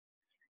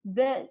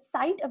 The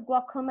site of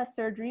glaucoma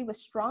surgery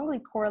was strongly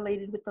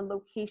correlated with the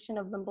location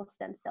of limbal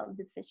stem cell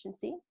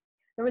deficiency.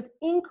 There was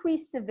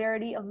increased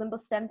severity of limbal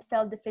stem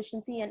cell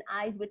deficiency in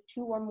eyes with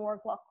 2 or more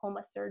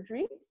glaucoma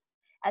surgeries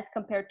as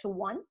compared to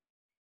 1.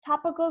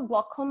 Topical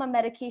glaucoma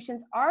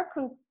medications are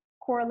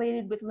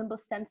correlated with limbal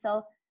stem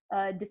cell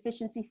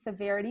deficiency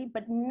severity,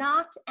 but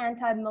not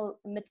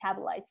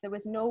anti-metabolites. There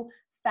was no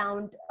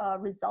found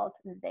result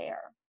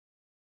there.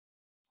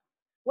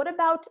 What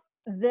about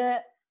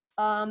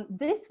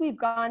this we've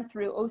gone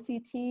through: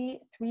 OCT,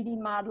 3D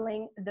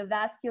modeling, the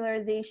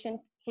vascularization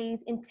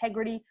case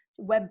integrity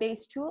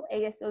web-based tool,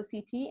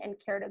 ASOCT, and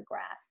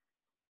keratograph.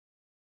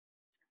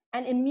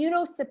 And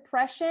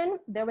immunosuppression,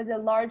 there was a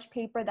large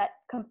paper that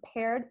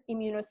compared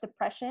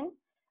immunosuppression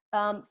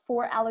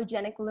for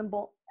allogenic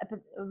limbal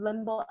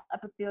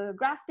epithelial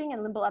grafting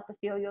and limbal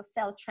epithelial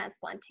cell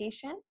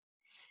transplantation.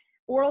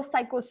 Oral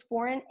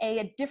cyclosporin A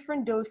at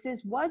different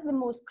doses was the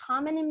most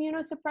common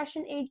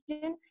immunosuppression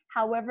agent.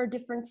 However,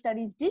 different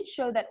studies did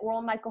show that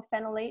oral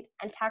mycophenolate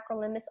and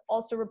tacrolimus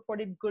also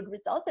reported good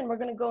results. And we're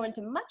going to go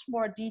into much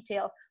more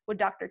detail with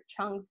Dr.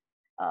 Chung's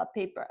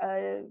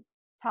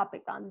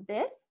topic on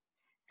this.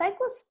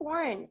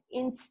 Cyclosporin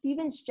in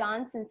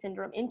Stevens-Johnson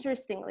syndrome,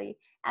 interestingly,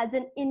 as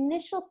an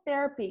initial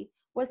therapy,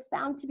 was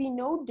found to be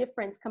no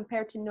difference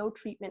compared to no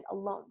treatment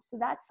alone. So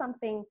that's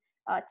something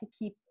to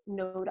keep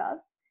note of.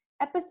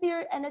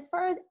 And as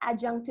far as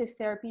adjunctive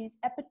therapies,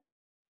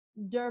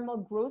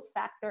 epidermal growth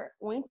factor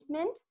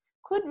ointment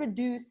could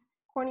reduce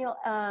corneal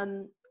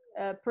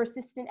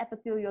persistent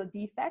epithelial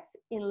defects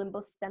in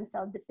limbal stem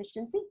cell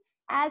deficiency,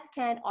 as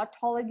can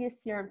autologous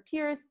serum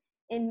tears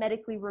in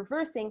medically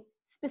reversing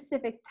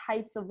specific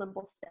types of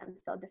limbal stem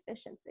cell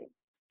deficiency.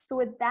 So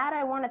with that,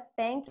 I want to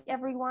thank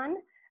everyone,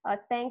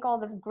 thank all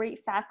the great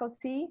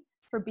faculty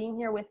for being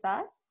here with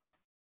us.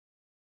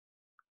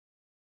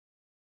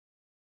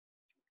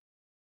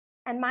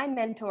 And my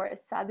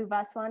mentors, Sadhu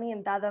Vaswani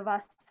and Dada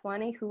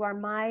Vaswani, who are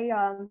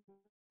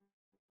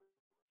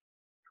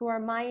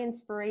my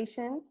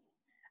inspirations.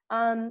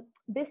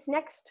 This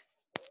next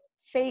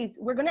phase,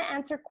 we're going to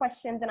answer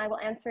questions and I will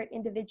answer it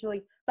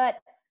individually, but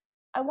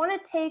I want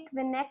to take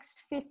the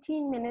next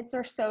 15 minutes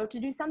or so to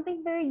do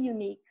something very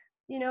unique.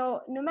 You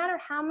know, no matter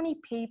how many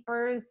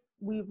papers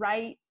we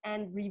write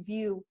and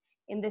review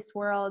in this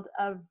world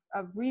of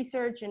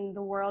research, in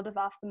the world of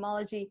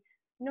ophthalmology,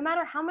 no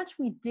matter how much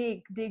we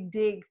dig,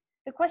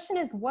 the question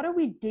is, what are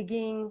we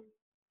digging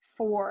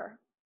for?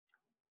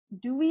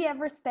 Do we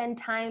ever spend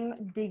time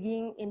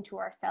digging into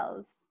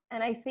ourselves?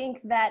 And I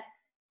think that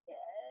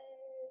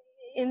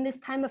in this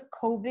time of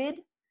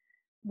COVID,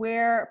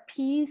 where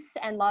peace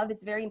and love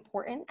is very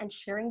important and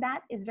sharing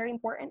that is very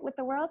important with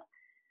the world,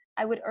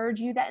 I would urge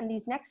you that in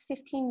these next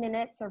 15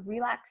 minutes of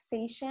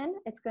relaxation,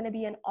 it's going to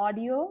be an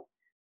audio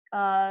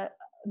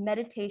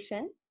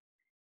meditation.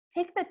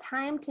 Take the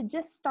time to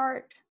just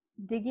start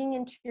digging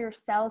into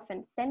yourself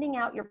and sending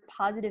out your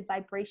positive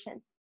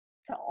vibrations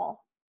to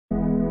all.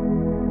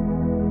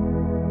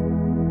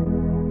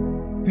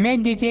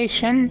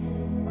 Meditation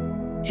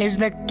is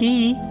the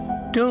key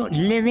to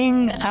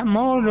living a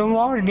more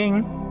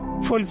rewarding,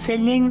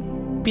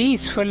 fulfilling,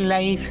 peaceful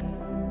life.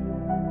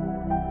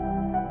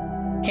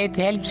 It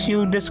helps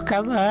you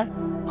discover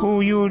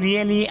who you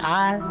really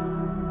are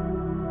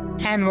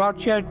and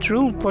what your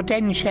true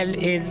potential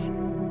is.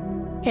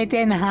 It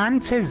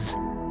enhances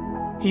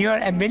your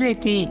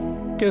ability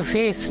to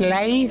face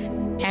life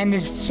and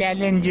its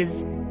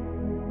challenges.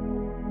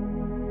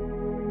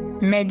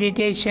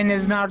 Meditation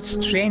is not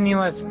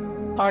strenuous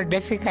or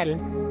difficult.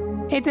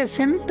 It is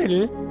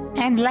simple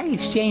and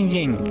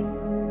life-changing.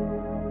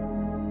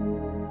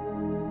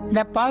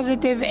 The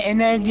positive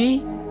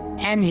energy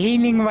and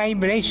healing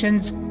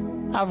vibrations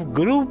of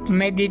group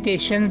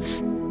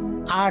meditations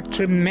are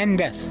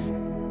tremendous.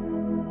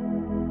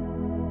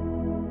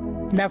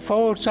 The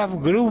force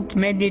of group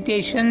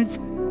meditations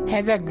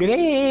has a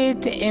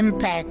great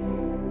impact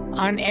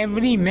on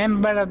every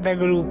member of the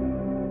group.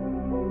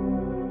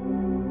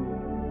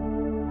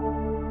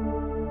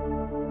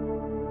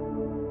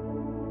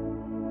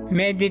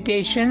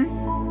 Meditation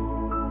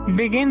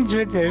begins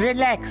with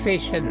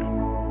relaxation.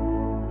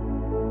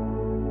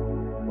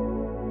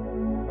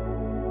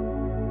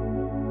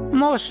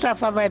 Most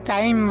of our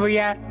time we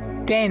are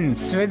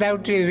tense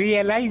without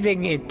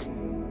realizing it.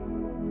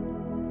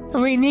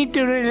 We need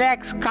to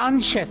relax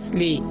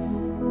consciously,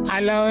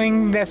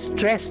 allowing the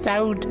stressed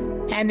out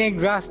and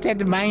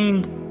exhausted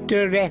mind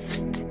to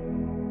rest.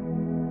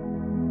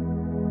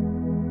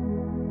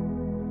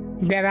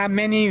 There are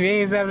many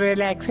ways of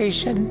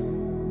relaxation.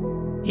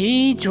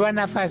 Each one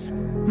of us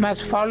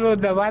must follow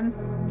the one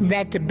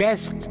that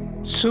best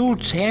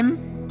suits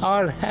him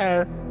or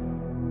her.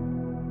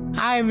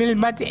 I will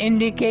but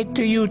indicate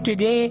to you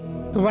today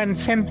one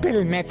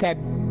simple method.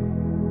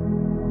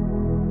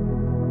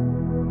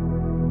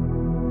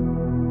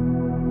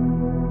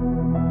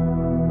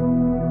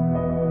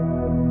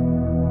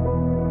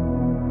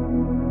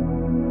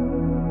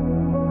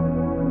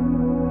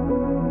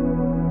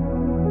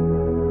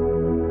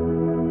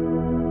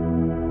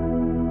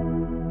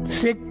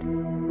 Sit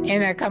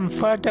in a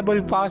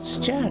comfortable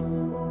posture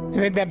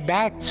with the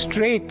back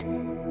straight.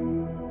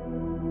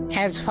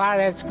 As far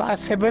as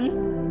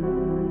possible,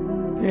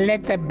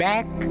 let the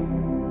back,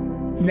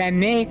 the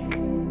neck,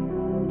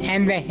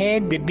 and the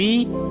head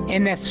be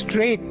in a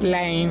straight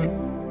line.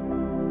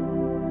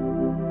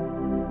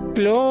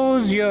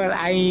 Close your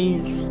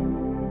eyes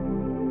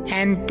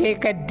and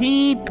take a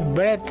deep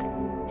breath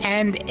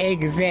and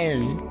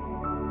exhale.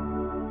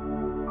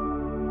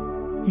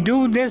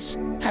 Do this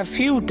a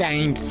few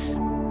times.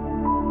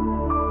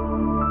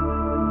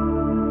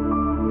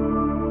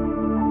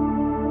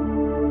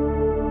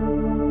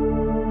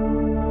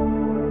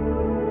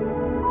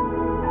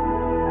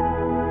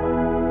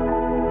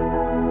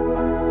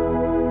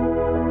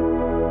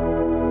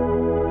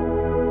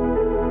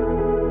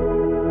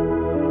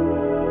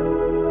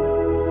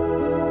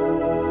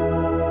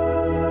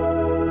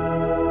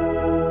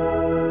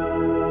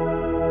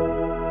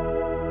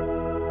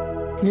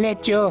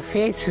 Let your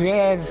face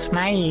wear a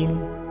smile.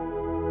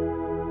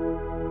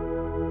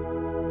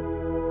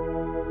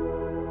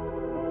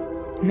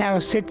 Now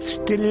sit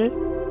still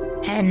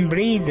and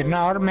breathe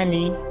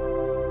normally.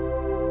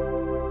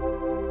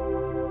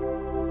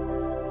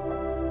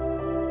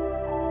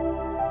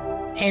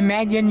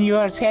 Imagine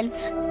yourself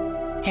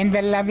in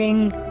the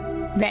loving,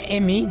 the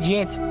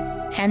immediate,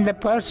 and the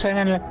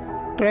personal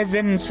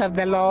presence of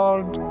the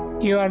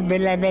Lord, your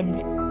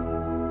beloved.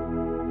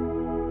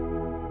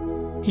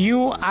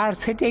 You are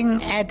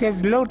sitting at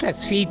His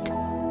lotus feet,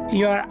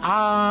 your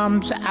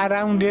arms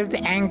around His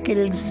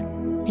ankles,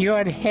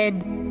 your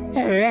head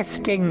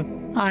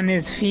resting on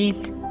His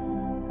feet.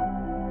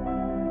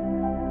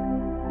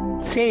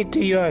 Say to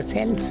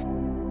yourself,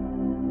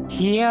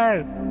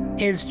 here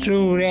is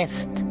true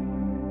rest.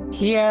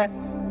 Here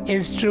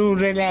is true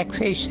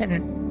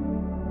relaxation.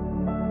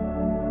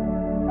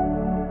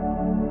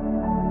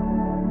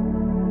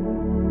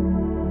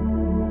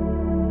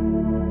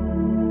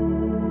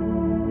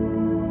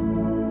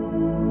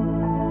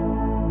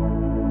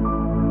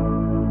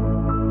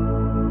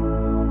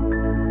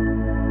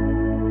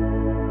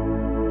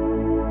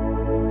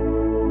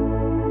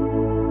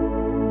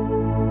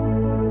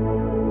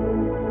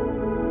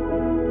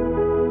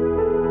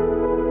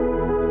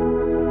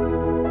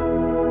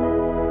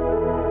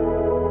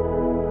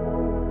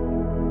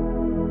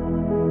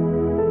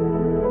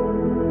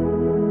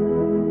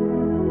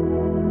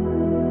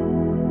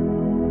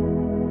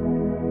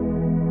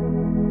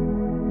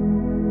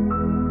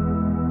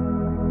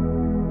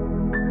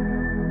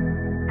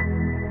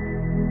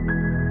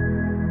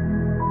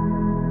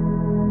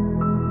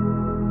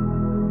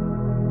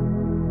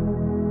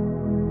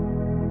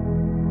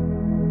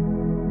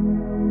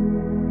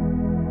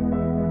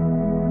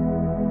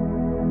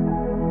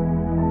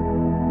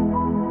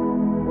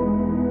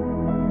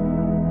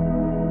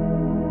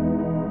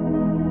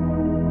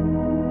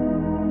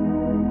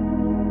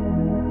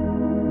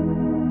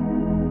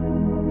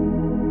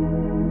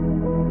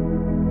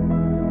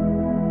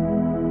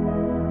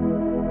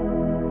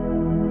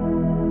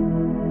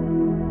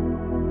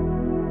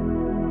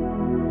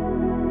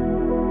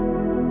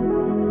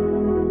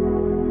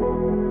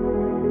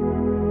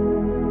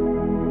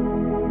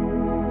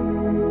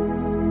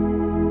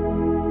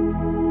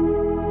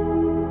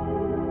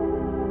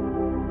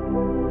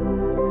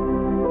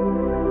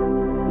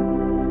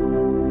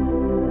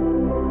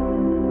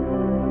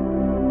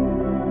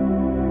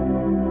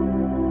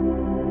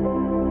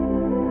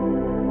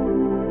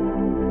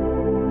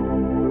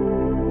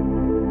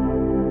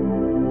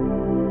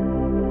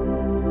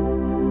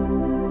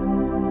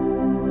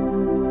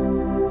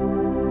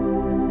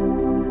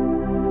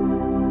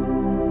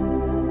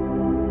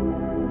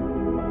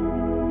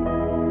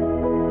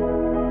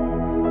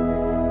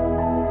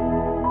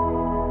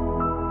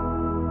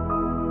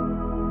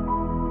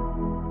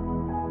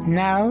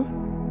 Now,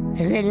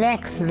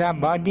 relax the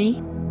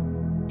body,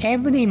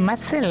 every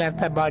muscle of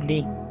the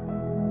body.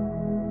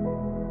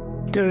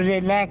 To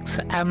relax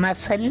a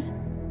muscle,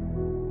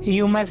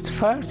 you must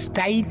first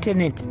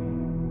tighten it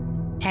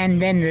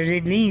and then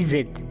release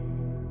it.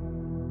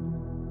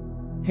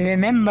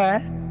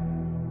 Remember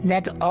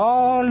that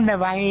all the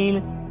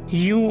while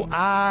you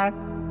are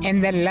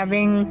in the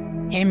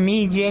loving,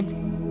 immediate,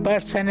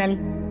 personal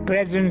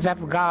presence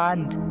of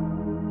God.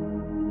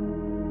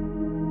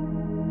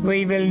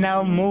 We will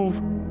now move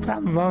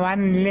from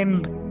one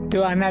limb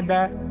to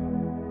another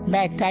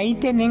by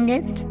tightening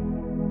it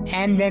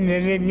and then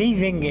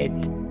releasing it.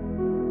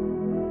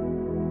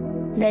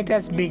 Let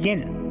us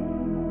begin.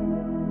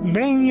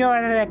 Bring your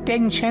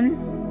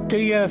attention to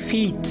your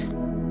feet.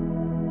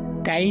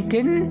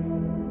 Tighten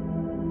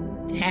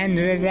and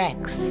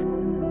relax.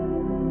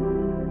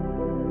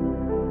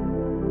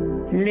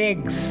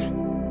 Legs.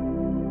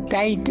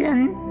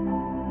 Tighten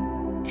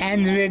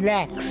and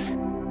relax.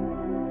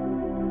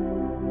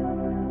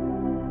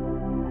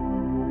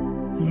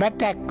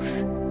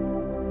 Buttocks,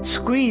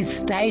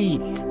 squeeze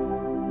tight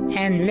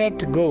and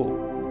let go.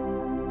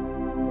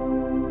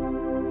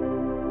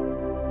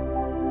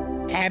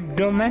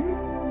 Abdomen,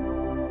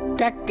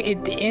 tuck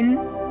it in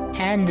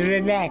and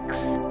relax.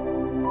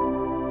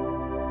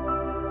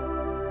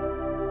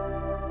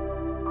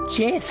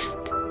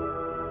 Chest,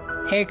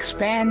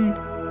 expand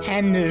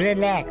and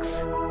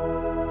relax.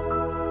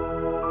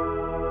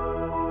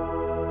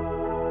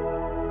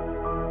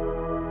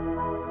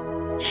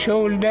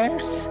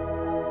 Shoulders,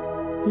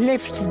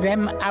 lift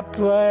them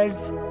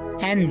upwards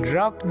and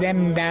drop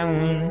them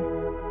down.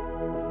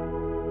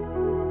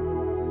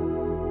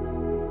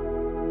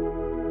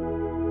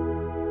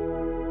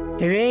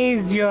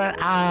 Raise your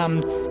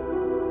arms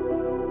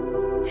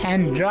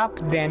and drop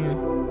them.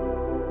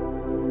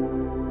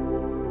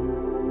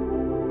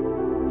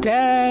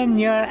 Turn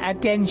your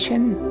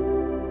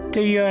attention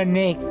to your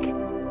neck.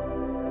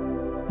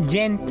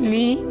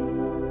 Gently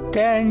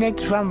turn it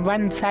from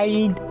one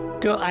side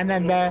to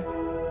another.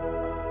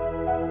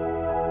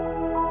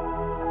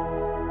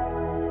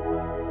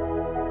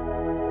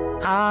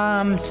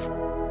 Arms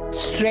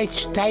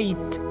stretch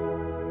tight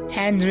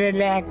and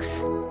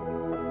relax.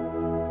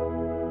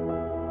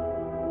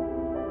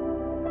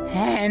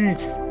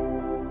 Hands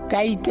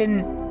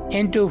tighten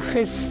into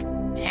fists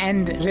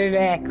and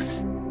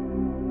relax.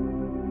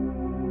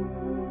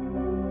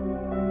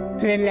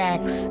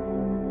 Relax.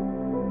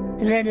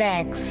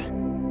 Relax.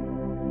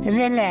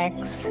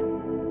 Relax.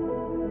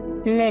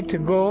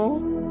 Let go.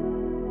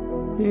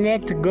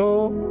 Let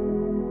go.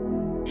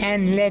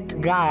 And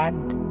let God.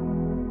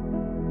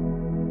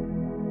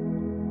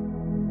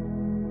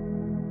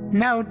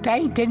 Now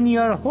tighten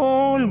your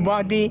whole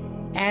body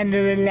and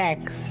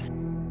relax.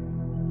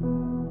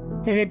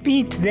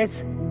 Repeat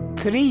this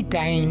 3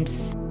 times.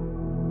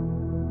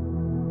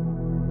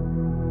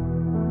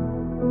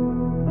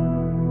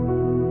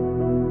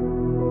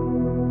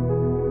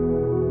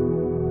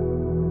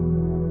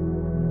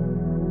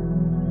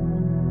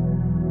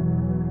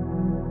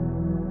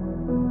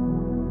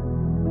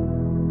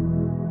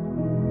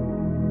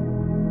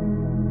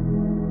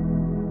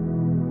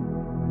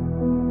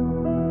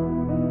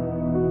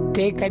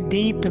 Take a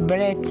deep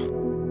breath.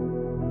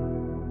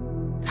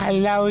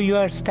 Allow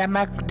your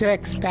stomach to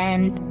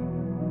expand.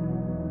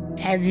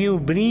 As you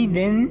breathe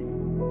in,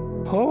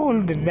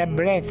 hold the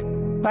breath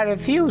for a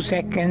few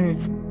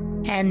seconds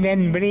and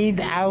then breathe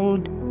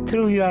out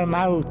through your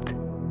mouth,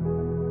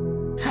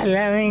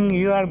 allowing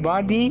your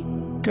body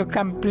to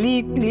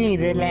completely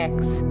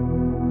relax.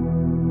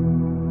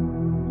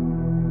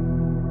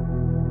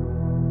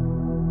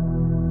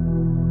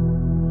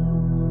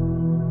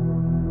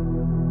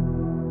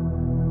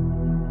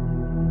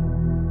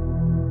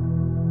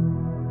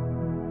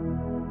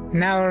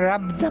 Now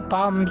rub the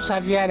palms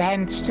of your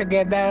hands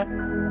together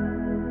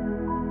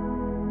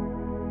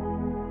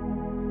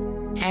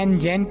and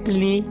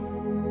gently,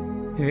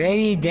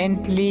 very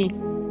gently,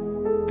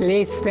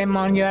 place them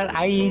on your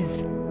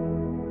eyes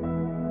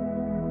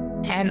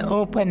and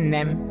open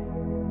them.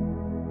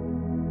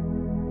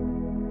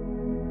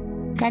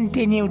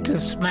 Continue to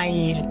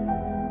smile.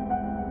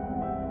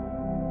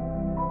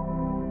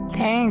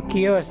 Thank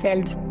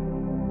yourself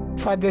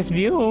for this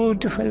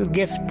beautiful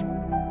gift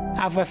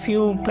of a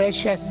few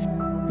precious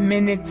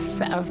minutes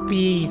of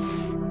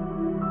peace.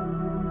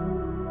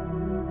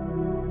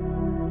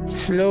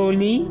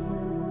 Slowly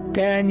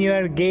turn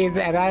your gaze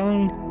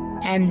around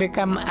and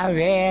become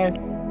aware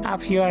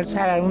of your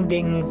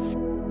surroundings.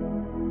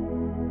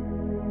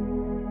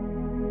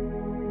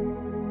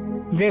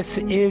 This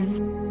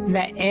is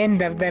the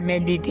end of the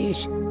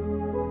meditation.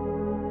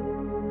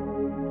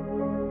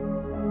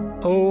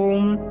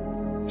 Om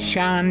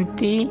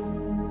Shanti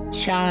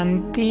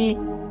Shanti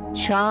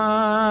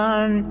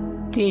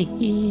Shanti.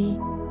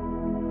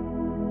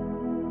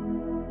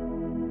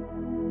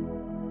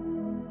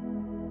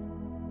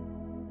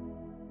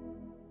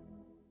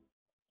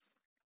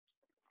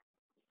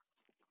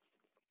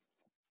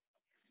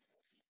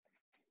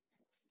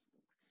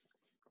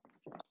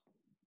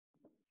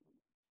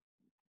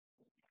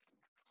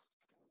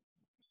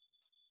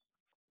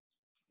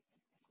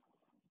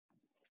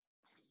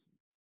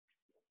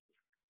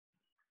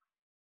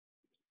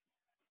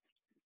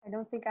 I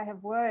don't think I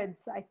have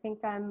words. I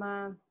think I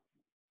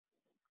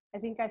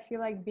feel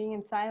like being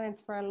in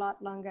silence for a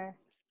lot longer.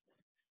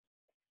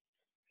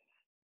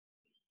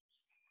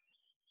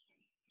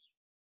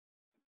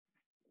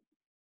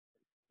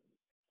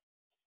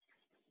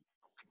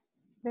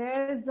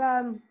 There's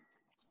a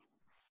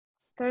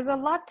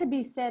lot to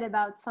be said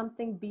about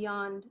something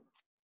beyond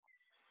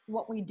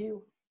what we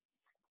do.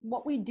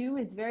 What we do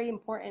is very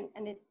important,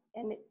 and it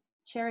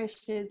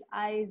cherishes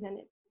eyes, and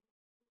it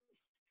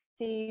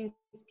saves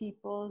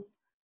people's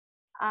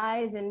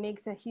eyes and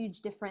makes a huge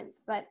difference.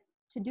 But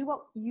to do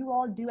what you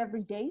all do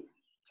every day,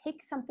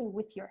 take something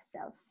with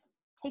yourself.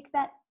 Take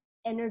that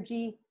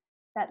energy,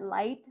 that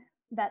light,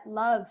 that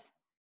love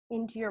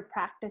into your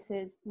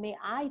practices. May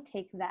I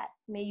take that.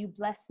 May you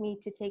bless me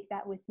to take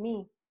that with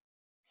me,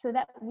 so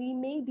that we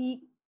may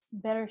be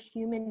better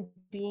human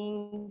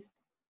beings,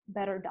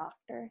 better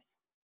doctors.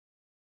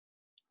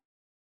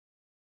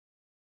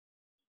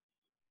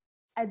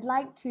 I'd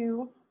like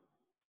to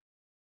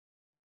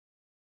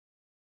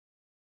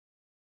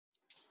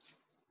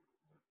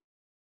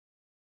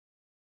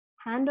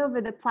hand over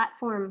the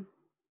platform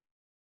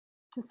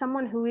to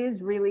someone who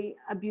is really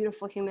a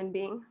beautiful human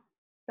being,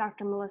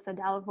 Dr. Melissa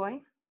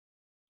Dalavoy.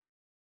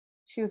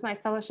 She was my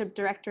fellowship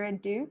director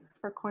at Duke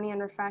for Cornea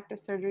and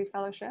Refractive Surgery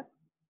Fellowship.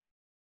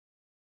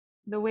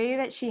 The way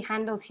that she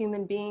handles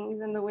human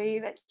beings and the way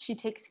that she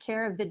takes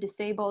care of the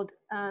disabled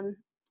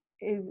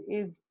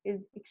is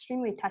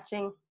extremely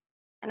touching.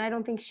 And I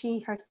don't think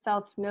she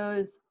herself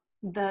knows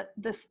the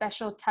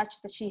special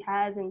touch that she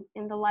has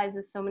in the lives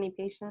of so many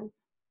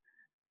patients.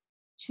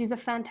 She's a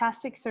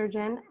fantastic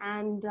surgeon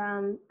and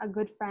a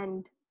good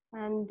friend.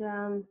 And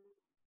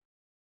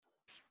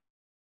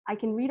I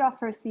can read off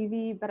her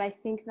CV, but I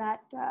think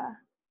that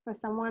for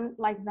someone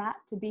like that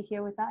to be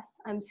here with us,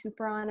 I'm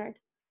super honored.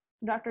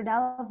 Dr.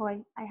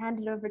 Dalavoy, I hand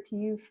it over to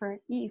you for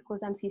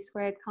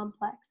E=mc²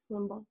 complex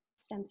limbal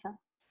stem cell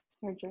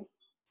surgery.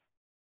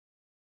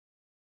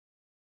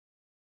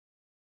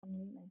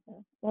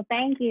 Well,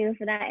 thank you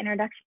for that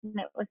introduction.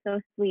 It was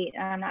so sweet.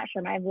 I'm not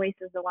sure my voice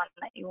is the one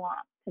that you want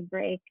to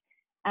break.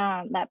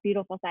 that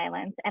beautiful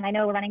silence. And I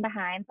know we're running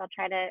behind, so I'll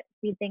try to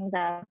speed things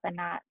up and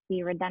not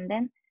be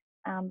redundant.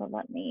 But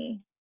let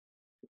me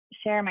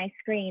share my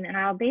screen, and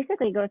I'll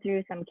basically go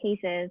through some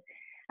cases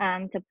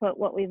to put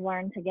what we've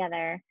learned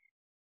together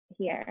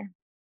here.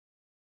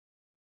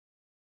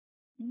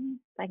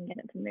 If I can get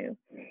it to move.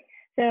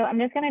 So I'm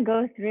just going to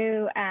go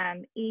through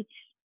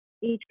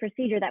each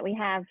procedure that we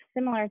have,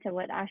 similar to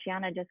what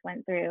Ashiana just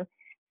went through,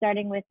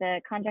 starting with the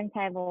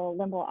conjunctival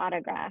limbal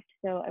autograft.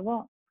 So I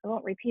won't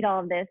repeat all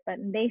of this, but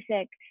in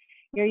basic,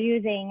 you're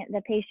using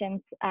the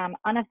patient's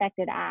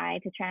unaffected eye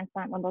to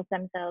transplant limbal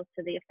stem cells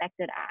to the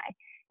affected eye.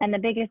 And the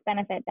biggest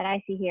benefit that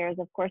I see here is,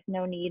 of course,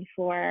 no need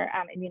for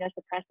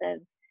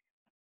immunosuppressives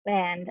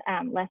and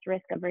less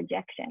risk of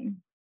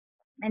rejection.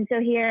 And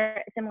so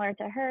here, similar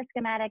to her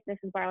schematic, this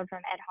is borrowed from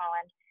Ed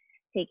Holland,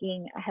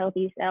 taking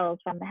healthy cells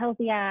from the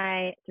healthy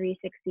eye,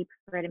 360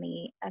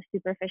 peritomy, a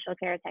superficial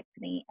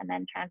keratectomy, and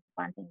then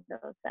transplanting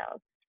those cells.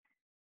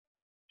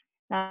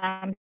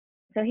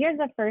 So here's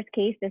the first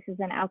case. This is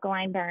an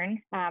alkaline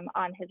burn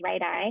on his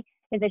right eye.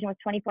 His vision was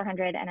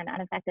 2400 and an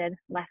unaffected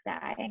left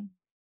eye.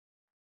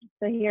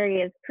 So here he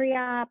is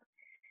pre-op.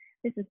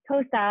 This is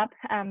post-op,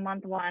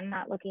 month 1,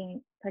 not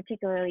looking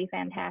particularly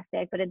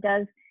fantastic, but it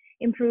does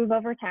improve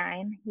over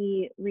time.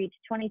 He reached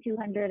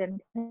 2200 and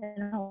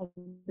pinholed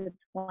to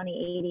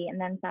 2080,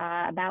 and then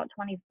saw about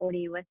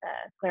 2040 with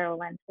a scleral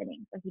lens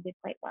fitting, so he did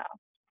quite well.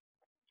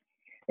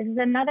 This is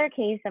another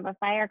case of a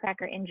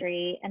firecracker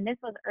injury, and this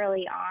was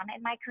early on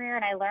in my career,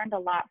 and I learned a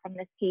lot from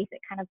this case. It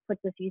kind of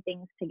puts a few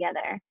things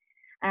together.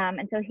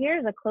 And so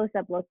here's a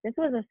close-up look. This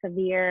was a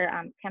severe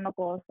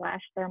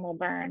chemical/thermal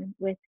burn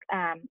with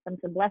some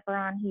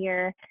sublepharon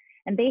here,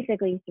 and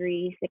basically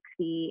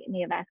 360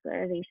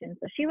 neovascularization.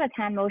 So she was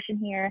hand motion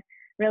here,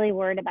 really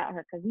worried about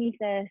her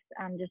cosmesis,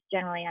 just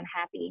generally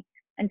unhappy.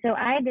 And so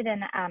I did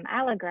an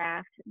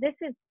allograft. This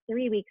is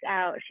 3 weeks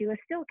out. She was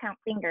still count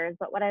fingers,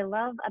 but what I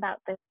love about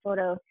this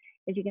photo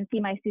is you can see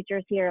my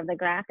sutures here of the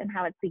graft and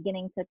how it's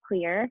beginning to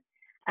clear.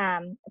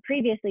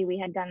 Previously, we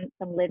had done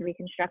some lid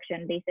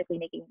reconstruction,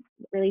 basically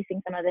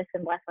releasing some of this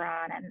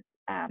symblepharon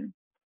and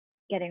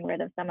getting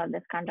rid of some of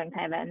this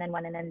conjunctiva, and then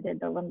went in and did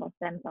the limbal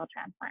stem cell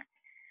transplant.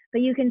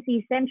 But you can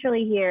see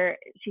centrally here,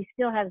 she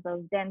still has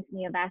those dense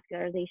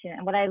neovascularization.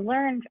 And what I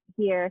learned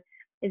here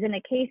is, in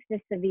a case this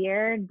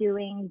severe,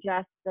 doing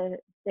just the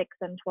 6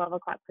 and 12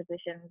 o'clock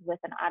positions with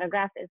an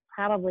autograft is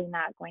probably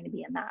not going to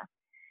be enough.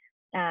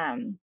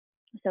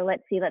 So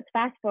let's see, let's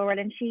fast forward.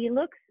 And she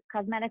looks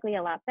cosmetically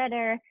a lot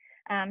better.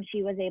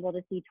 She was able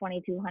to see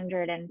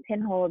 2200 and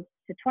pinholds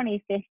to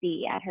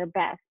 2050 at her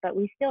best, but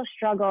we still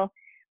struggle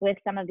with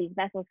some of these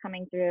vessels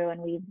coming through, and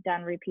we've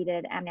done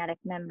repeated amniotic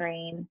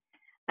membrane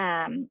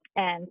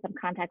and some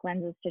contact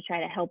lenses to try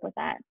to help with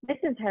that. This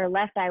is her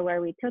left eye where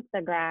we took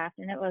the graft,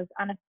 and it was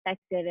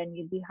unaffected, and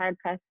you'd be hard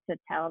pressed to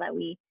tell that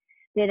we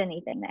did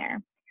anything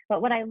there.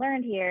 But what I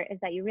learned here is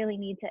that you really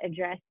need to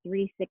address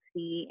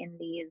 360 in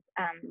these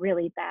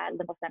really bad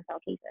limbal stem cell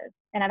cases.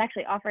 And I've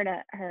actually offered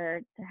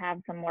her to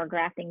have some more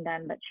grafting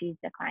done, but she's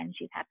declined.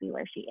 She's happy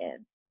where she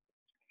is.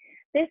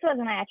 This was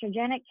an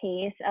iatrogenic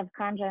case of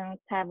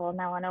conjunctival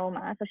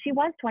melanoma. So she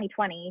was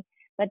 20/20,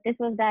 but this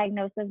was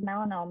diagnosed as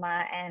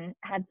melanoma and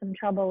had some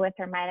trouble with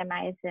her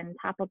mitomycin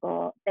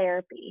topical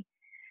therapy,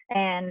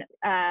 and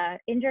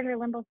injured her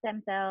limbal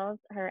stem cells.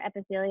 Her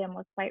epithelium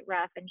was quite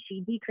rough, and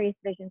she decreased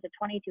vision to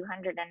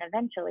 2200 and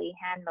eventually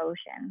hand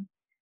motion.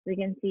 We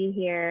can see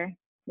here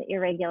the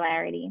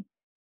irregularity.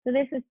 So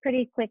this is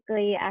pretty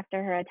quickly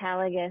after her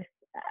autologous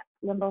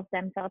limbal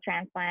stem cell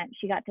transplant.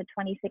 She got to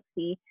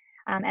 2060,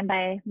 and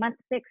by month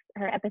 6,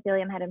 her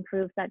epithelium had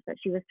improved such that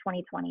she was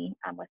 20/20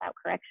 without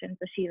correction,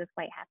 so she was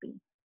quite happy.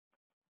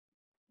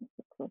 Let's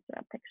look closer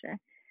up picture.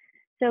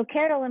 So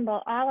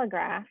keratolimbal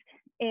allograft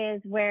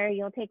is where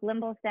you'll take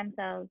limbal stem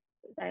cells,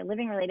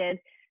 living related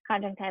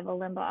conjunctival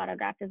limbal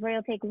autograft is where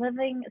you'll take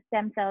living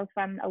stem cells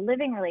from a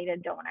living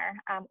related donor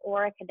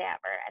or a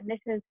cadaver. And this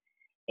is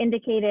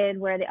indicated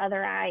where the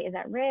other eye is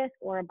at risk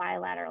or a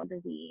bilateral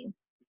disease.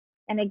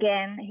 And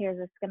again, here's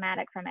a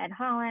schematic from Ed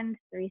Holland,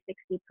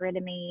 360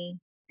 peritomy,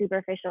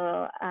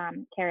 superficial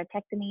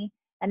keratectomy.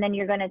 And then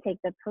you're going to take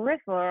the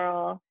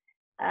peripheral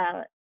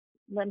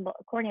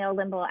corneal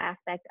limbal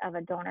aspect of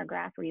a donor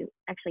graft where you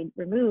actually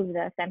remove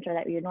the center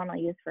that you would normally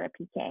use for a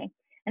PK.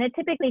 And it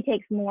typically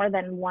takes more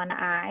than one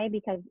eye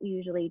because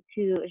usually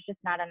 2 is just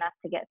not enough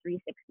to get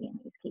 360 in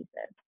these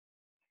cases.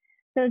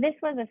 So this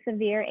was a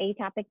severe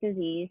atopic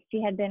disease.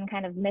 She had been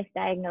kind of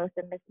misdiagnosed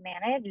and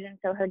mismanaged, and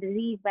so her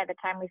disease by the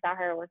time we saw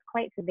her was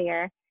quite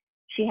severe.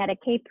 She had a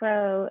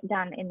K-Pro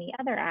done in the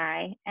other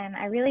eye, and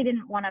I really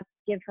didn't want to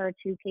give her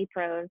 2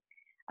 K-Pros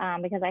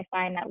because I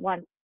find that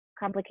once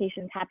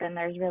complications happen,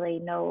 there's really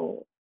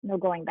no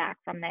going back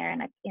from there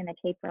in a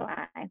K-Pro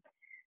eye.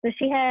 So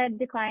she had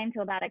declined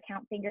to about a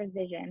count fingers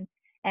vision,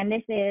 and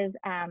this is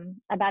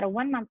about a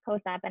 1-month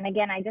post-op. And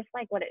again, I just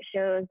like what it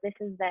shows. This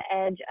is the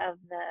edge of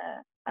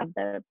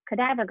the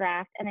cadaver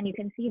graft, and then you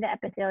can see the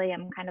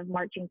epithelium kind of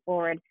marching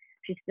forward.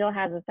 She still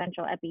has a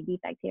central epi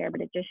defect here,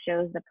 but it just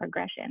shows the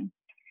progression.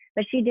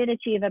 but she did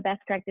achieve a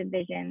best corrected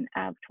vision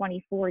of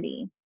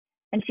 20/40.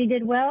 And she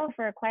did well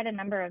for quite a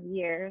number of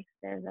years.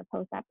 There's a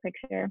post-op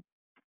picture.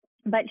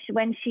 But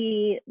when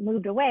she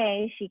moved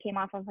away, she came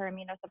off of her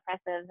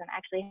immunosuppressives and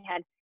actually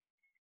had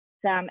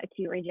some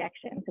acute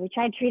rejection. So we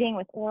tried treating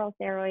with oral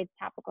steroids,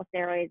 topical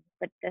steroids,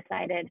 but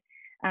decided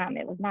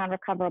it was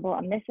non-recoverable.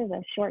 And this is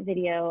a short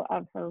video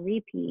of her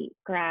repeat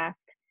graft,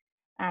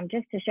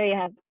 just to show you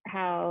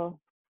how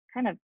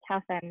kind of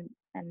tough and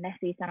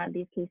messy some of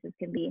these cases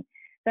can be.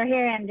 So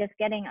here I'm just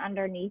getting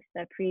underneath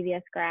the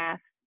previous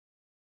graft.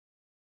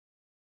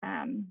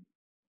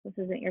 This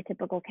isn't your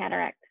typical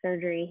cataract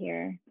surgery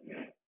here.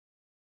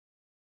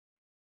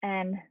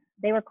 And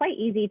they were quite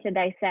easy to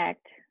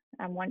dissect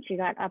once you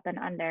got up and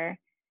under,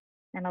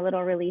 and a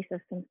little release of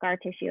some scar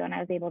tissue, and I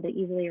was able to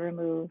easily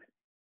remove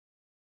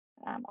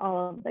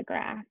all of the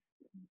graft.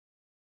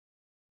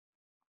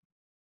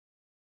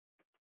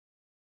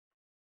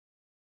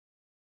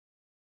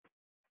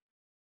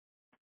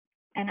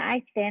 And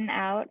I thin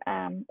out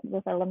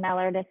with a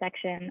lamellar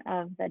dissection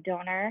of the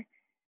donor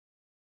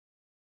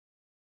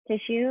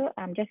tissue,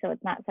 just so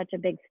it's not such a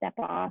big step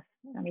off.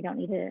 You don't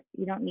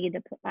need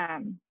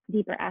the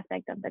deeper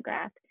aspect of the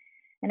graft.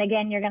 And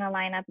again, you're going to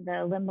line up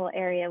the limbal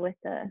area with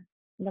the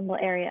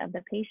limbal area of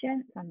the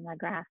patient from the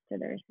graft to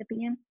the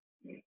recipient.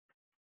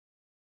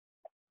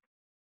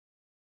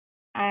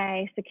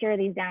 I secure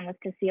these down with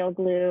Conceal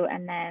glue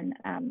and then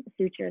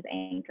sutures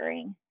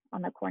anchoring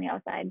on the corneal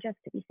side just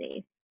to be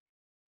safe.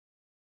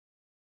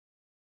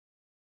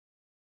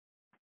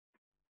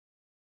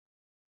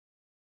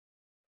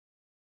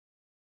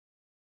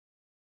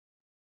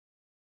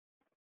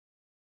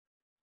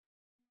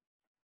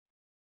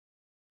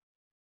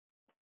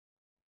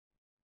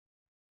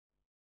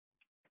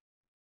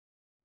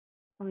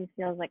 Always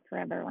feels like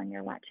forever when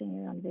you're watching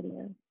your own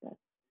videos. But,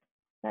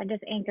 so I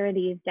just anchor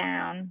these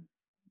down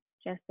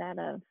just out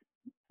of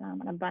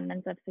an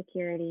abundance of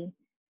security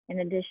in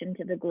addition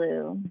to the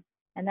glue.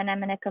 And then I'm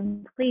going to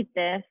complete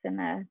this in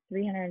a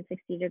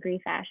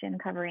 360-degree fashion,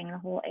 covering the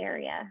whole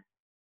area.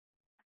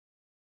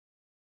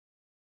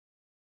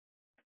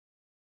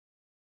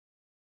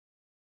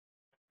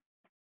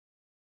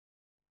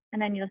 And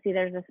then you'll see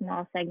there's a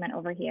small segment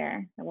over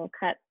here that we'll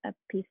cut a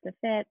piece to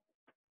fit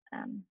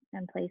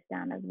and place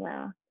down as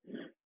well.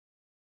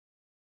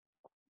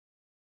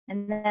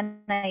 And then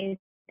I use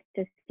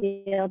to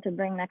seal to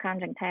bring the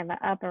conjunctiva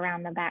up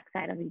around the back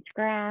side of each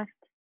graft.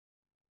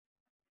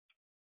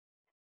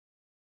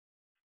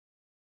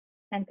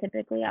 And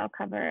typically I'll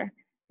cover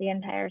the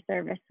entire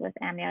surface with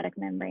amniotic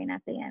membrane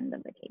at the end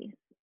of the case.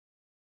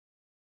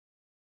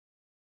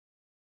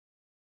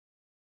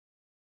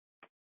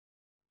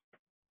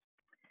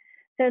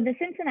 So the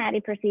Cincinnati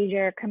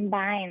procedure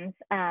combines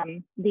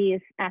these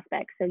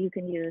aspects. So you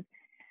can use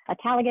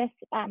autologous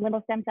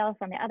limbal stem cells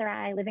from the other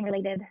eye,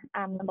 living-related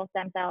limbal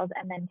stem cells,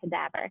 and then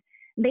cadaver.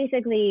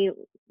 Basically,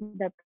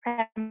 the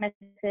premise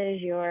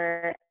is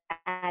you're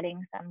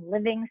adding some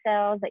living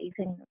cells that you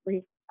can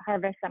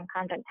harvest some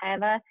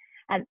conjunctiva,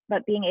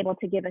 but being able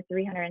to give a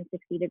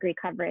 360-degree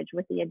coverage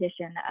with the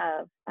addition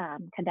of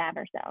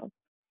cadaver cells.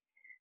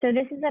 So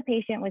this is a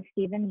patient with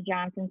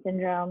Stevens-Johnson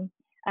syndrome.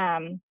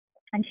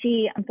 And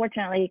she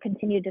unfortunately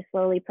continued to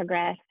slowly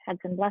progress, had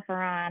some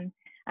blepharon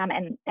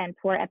and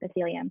poor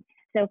epithelium.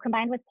 So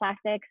combined with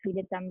plastics, we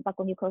did some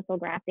buccal mucosal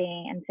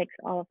grafting and fixed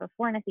all of her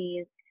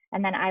fornices.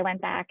 And then I went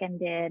back and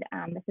did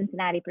the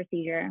Cincinnati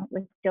procedure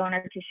with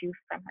donor tissue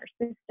from her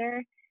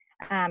sister,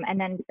 and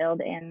then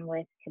filled in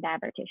with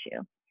cadaver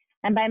tissue.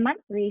 And by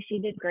month 3, she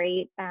did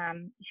great.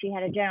 She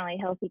had a generally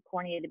healthy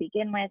cornea to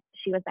begin with.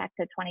 She was back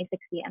to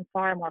 20/60 and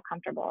far more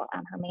comfortable.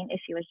 Her main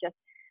issue was just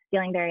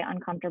feeling very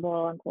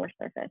uncomfortable and poor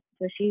surface.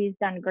 So she's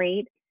done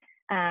great.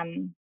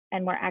 And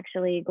we're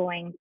actually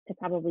going to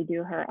probably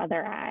do her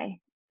other eye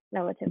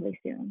relatively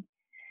soon.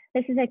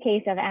 This is a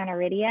case of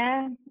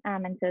aniridia.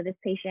 And so this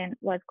patient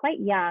was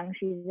quite young.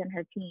 She's in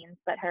her teens,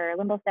 but her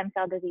limbal stem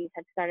cell disease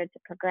had started to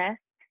progress.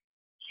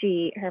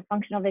 Her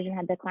functional vision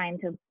had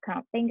declined to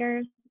count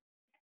fingers.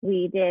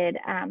 We did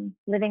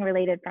living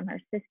related from her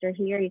sister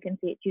here. You can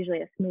see it's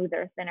usually a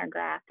smoother, thinner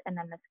graft, and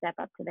then the step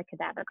up to the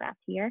cadaver graft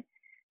here.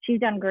 She's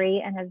done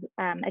great and has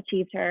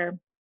achieved her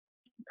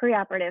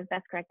preoperative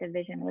best corrected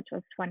vision, which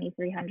was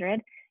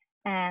 2300.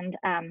 And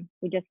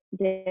we just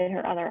did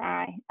her other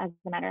eye, as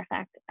a matter of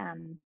fact,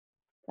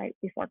 right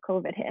before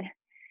COVID hit.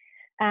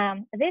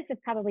 This is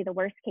probably the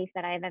worst case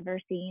that I've ever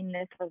seen.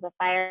 This was a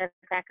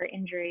firecracker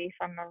injury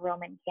from a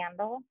Roman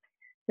candle.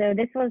 So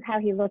this was how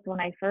he looked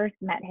when I first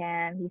met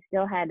him. He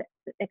still had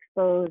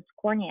exposed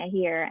cornea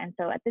here. And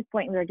so at this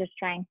point, we were just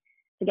trying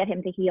to get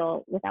him to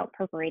heal without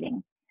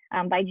perforating.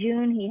 By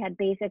June, he had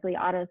basically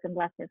auto-sim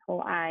left his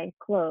whole eye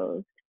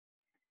closed.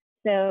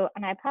 So,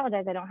 and I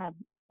apologize, I don't have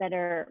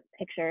better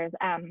pictures.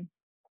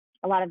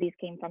 A lot of these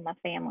came from the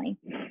family.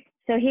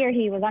 So here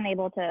he was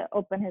unable to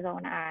open his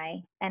own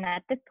eye. And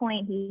at this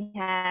point, he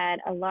had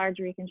a large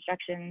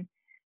reconstruction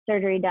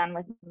surgery done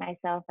with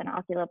myself and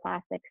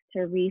oculoplastics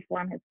to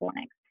reform his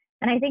fornix.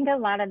 And I think a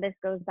lot of this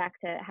goes back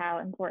to how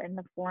important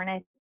the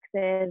fornix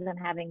and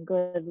having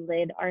good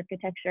lid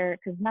architecture,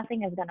 because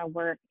nothing is going to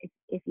work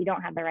if you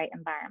don't have the right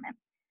environment.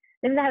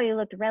 This is how he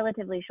looked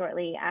relatively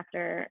shortly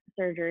after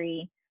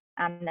surgery.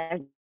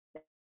 There's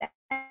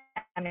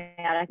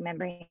amniotic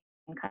membrane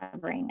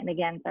covering. And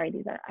again, sorry,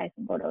 these are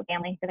iPhone photos,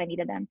 family, because I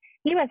needed them.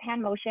 He was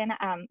hand motion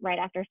right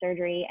after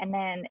surgery, and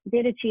then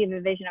did achieve a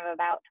vision of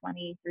about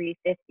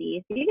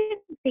 2350. So you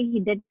can see he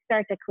did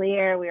start to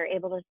clear. We were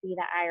able to see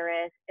the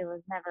iris. It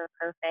was never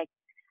perfect.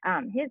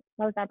 His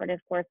postoperative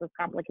course was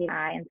complicated,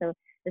 and so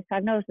his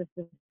prognosis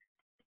is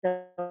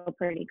still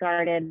pretty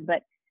guarded,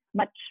 but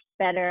much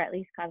better, at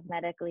least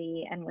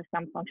cosmetically, and with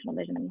some functional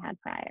vision than he had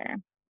prior.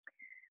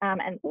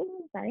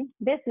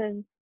 This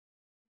is,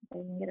 if I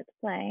can get it to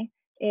play,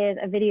 is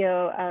a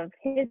video of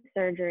his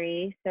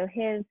surgery. So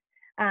his,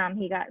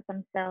 he got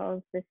some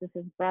cells. This is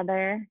his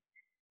brother,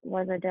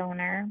 was a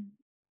donor.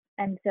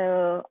 And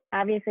so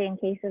obviously in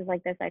cases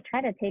like this, I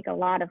try to take a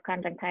lot of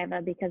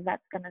conjunctiva because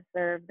that's going to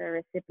serve the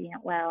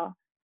recipient well.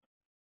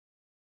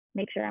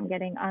 Make sure I'm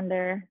getting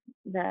under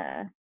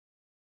the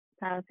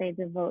palisades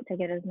of vote to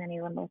get as many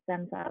limbal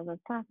stem cells as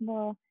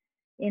possible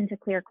into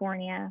clear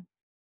cornea.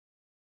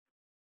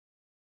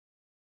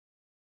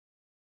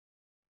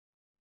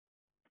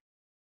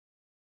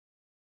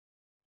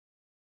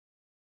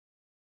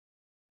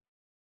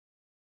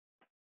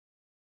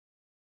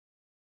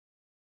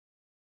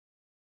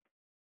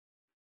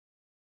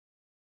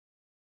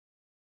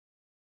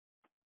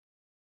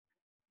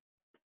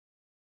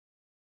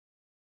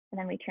 And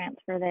then we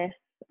transfer this.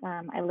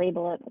 I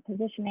label it the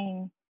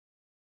positioning.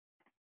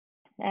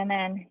 And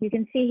then you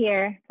can see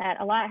here that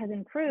a lot has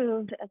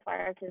improved as far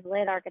as his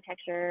lid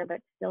architecture, but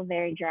still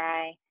very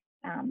dry,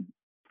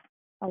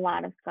 a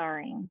lot of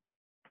scarring.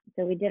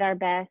 So we did our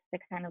best to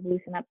kind of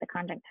loosen up the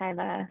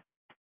conjunctiva.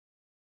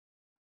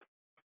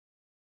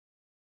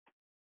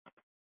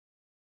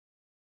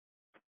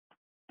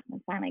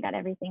 And finally got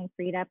everything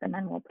freed up, and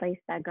then we'll place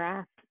that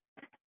graft.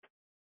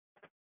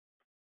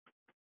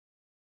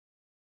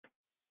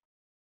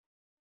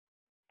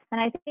 And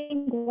I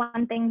think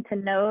one thing to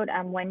note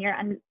when you're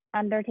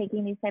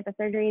undertaking these type of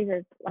surgeries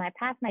is when I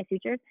pass my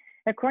sutures,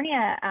 the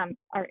cornea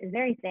is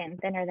very thin,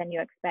 thinner than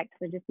you expect.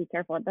 So just be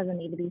careful. It doesn't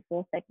need to be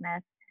full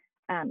thickness.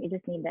 You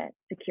just need to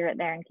secure it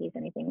there in case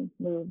anything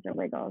moves or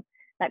wiggles.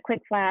 That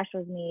quick flash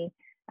was me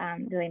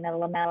doing the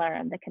lamellar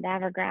of the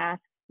cadaver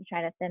grafts to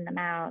try to thin them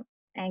out,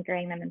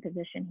 anchoring them in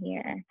position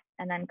here,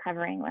 and then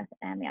covering with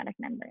amniotic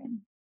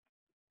membrane.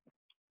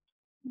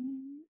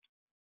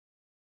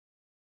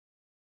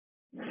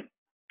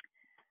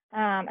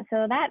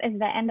 So that is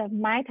the end of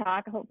my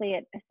talk. Hopefully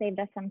it saved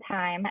us some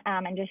time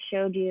and just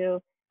showed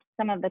you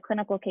some of the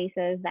clinical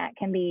cases that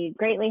can be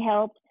greatly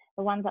helped.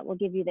 The ones that will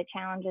give you the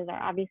challenges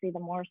are obviously the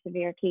more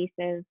severe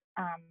cases.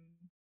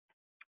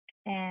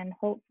 And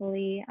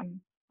hopefully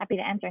I'm happy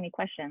to answer any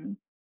questions.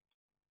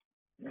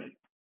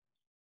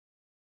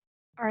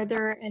 Are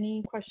there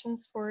any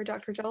questions for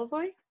Dr.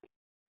 Jelevoy?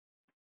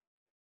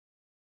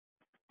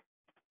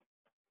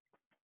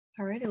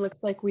 All right, it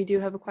looks like we do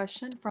have a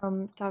question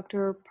from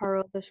Dr.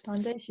 Parul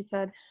Deshpande. She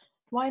said,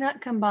 why not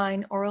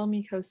combine oral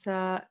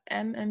mucosa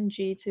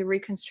MMG to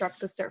reconstruct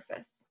the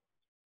surface?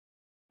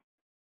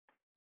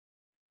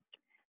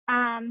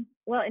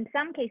 Well, in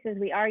some cases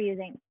we are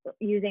using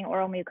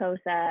oral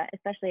mucosa,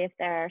 especially if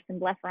there's some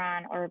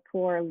blepharon or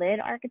poor lid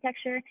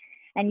architecture.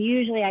 And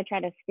usually I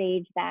try to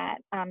stage that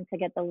to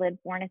get the lid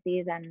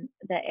fornices and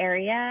the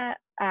area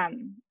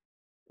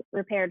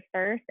repaired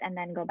first, and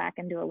then go back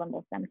and do a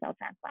limbal stem cell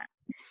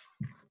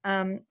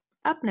transplant.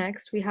 Up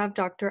next, we have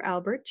Dr.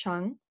 Albert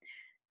Chung.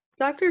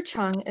 Dr.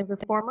 Chung is a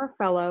former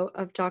fellow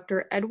of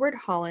Dr. Edward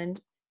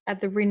Holland at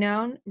the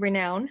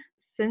renowned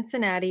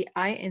Cincinnati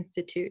Eye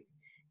Institute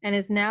and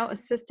is now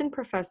assistant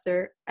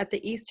professor at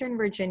the Eastern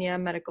Virginia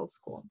Medical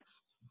School.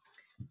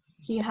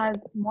 He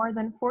has more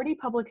than 40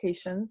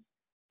 publications,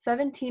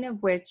 17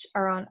 of which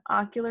are on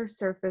ocular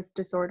surface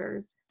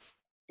disorders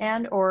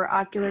and/or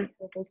ocular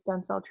surface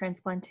stem cell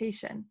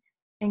transplantation,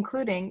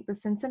 including the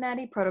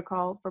Cincinnati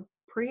Protocol for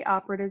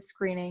Preoperative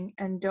Screening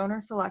and Donor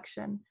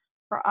Selection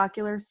for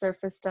Ocular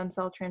Surface Stem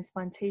Cell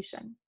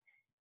Transplantation.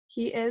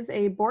 He is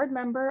a board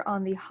member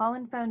on the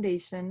Holland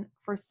Foundation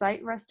for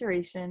Sight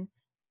Restoration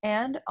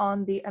and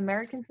on the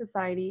American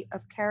Society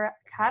of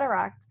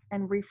Cataract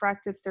and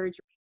Refractive Surgery.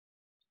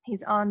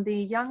 He's on the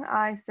Young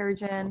Eye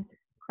Surgeon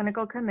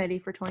Clinical Committee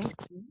for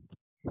 2020.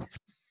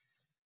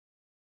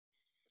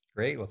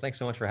 Great. Well, thanks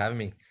so much for having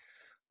me.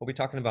 We'll be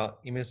talking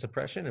about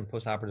immunosuppression and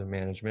postoperative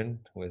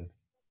management with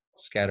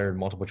scattered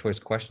multiple choice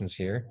questions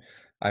here.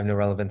 I have no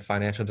relevant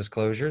financial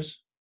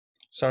disclosures.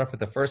 Start off with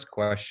the first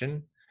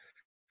question.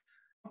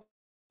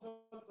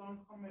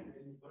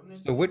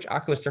 So which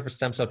ocular surface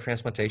stem cell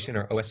transplantation,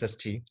 or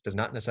OSST, does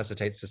not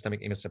necessitate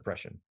systemic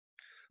immunosuppression?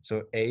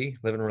 So A,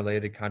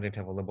 living-related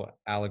conjunctival limbal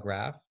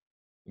allograft.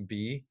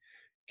 B,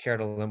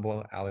 keratolimbar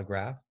limbal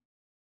allograft.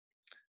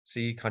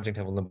 C,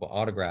 conjunctival limbal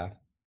autograft.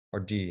 Or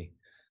D,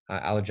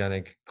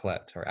 allogenic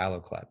clot or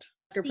alloclot.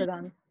 Dr.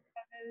 Pradhan.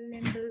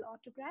 Limbal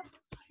autograft.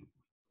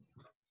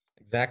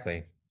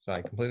 Exactly. So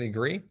I completely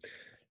agree.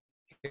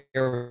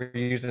 we're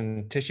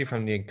using tissue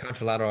from the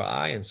contralateral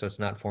eye, and so it's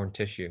not foreign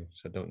tissue,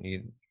 so don't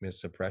need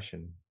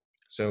immunosuppression.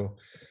 So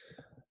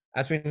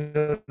as we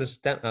know, the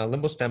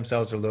limbal stem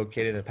cells are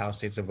located in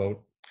palisades of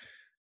Vogt,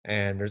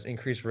 and there's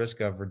increased risk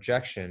of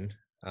rejection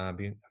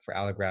for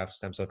allograft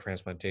stem cell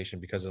transplantation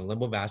because of the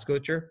limbal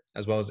vasculature,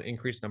 as well as the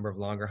increased number of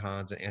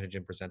Langerhans and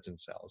antigen-presenting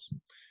cells.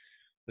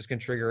 This can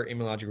trigger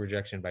immunologic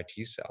rejection by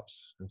T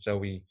cells. And so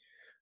we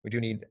do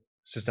need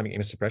systemic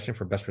immunosuppression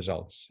for best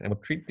results. And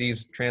we'll treat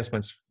these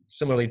transplants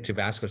similarly to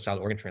vascular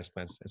solid organ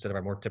transplants instead of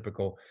our more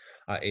typical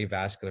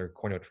avascular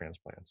corneal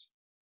transplants.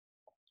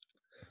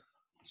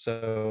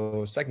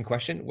 So second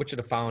question, which of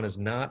the following is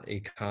not a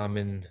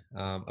common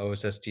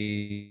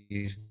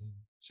OSST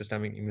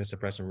systemic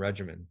immunosuppression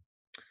regimen?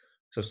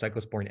 So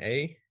cyclosporin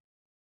A,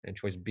 and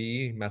choice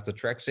B,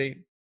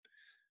 methotrexate,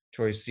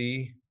 choice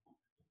C,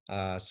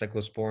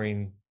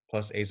 cyclosporin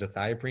plus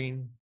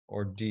azathioprine,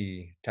 or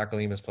D,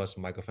 tacrolimus plus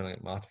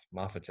mycophenolate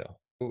mofetil.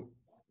 We'll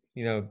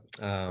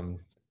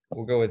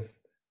go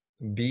with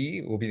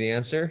B will be the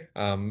answer.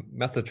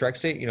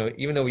 Methotrexate,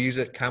 even though we use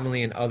it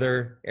commonly in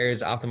other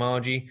areas of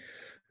ophthalmology,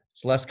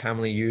 it's less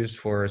commonly used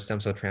for stem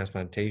cell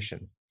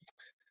transplantation.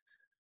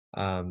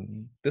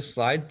 This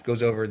slide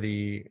goes over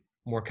the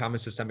more common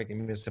systemic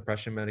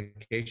immunosuppression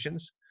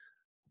medications.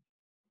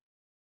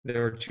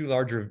 There are two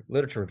larger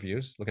literature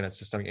reviews looking at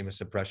systemic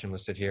immunosuppression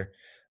listed here.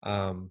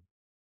 And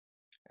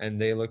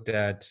they looked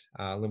at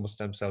limbal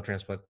stem cell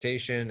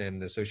transplantation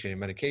and the associated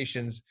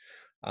medications.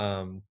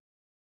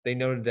 They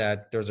noted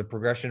that there's a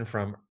progression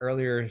from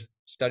earlier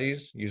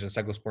studies using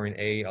cyclosporin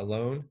A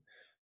alone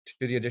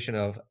to the addition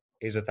of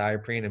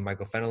azathioprine and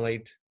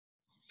mycophenolate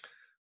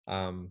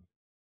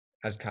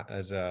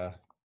as a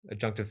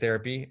adjunctive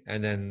therapy,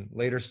 and then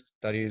later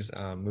studies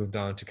moved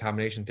on to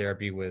combination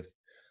therapy with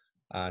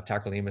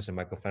tacrolimus and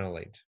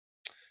mycophenolate.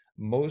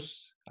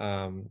 Most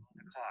will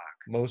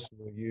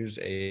use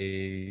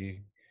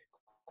a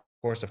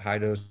course of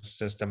high-dose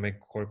systemic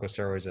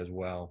corticosteroids as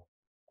well.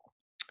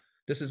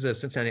 This is a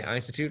Cincinnati Eye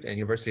Institute and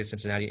University of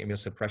Cincinnati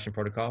immunosuppression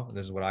protocol, and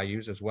this is what I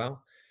use as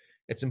well.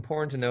 It's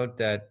important to note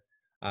that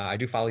I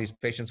do follow these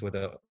patients with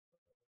a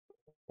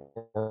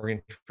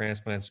organ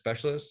transplant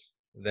specialist.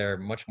 They're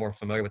much more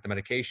familiar with the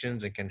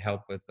medications and can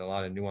help with a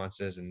lot of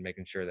nuances and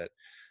making sure that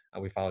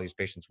we follow these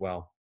patients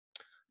well.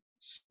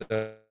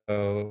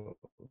 So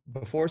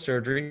before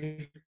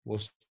surgery, we'll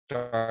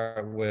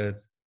start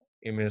with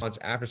immunosuppression.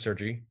 After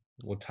surgery,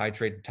 we'll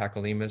titrate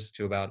tacrolimus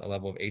to about a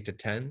level of 8 to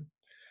 10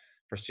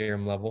 for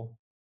serum level.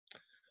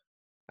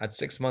 At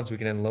 6 months, we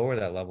can then lower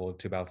that level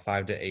to about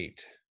 5 to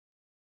 8.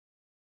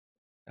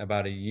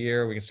 About a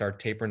year, we can start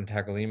tapering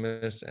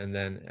tacrolimus, and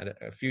then at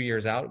a few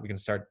years out, we can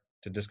start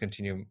to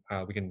discontinue.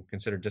 We can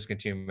consider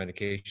discontinuing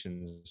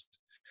medications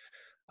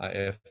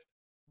if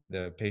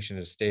the patient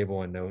is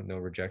stable and no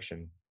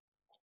rejection.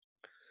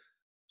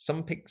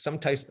 In some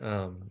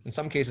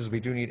cases,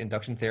 we do need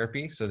induction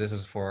therapy. So this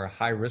is for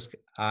high-risk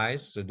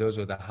eyes, so those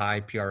with a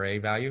high PRA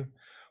value,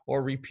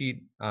 or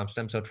repeat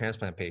stem cell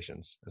transplant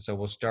patients. And so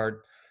we'll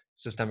start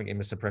systemic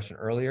immunosuppression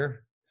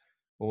earlier.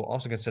 We'll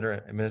also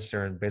consider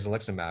administering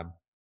basiliximab,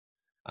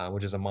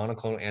 which is a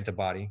monoclonal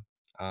antibody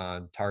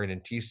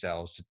targeting T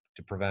cells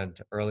to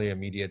prevent early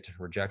immediate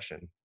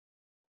rejection.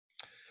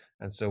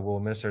 And so we'll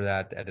administer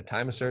that at the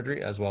time of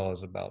surgery as well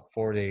as about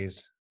 4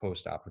 days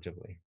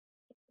post-operatively.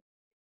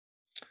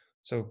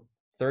 So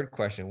third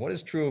question, what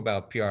is true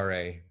about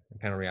PRA,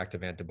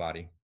 panel-reactive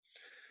antibody?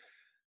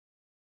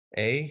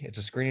 A, it's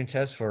a screening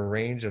test for a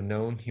range of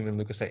known human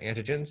leukocyte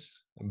antigens.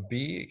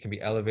 B, it can be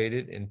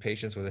elevated in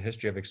patients with a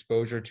history of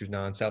exposure to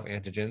non-self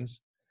antigens.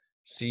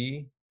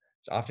 C,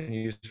 it's often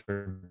used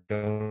for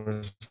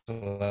donor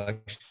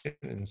selection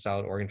in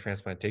solid organ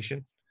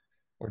transplantation.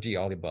 Or D,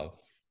 all the above.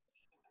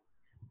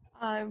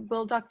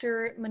 Will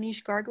Dr.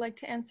 Manish Garg like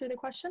to answer the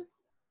question?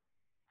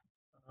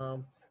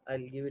 I'll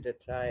give it a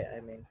try.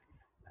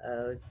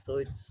 So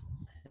it's,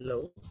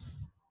 hello,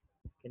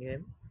 can you hear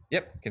me?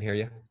 Yep, can hear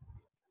you.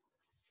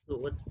 So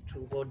what's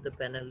true about the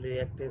panel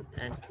reactive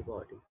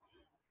antibody?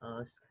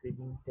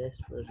 Screening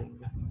test for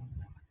ring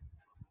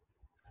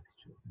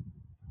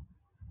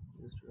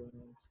used to run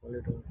on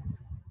solid organ.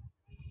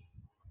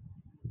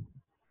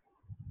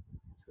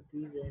 So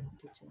these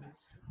antigens,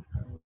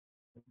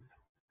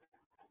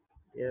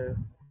 they're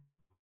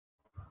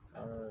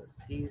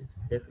C is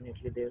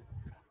definitely there.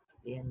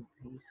 A and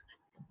B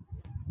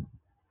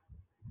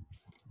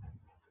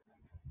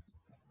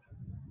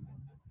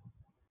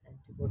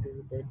antibody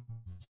with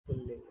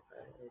HLA, I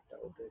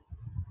doubt it.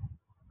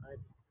 I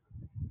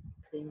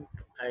think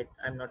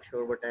I'm not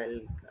sure, but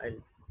I'll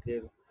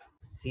give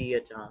C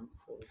a chance.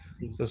 So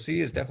C. So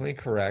C is definitely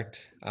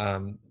correct.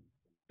 The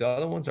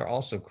other ones are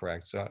also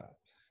correct. So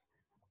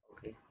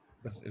okay,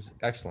 it's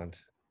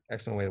excellent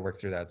way to work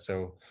through that.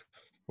 So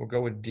we'll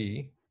go with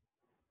D,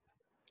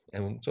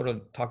 and we'll sort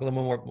of talk a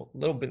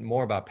little bit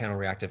more about panel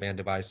reactive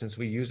antibodies since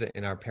we use it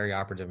in our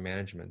perioperative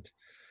management.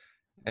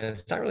 And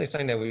it's not really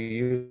something that we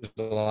use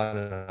a lot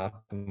in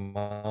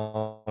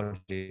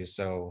ophthalmology.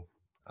 So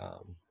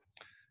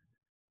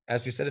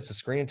as we said, it's a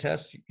screening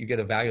test. You get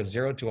a value of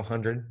 0 to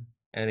 100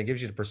 and it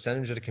gives you the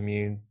percentage of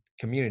the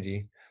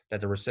community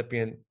that the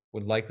recipient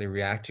would likely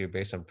react to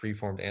based on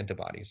preformed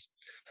antibodies.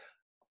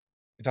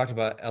 We talked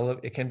about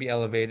it can be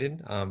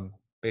elevated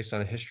based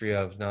on a history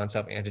of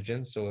non-self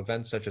antigens. So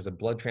events such as a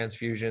blood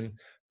transfusion,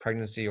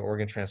 pregnancy, or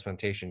organ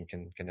transplantation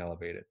can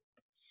elevate it.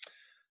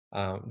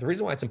 The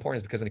reason why it's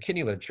important is because in the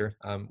kidney literature,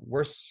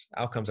 worse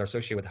outcomes are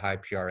associated with high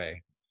PRA.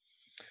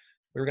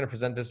 We were going to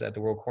present this at the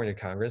World Cornea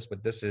Congress,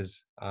 but this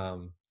is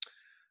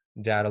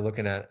data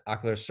looking at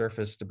ocular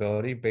surface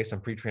stability based on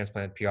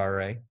pre-transplant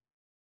PRA.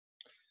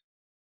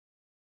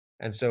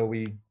 And so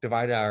we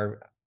divided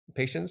our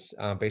patients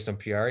based on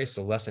PRA,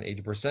 so less than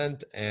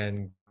 80%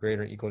 and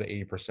greater or equal to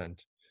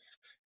 80%.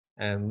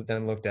 And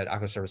then looked at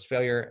ocular surface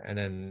failure and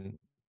then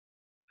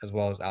as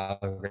well as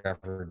allograft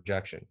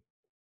rejection.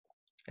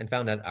 And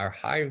found that our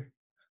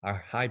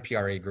high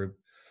PRA group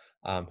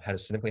had a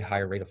significantly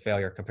higher rate of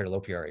failure compared to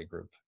low PRA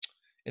group.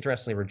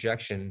 Interestingly,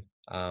 rejection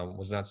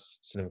was not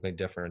significantly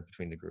different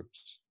between the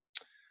groups.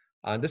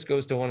 This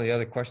goes to one of the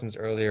other questions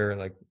earlier,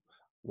 like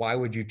why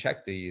would you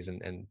check these?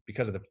 And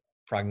because of the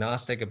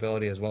prognostic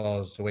ability as well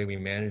as the way we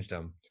manage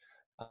them,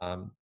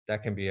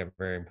 that can be a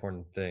very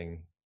important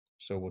thing.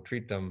 So we'll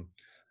treat them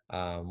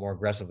more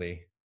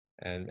aggressively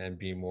and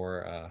be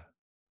more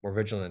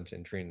vigilant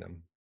in treating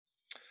them.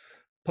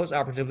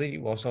 Post-operatively,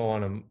 you also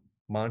want to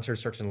monitor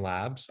certain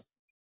labs.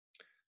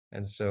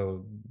 And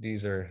so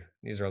these are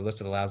a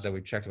list of the labs that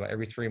we checked about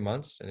every 3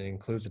 months, and it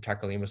includes the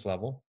tacrolimus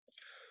level.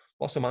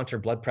 We also monitor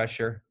blood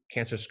pressure,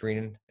 cancer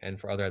screening, and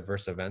for other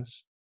adverse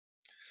events.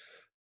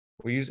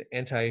 We use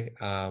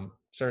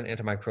certain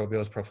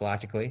antimicrobials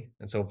prophylactically,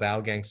 and so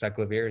Valgang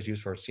cyclovir is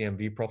used for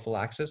CMV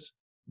prophylaxis.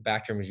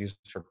 Bactrim is used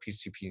for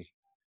PCP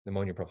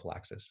pneumonia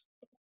prophylaxis.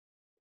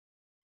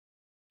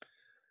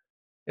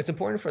 It's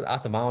important for the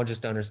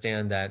ophthalmologist to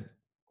understand that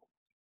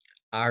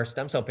our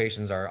stem cell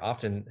patients are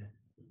often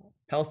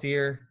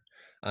healthier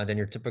than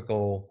your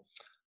typical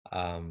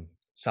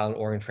solid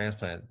organ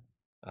transplant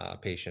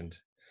patient.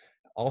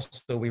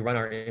 Also, we run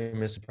our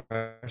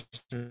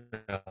immunosuppression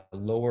at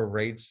lower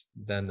rates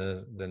than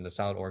the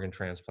solid organ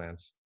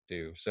transplants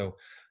do. So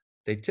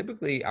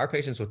our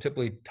patients will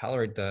typically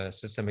tolerate the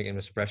systemic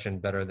immunosuppression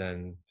better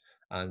than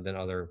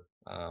other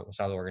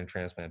solid organ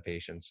transplant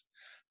patients.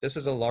 This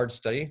is a large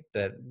study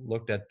that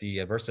looked at the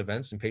adverse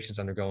events in patients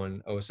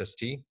undergoing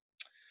OSST,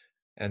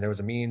 and there was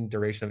a mean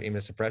duration of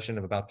immunosuppression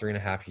of about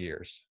 3.5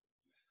 years.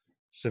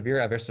 Severe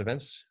adverse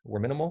events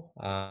were minimal.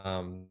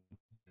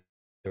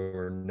 There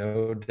were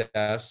no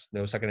deaths,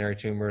 no secondary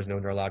tumors, no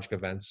neurologic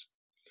events,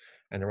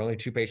 and there were only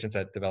 2 patients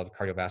that developed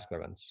cardiovascular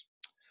events.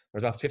 There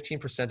was about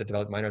 15% that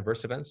developed minor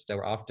adverse events that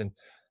were often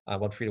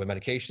well treated with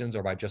medications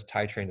or by just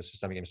titrating the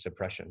systemic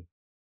immunosuppression.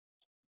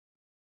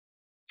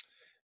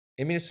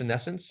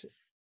 Immunosenescence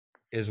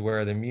is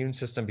where the immune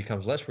system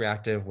becomes less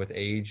reactive with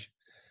age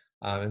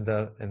and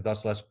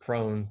thus less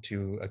prone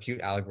to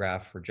acute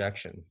allograft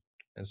rejection.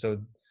 And so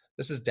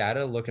this is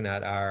data looking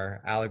at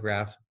our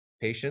allograft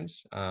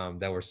patients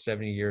that were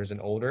 70 years and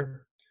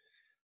older.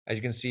 As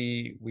you can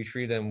see, we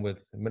treat them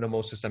with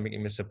minimal systemic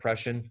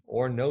immunosuppression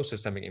or no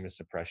systemic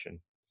immunosuppression.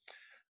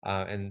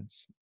 And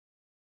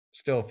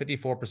still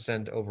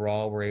 54%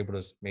 overall were able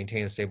to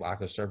maintain a stable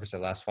ocular surface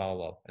at last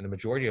follow-up. And the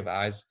majority of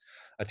eyes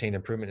attained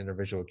improvement in their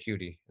visual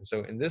acuity. And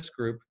so in this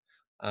group,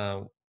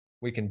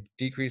 we can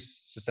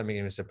decrease systemic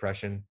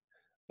immunosuppression,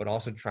 but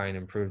also try and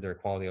improve their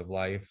quality of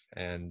life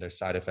and their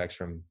side effects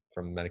from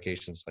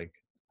medications like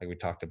we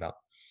talked about.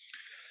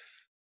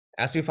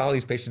 As we follow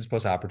these patients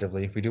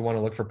postoperatively, we do want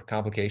to look for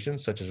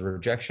complications such as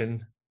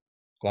rejection,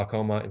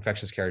 glaucoma,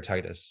 infectious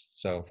keratitis.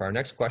 So for our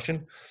next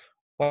question,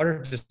 what are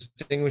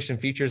distinguishing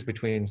features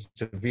between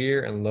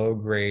severe and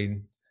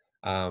low-grade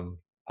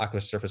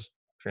ocular surface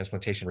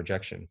transplantation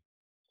rejection?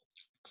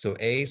 So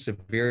A,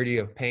 severity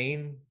of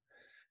pain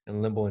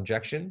and limbal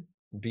injection.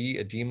 B,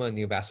 edema and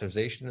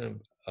neovascularization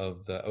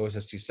of the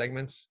OSST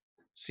segments.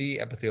 C,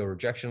 epithelial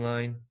rejection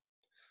line.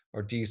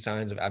 Or D,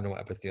 signs of abnormal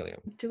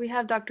epithelium. Do we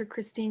have Dr.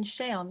 Christine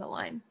Shea on the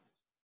line?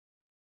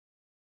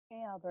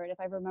 Hey, Albert, if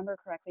I remember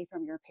correctly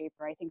from your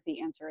paper, I think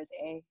the answer is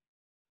A.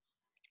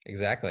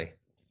 Exactly.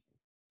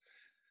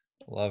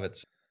 Love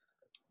it.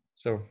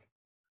 So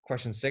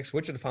question 6,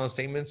 which of the following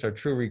statements are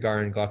true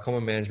regarding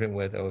glaucoma management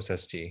with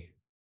OSST?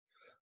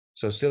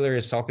 So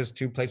ciliary sulcus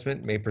tube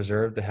placement may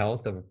preserve the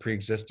health of a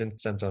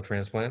pre-existent stem cell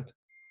transplant.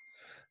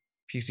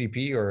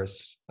 PCP or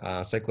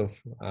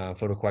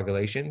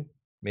cyclophotocoagulation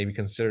may be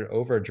considered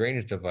over a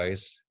drainage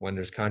device when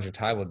there's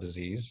conjunctival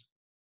disease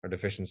or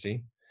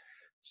deficiency.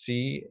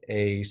 C,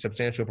 a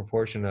substantial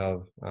proportion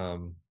of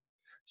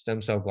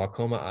stem cell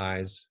glaucoma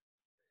eyes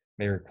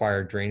may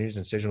require drainage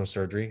and incisional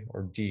surgery,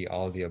 or D,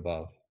 all of the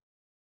above.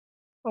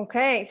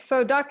 Okay,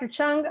 so Dr.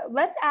 Chung,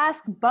 let's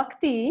ask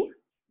Bhakti.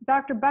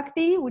 Dr.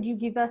 Bhakti, would you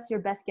give us your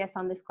best guess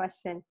on this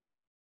question?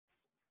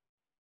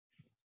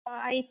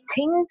 I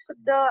think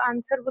the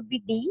answer would be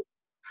D.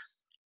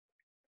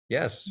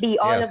 Yes. D,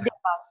 all yes. of the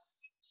above.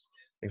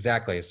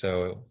 Exactly.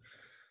 So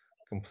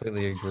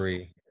completely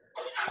agree.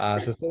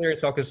 So ciliary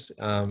sulcus is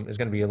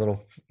going to be a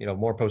little,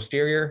 more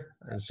posterior,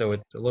 and so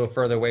it's a little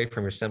further away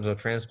from your stem cell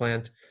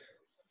transplant.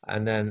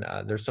 And then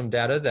there's some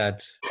data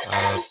that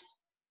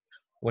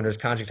when there's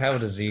conjunctival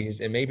disease,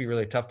 it may be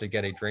really tough to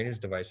get a drainage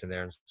device in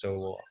there, and so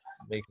we'll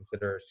may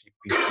consider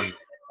CPC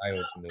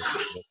diodes in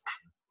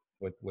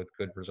those with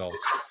good results.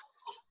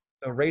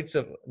 The rates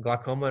of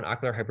glaucoma and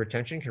ocular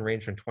hypertension can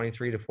range from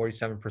 23 to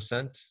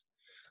 47%.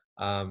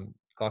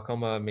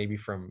 Glaucoma may be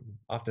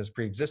often is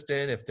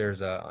pre-existing if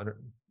there's a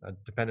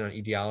dependent on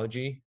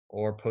etiology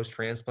or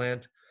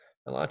post-transplant.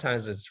 A lot of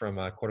times it's from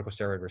a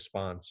corticosteroid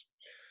response.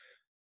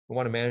 We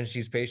want to manage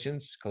these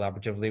patients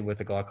collaboratively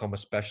with a glaucoma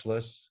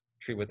specialist,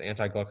 treat with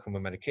anti-glaucoma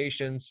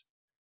medications,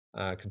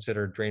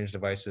 consider drainage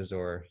devices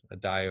or a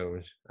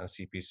diode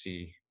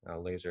CPC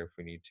laser if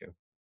we need to.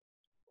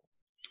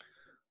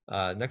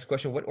 Next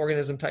question, what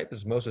organism type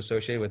is most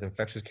associated with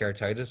infectious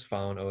keratitis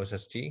following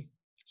OSST?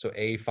 So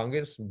A,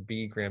 fungus,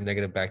 B,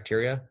 gram-negative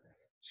bacteria,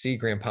 C,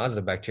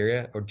 gram-positive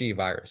bacteria, or D,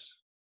 virus?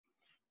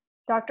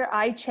 Dr.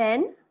 I.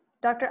 Chen.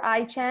 Dr.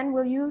 I. Chen,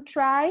 will you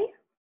try?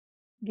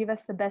 Give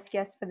us the best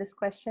guess for this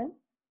question.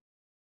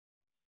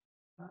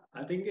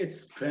 I think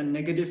it's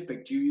gram-negative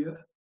bacteria.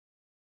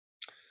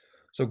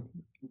 So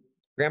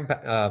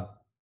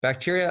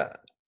bacteria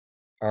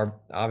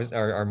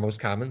are most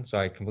common, so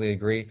I completely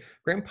agree.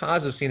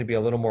 Gram-positive seem to be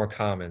a little more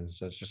common,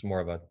 so it's just more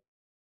of a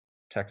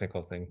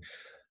technical thing.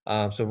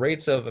 So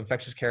rates of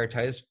infectious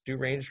keratitis do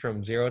range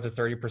from 0 to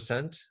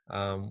 30%.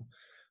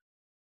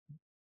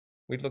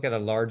 We looked at a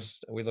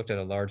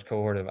large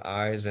cohort of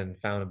eyes and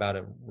found about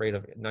a rate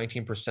of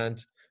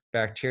 19%.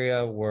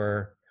 Bacteria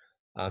were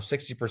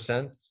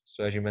 60%.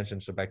 So as you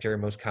mentioned, so bacteria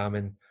most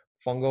common.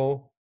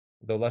 Fungal,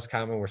 though less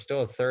common, were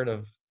still a third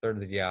of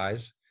the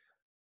eyes.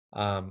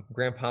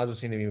 Gram-positive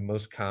seem to be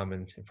most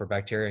common for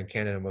bacteria, and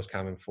Candida most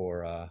common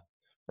for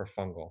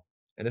fungal.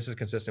 And this is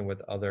consistent with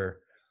the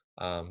other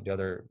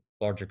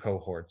larger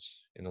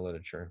cohorts in the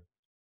literature.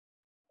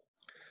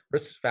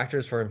 Risk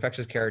factors for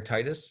infectious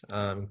keratitis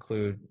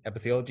include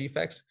epithelial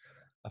defects,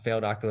 a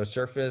failed ocular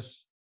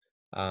surface,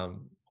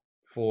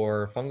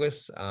 for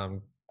fungus,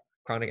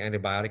 chronic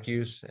antibiotic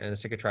use, and a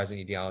cicatrizing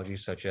etiology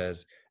such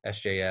as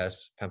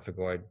SJS,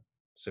 pemphigoid,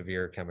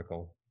 severe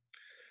chemical.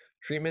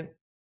 Treatment,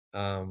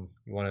 you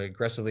want to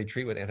aggressively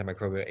treat with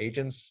antimicrobial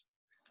agents,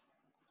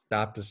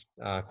 stop the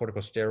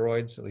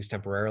corticosteroids, at least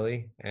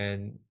temporarily,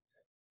 and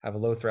have a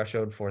low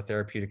threshold for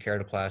therapeutic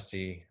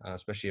keratoplasty,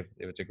 especially if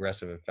it's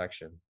aggressive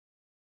infection.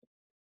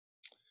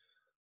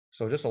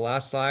 So just the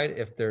last slide,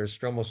 if there's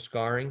stromal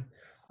scarring,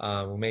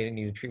 we may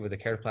need to treat with a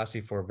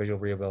keratoplasty for visual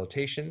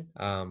rehabilitation.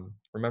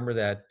 Remember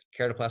that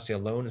keratoplasty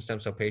alone in stem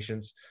cell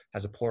patients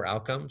has a poor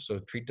outcome, so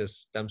treat the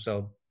stem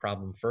cell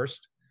problem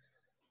first.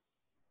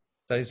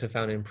 Studies have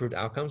found improved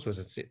outcomes with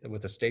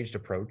a staged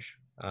approach.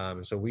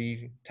 So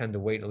we tend to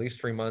wait at least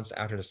 3 months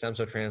after the stem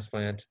cell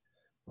transplant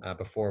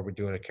before we're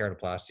doing a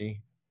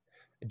keratoplasty.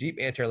 A deep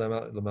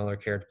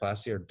anterior-lamellar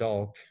keratoplasty, or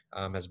DULK,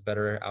 has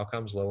better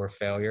outcomes, lower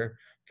failure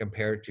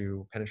compared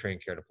to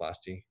penetrating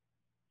keratoplasty.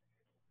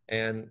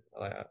 And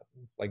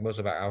like most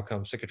of our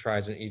outcomes,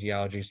 cicatrizing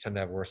etiologies tend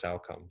to have worse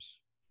outcomes.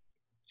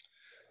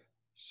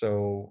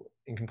 So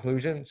in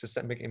conclusion,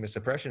 systemic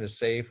immunosuppression is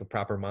safe with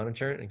proper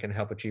monitoring and can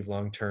help achieve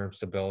long-term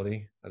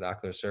stability of the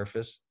ocular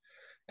surface.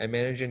 And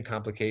managing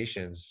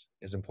complications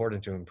is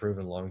important to improve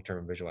in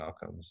long-term visual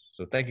outcomes.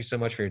 So thank you so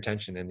much for your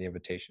attention and the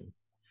invitation.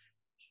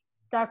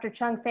 Dr.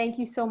 Chung, thank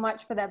you so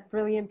much for that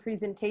brilliant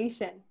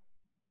presentation.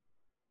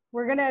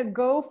 We're gonna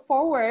go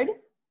forward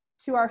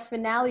to our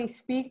finale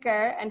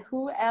speaker, and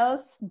who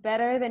else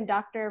better than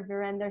Dr.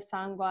 Virender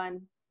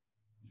Sangwan.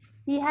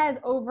 He has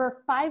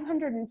over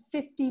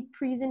 550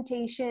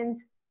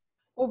 presentations,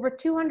 over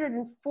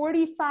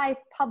 245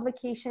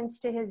 publications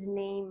to his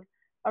name,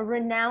 a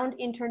renowned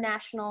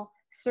international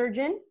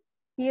surgeon.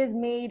 He has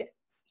made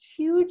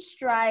huge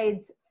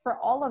strides for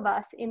all of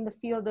us in the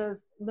field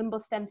of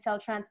limbal stem cell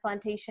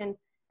transplantation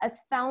as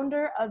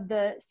founder of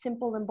the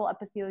simple limbal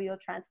epithelial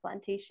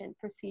transplantation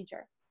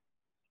procedure.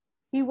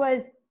 He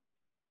was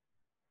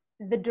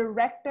the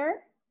director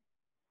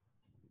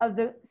of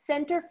the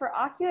Center for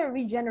Ocular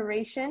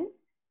Regeneration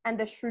and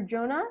the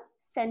Shrujona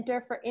Center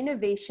for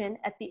Innovation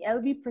at the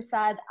LV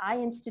Prasad Eye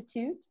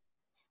Institute,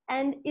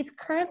 and is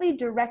currently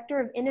Director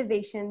of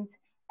Innovations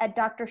at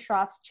Dr.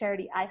 Shroff's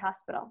Charity Eye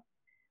Hospital.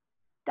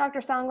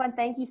 Dr. Sangwan,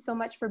 thank you so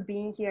much for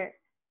being here.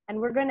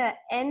 And we're gonna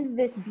end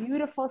this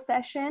beautiful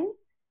session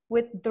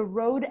with the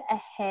road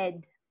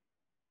ahead.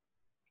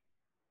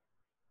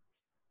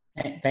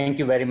 Thank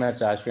you very much,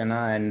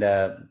 Ashwina, and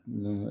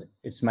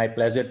it's my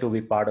pleasure to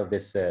be part of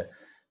this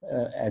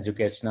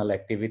educational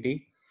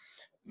activity.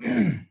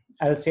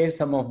 I'll share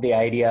some of the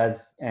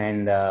ideas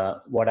and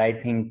what I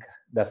think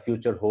the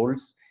future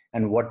holds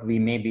and what we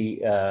may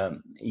be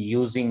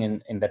using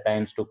in the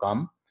times to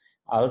come.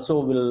 Also,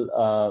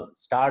 we'll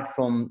start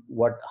from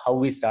how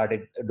we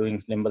started doing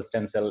limbal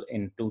stem cell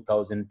in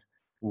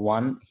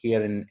 2001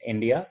 here in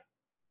India.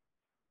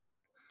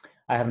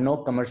 I have no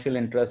commercial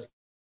interest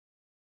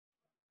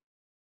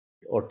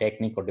or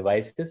technique or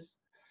devices.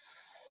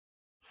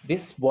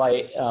 This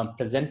boy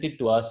presented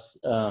to us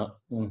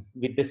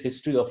with this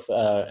history of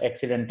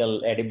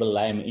accidental edible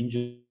lime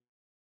injury.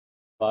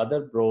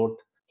 Father brought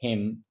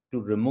him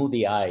to remove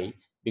the eye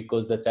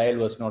because the child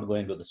was not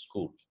going to the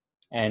school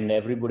and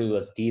everybody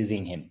was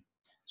teasing him.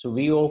 So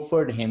we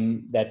offered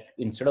him that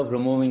instead of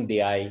removing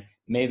the eye,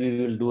 maybe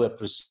we will do a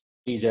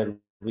procedure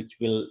which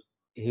will,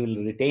 he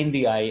will retain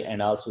the eye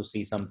and also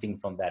see something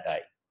from that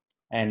eye.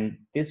 And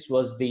this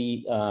was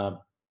the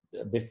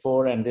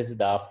before, and this is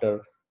the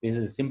after. This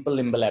is a simple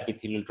limbal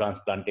epithelial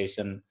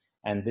transplantation,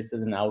 and this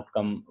is an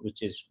outcome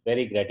which is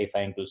very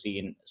gratifying to see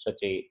in such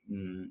a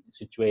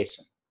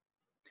situation.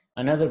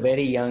 Another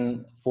very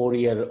young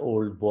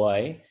 4-year-old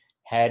boy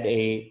had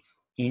a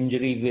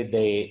injury with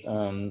a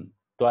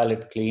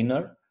toilet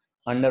cleaner,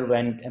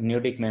 underwent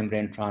amniotic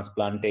membrane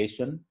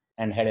transplantation,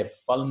 and had a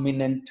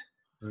fulminant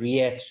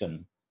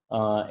reaction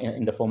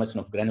in the formation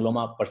of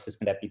granuloma,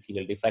 persistent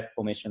epithelial defect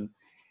formation.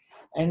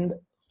 And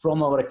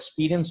from our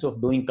experience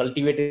of doing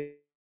cultivated,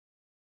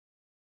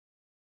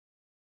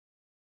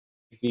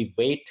 if we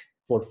wait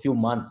for a few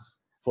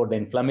months for the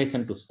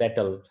inflammation to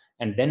settle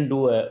and then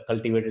do a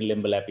cultivated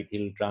limbal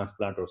epithelial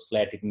transplant or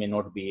slat, it may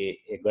not be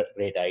a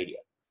great idea.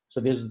 So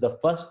this is the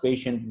first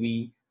patient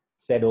we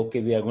said,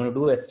 okay, we are going to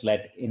do a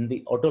slat in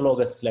the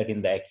autologous slat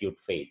in the acute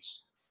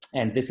phase.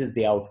 And this is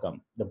the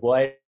outcome. The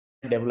boy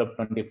developed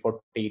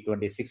 20/40,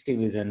 20/60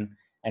 vision,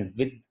 and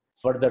with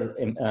further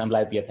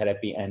amblyopia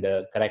therapy and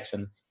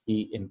correction,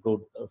 he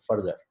improved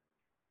further.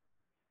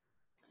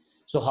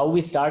 So how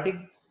we started?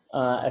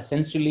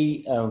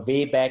 Essentially,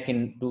 way back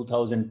in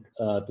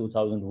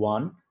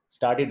 2001,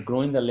 started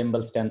growing the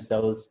limbal stem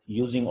cells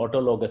using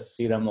autologous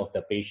serum of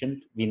the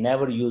patient. We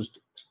never used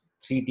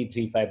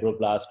 3T3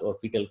 fibroblast or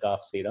fetal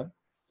calf serum.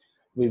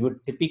 We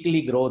would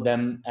typically grow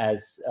them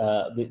as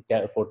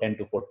for 10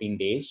 to 14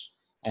 days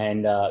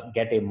and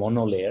get a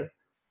monolayer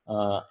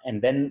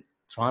and then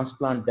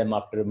transplant them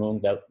after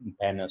removing the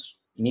pannus.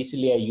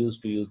 Initially, I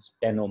used to use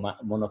 10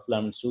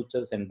 monofilament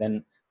sutures and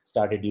then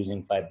started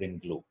using fibrin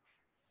glue.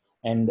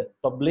 And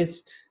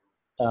published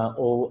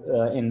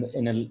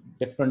in a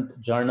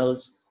different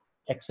journals,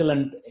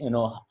 excellent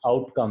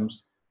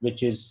outcomes,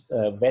 which is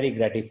very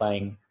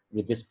gratifying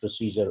with this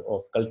procedure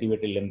of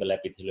cultivated limbal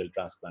epithelial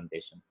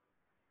transplantation.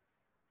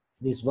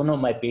 This is one of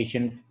my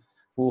patient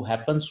who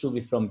happens to be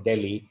from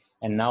Delhi,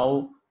 and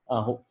now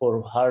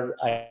for her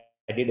I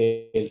did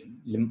a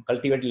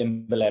cultivated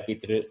limbal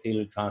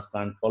epithelial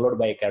transplant followed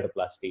by a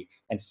keratoplasty,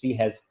 and she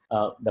has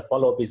the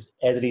follow-up is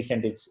as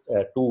recent as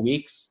 2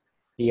 weeks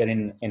here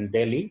in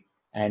Delhi,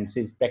 and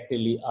she's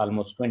practically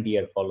almost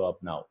 20-year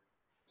follow-up now.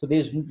 So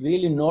there's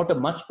really not a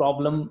much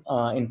problem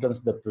in terms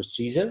of the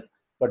procedure,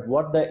 but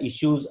what the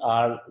issues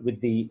are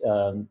with the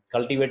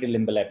cultivated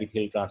limbal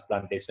epithelial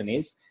transplantation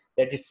is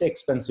that it's an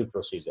expensive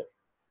procedure,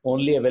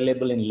 only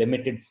available in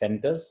limited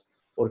centers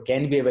or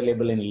can be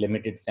available in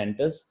limited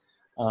centers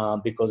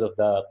because of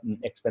the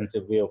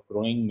expensive way of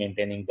growing,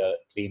 maintaining the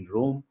clean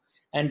room.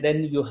 And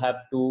then you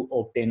have to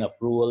obtain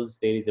approvals.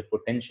 There is a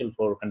potential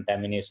for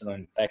contamination or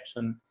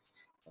infection.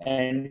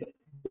 And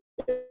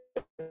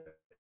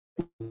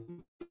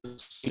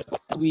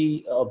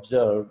we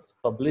observed,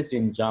 published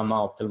in JAMA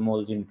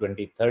Ophthalmology in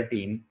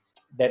 2013,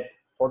 that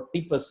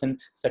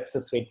 40%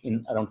 success rate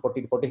in around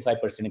 40 to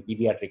 45% in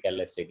pediatric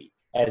LSAD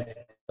as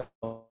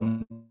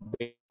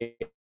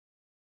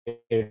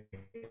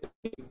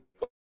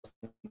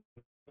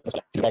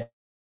that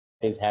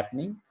is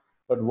happening.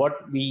 But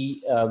what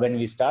we, when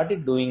we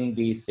started doing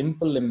the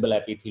simple limbal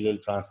epithelial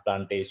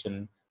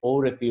transplantation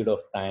over a period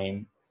of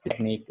time,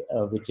 technique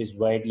which is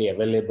widely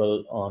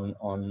available on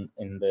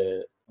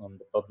the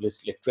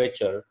published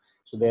literature.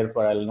 So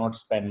therefore, I'll not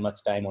spend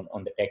much time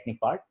on the technique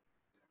part.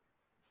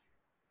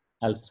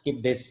 I'll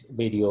skip this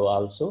video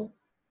also.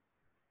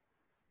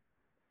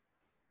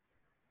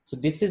 So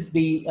this is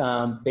the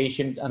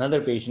patient,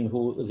 another patient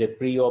who is a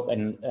pre-op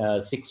and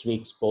 6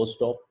 weeks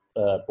post-op,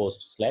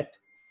 post-slat.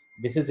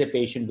 This is a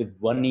patient with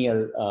 1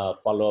 year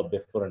follow-up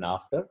before and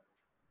after.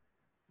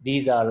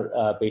 These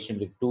are patient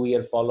with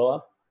 2-year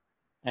follow-up,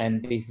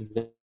 and this is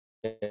the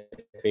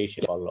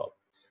patient follow-up.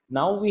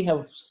 Now we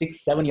have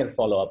 6-7 year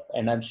follow-up,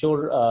 and I'm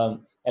sure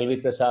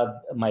LV Prasad,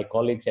 my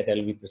colleagues at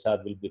LV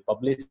Prasad will be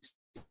published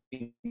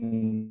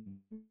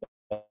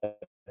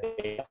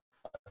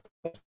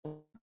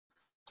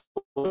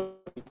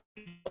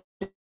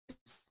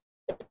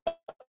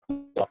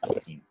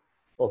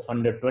of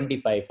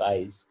 125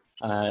 eyes,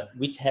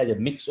 which has a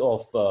mix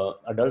of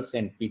adults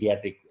and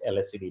pediatric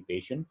LSCD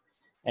patient.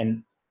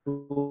 And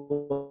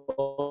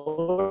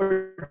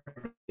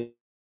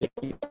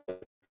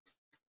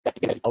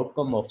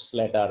outcome of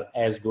SLAT are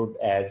as good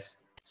as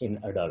in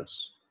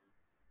adults.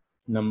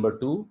 Number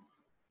 2,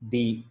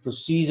 the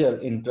procedure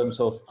in terms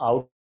of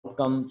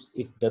outcomes,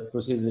 if the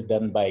procedure is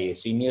done by a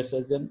senior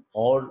surgeon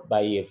or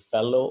by a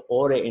fellow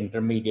or an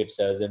intermediate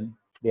surgeon,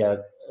 they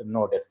are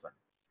no different.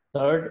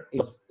 Third,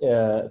 it's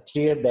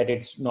clear that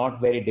it's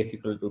not very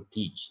difficult to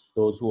teach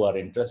those who are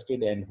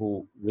interested and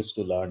who wish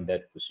to learn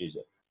that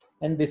procedure.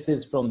 And this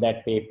is from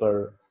that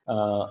paper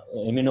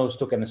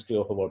immunohistochemistry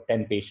of about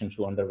 10 patients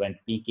who underwent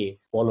PK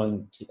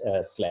following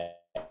SLAT.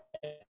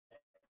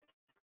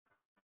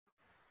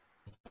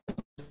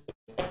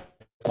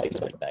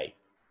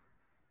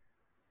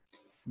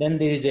 Then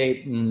there is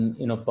a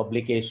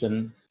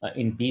publication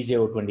in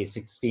PJO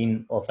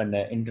 2016 of an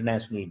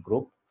international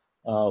group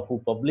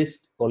who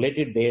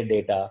collated their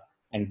data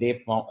and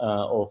they found,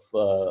 of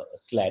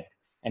SLAT,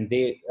 and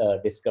they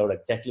discovered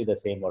exactly the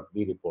same what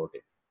we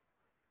reported.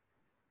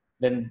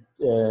 Then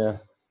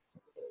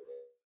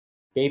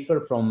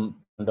paper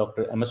from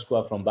Dr.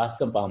 Amaskwa from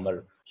Bascom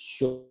Palmer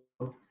showed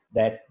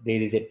that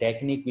there is a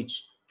technique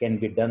which can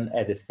be done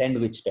as a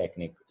sandwich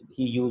technique.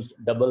 He used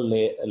double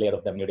layer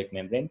of the amniotic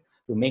membrane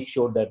to make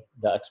sure that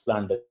the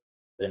explant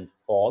doesn't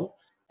fall,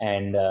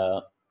 and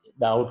the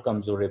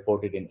outcomes were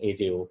reported in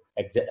AJO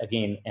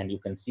again, and you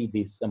can see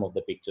these some of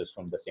the pictures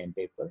from the same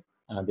paper.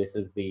 This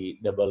is the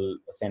double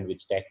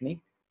sandwich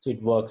technique, so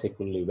it works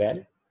equally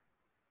well.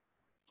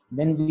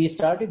 Then we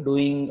started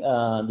doing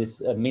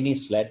this mini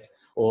SLAT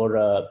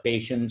or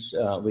patients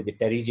with the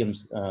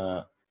pterygiums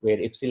where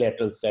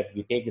ipsilateral SLAT,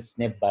 we take a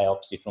snip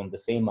biopsy from the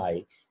same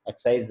eye,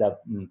 excise the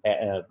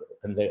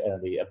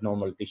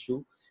abnormal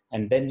tissue,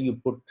 and then you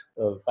put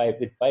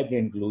with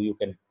fibrin glue, you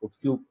can put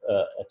few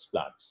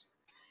explants.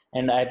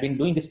 And I've been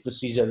doing this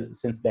procedure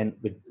since then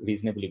with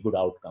reasonably good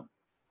outcome.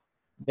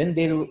 Then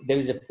there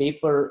is a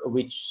paper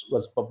which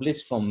was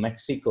published from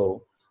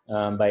Mexico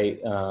by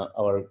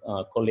our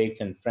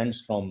colleagues and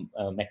friends from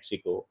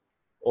Mexico,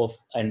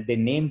 and they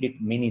named it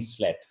mini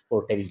SLAT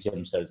for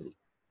pterygium surgery.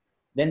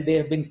 Then there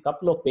have been a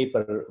couple of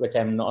papers which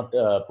I'm not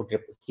put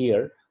up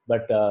here,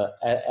 but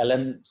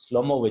Alan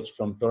Slomovich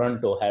from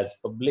Toronto has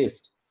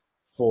published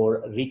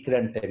for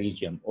recurrent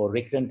pterygium or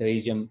recurrent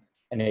pterygium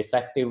and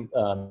effective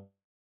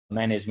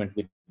management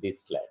with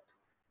this SLAT.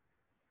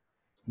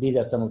 These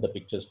are some of the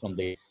pictures from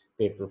the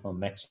paper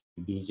from Mexico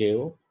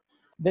BJO.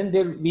 Then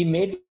we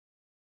made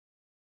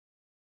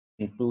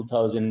in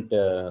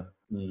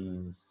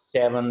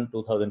 2007,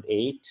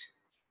 2008,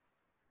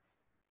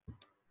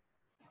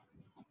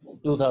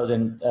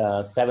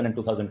 2007 and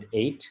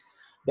 2008,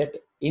 that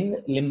in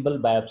limbal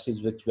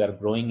biopsies which were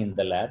growing in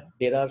the lab,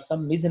 there are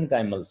some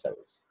mesenchymal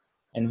cells.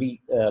 And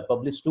we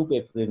published two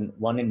papers,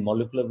 one in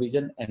molecular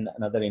vision and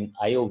another in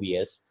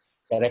IOVS,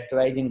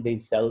 characterizing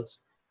these cells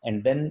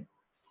and then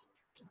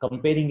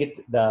comparing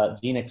the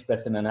gene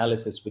expression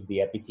analysis with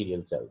the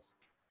epithelial cells.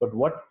 But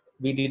what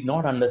we did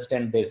not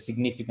understand their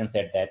significance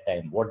at that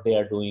time, what they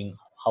are doing,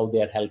 how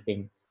they are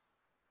helping.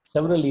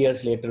 Several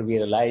years later, we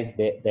realized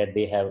that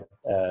they have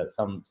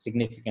some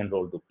significant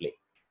role to play.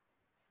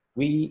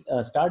 We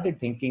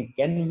started thinking,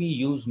 can we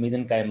use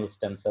mesenchymal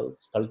stem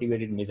cells,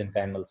 cultivated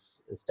mesenchymal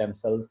stem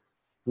cells,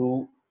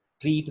 to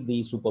treat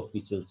the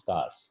superficial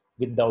scars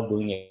without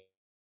doing a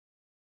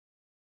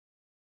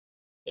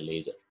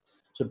laser?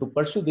 So to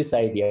pursue this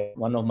idea,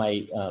 one of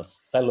my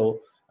fellow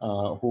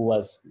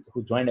who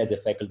joined as a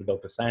faculty,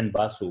 Dr. Sayan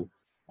Basu,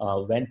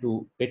 went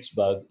to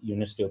Pittsburgh,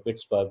 University of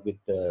Pittsburgh, with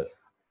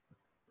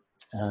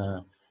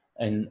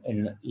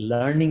and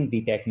learning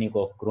the technique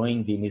of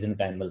growing the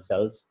mesenchymal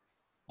cells,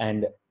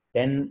 and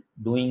then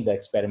doing the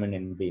experiment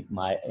in the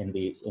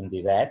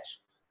rat.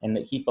 And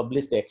he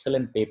published an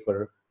excellent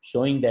paper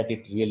showing that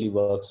it really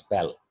works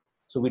well.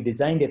 So we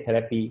designed a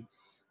therapy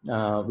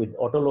with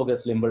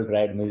autologous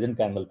limbal-derived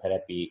mesenchymal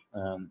therapy,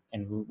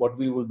 and what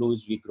we will do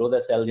is we grow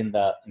the cells in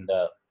the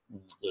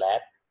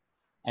lab,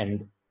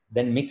 and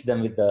then mix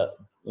them with the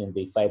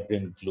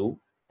fibrin glue,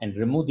 and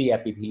remove the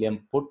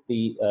epithelium, put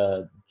the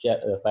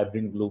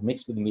fibrin glue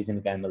mixed with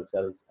mesenchymal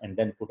cells, and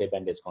then put a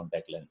bandage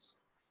contact lens.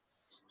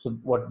 So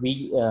what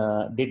we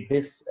did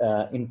this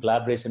in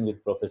collaboration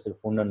with Professor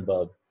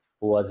Fundenberg,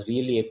 who was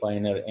really a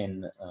pioneer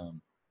in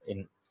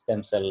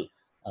stem cell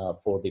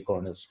for the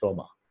corneal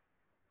stroma.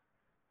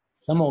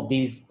 Some of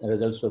these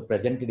results were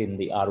presented in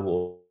the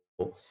RO,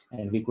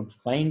 and we could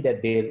find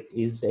that there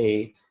is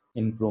a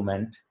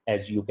improvement,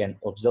 as you can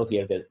observe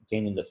here, the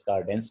change in the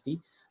scar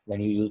density when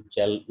you use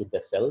gel with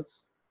the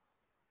cells.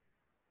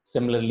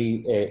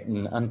 Similarly,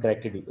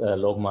 uncorrected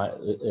logma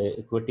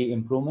equity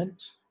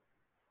improvement.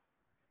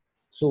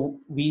 So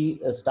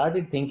we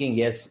started thinking,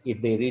 yes, if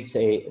there is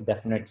a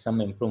definite some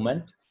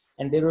improvement.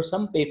 And there was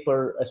some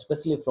paper,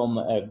 especially from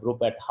a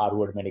group at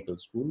Harvard Medical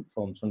School,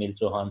 from Sunil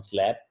Chauhan's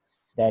lab,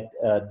 that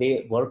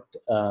they worked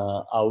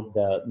out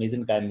the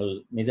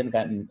mesenchymal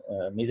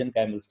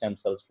stem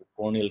cells for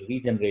corneal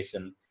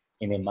regeneration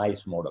in a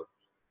mice model.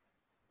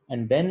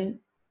 And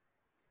then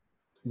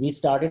we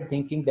started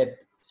thinking that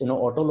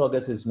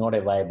autologous is not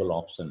a viable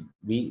option.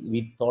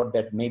 We thought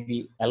that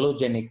maybe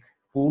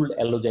pooled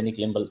allogenic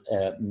limbal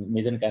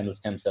mesenchymal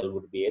stem cell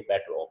would be a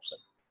better option.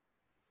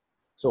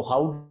 So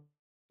how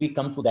we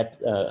come to that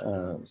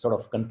sort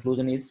of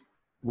conclusion is,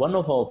 one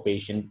of our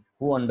patients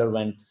who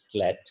underwent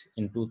SLAT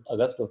in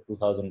August of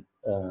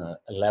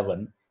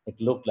 2011, it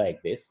looked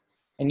like this.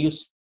 And you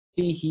see,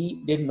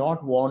 he did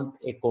not want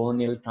a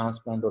corneal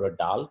transplant or a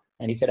DAL,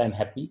 and he said, I'm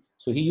happy.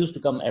 So he used to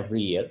come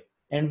every year.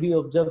 And we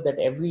observed that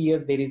every year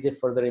there is a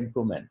further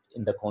improvement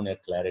in the corneal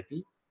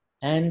clarity.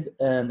 and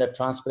the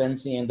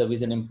transparency and the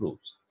vision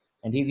improves.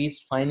 And he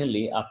reached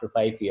finally after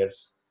 5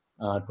 years,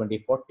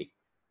 2040.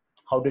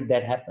 How did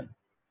that happen?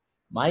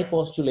 My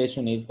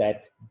postulation is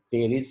that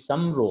there is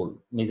some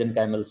role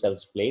mesenchymal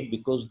cells played,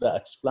 because the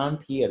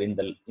explant here in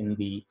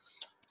the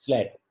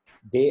slit,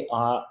 they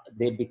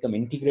become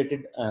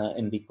integrated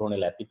in the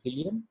corneal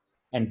epithelium,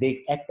 and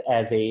they act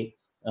as a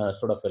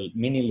sort of a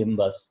mini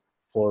limbus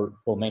for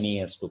many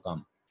years to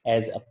come,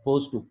 as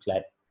opposed to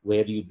clot,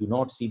 where you do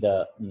not see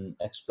the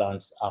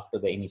explants after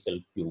the initial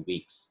few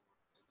weeks.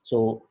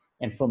 So,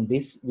 and from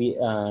this we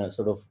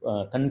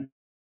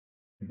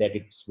that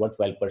it's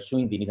worthwhile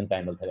pursuing the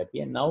mesenchymal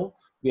therapy. And now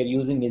we are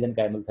using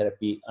mesenchymal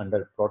therapy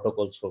under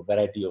protocols for a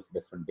variety of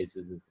different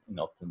diseases in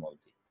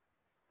ophthalmology.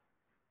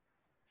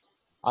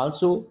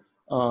 Also,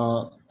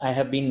 I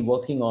have been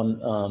working on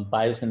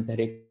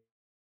biosynthetic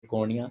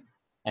cornea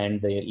and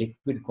the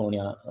liquid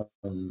cornea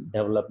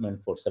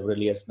development for several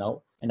years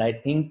now. And I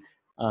think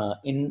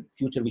in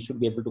future, we should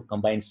be able to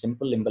combine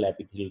simple limbal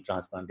epithelial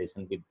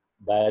transplantation with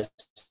biosynthetic,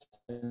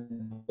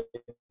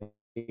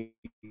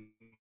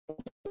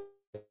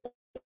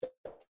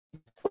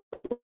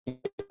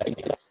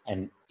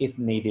 and if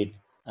needed,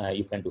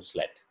 you can do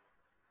slit.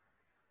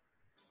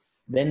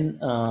 Then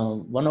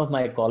one of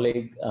my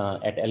colleagues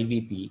at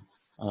LVP,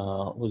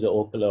 who's an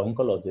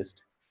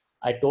oncologist,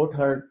 I taught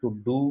her to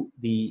do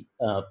the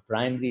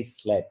primary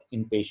slit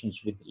in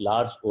patients with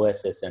large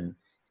OSSN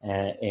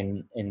at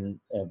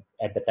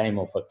the time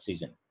of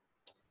excision.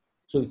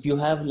 So if you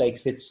have like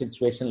such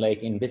situation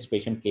like in this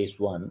patient case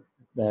 1,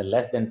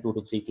 less than 2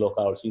 to 3 clock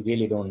hours, you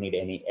really don't need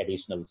any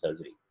additional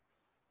surgery.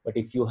 But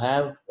if you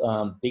have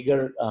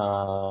bigger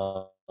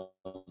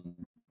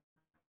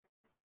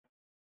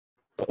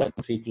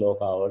 3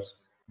 clock hours,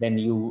 then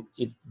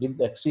with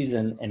the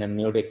excision and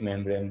amniotic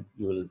membrane,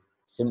 you will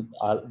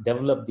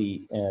develop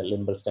the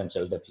limbal stem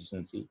cell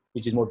deficiency,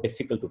 which is more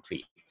difficult to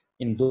treat.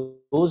 In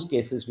those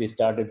cases, we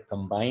started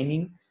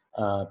combining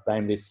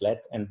primary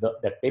slit, and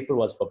that paper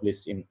was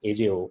published in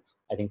AJO,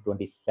 I think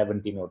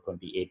 2017 or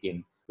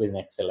 2018, with an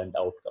excellent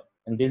outcome.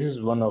 And this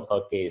is one of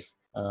our case,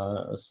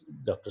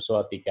 Dr.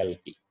 Swati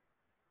Kalki.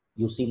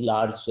 You see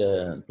large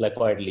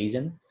placoid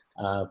lesion,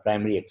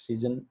 primary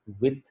excision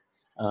with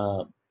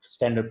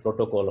standard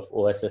protocol of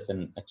OSS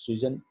and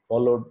excision,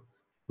 followed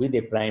with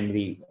a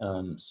primary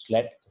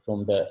slit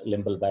from the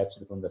limbal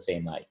biopsy from the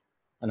same eye,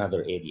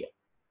 another area.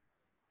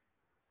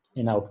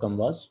 And outcome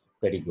was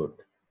pretty good.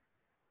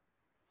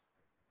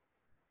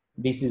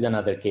 This is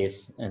another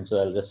case, and so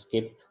I'll just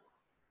skip.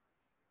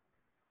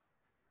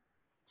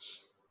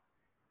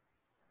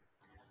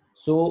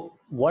 So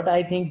what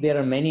I think, there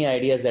are many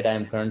ideas that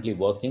I'm currently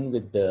working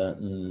with the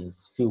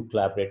few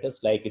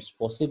collaborators, like it's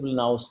possible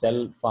now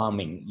cell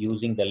farming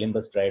using the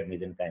limbus-derived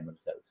mesenchymal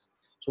cells.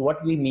 So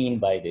what we mean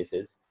by this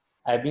is,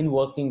 I've been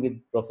working with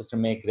Professor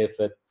May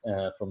Griffith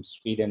from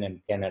Sweden and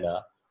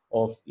Canada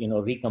of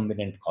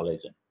recombinant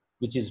collagen,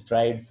 which is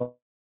derived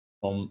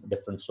from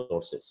different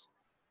sources.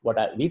 What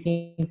we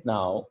think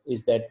now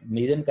is that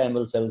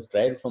mesenchymal cells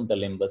derived from the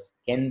limbus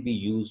can be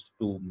used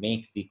to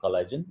make the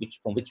collagen,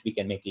 from which we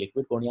can make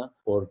liquid cornea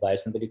or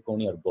biosynthetic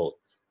cornea or both.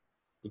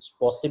 It's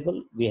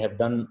possible. We have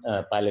done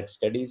pilot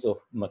studies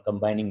of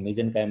combining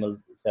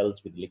mesenchymal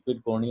cells with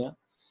liquid cornea.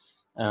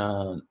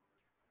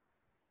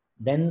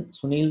 Then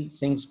Sunil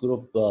Singh's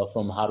group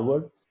from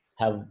Harvard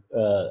have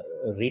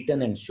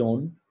written and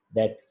shown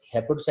that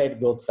hepatocyte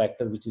growth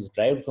factor, which is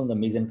derived from the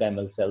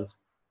mesenchymal cells,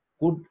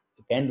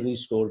 can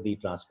restore the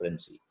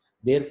transparency.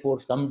 Therefore,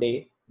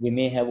 someday we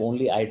may have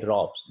only eye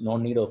drops, no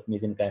need of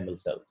mesenchymal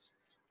cells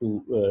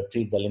to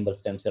treat the limbal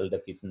stem cell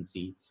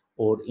deficiency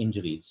or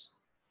injuries.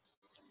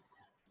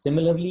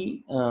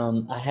 Similarly,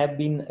 I have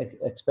been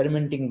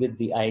experimenting with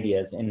the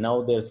ideas, and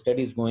now there are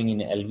studies going in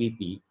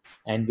LVP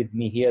and with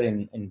me here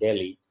in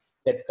Delhi,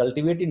 that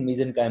cultivated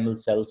mesenchymal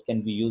cells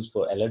can be used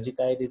for allergic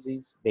eye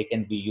disease, they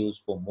can be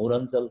used for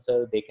Moran's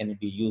ulcer, they can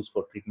be used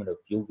for treatment of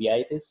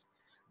uveitis.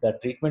 The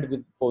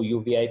treatment for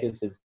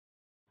uveitis is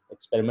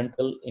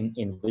experimental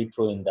in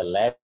vitro in the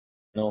lab,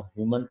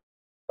 human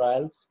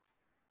trials.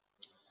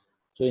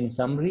 So in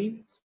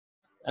summary,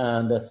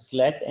 the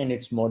slit and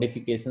its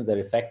modifications are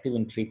effective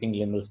in treating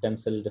limbal stem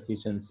cell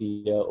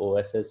deficiency,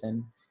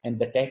 OSSN, and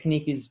the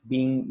technique is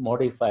being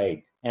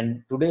modified.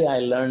 And today I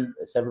learned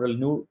several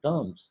new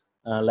terms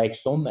like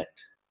SOMET.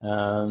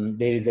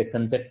 There is a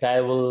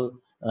conjunctival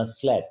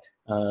slit.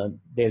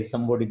 There's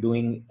somebody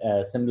doing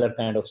a similar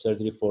kind of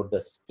surgery for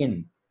the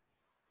skin.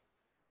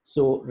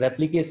 So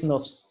replication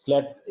of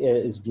slit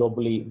is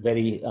globally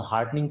very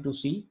heartening to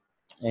see.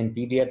 And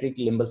pediatric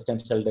limbal stem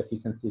cell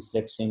deficiency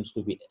slit seems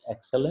to be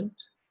excellent.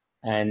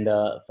 And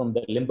from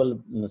the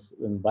limbal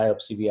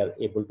biopsy, we are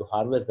able to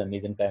harvest the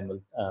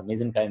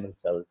mesenchymal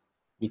cells,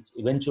 which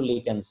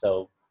eventually can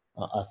serve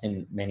us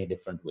in many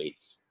different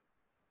ways.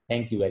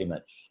 Thank you very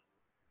much.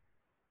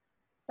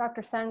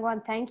 Dr.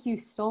 Sangwan, thank you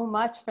so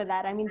much for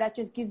that. I mean, that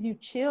just gives you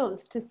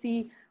chills to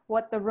see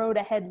what the road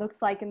ahead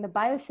looks like. And the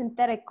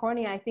biosynthetic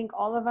cornea, I think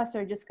all of us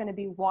are just going to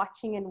be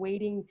watching and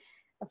waiting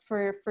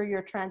for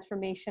your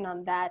transformation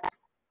on that.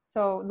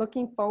 So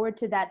looking forward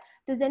to that.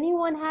 Does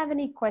anyone have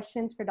any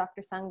questions for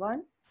Dr. Sangwan?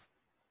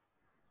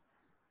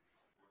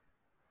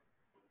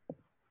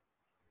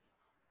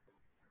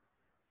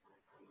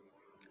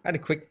 I had a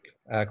quick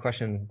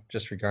question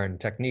just regarding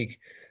technique.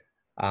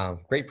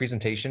 Great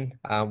presentation.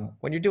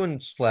 When you're doing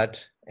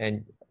SLET,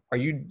 and are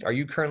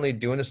you currently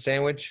doing a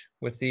sandwich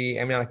with the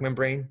amniotic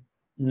membrane?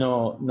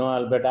 No,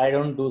 Albert, I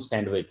don't do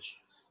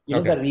sandwich. You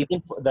know, Okay.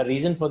 the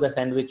reason for the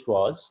sandwich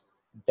was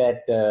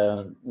that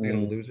You're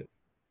gonna lose it.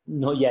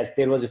 no, yes,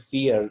 there was a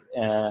fear,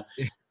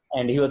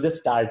 and he was just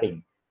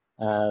starting.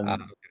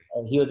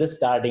 He was just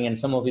starting, and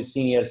some of his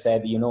seniors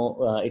said,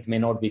 it may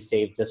not be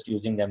safe just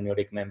using the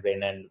amniotic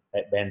membrane and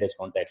bandage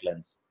contact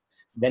lens.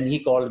 Then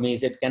he called me. He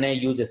said, "Can I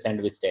use a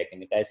sandwich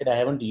technique?" I said, "I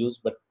haven't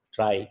used, but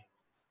try."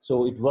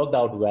 So it worked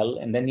out well,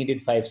 and then he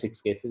did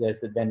 5-6 cases. I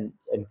said, then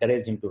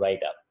encouraged him to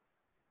write up.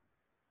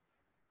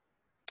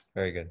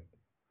 Very good.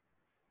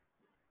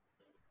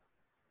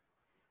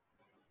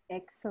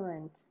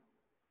 Excellent.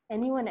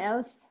 Anyone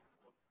else?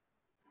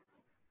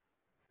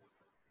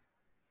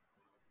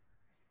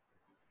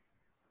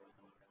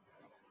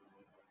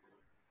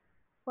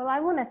 Well, I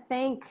want to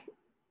thank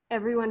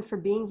everyone for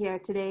being here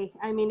today.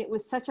 I mean, it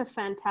was such a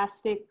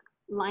fantastic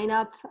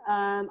lineup.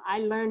 I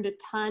learned a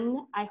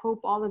ton. I hope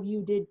all of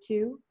you did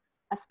too.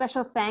 A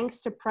special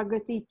thanks to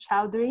Pragrati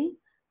Chowdhury,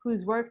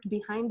 who's worked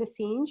behind the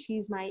scenes.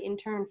 She's my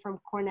intern from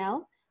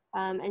Cornell,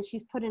 and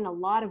she's put in a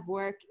lot of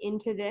work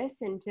into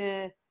this,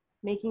 into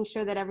making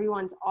sure that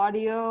everyone's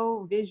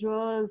audio,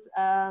 visuals,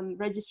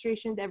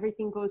 registrations,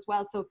 everything goes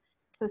well. So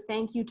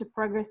thank you to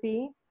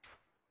Pragrati.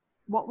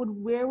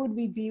 Where would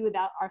we be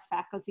without our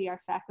faculty?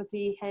 Our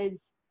faculty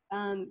has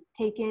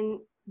taken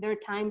their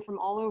time from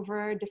all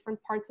over different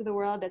parts of the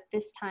world at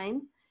this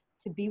time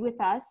to be with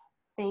us.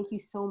 Thank you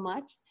so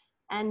much.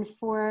 And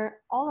for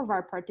all of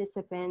our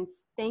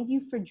participants, thank you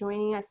for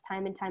joining us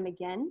time and time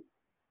again.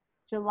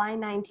 July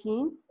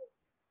 19th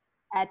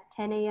at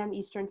 10 a.m.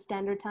 Eastern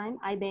Standard Time,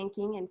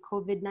 iBanking and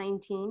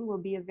COVID-19 will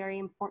be a very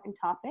important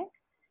topic.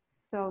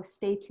 So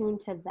stay tuned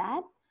to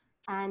that.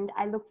 And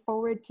I look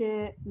forward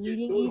to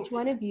meeting each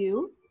one of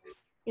you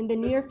in the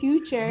near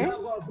future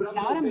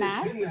without a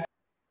mask,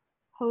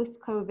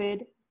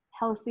 post-COVID,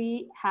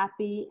 healthy,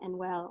 happy, and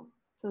well.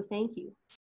 So thank you.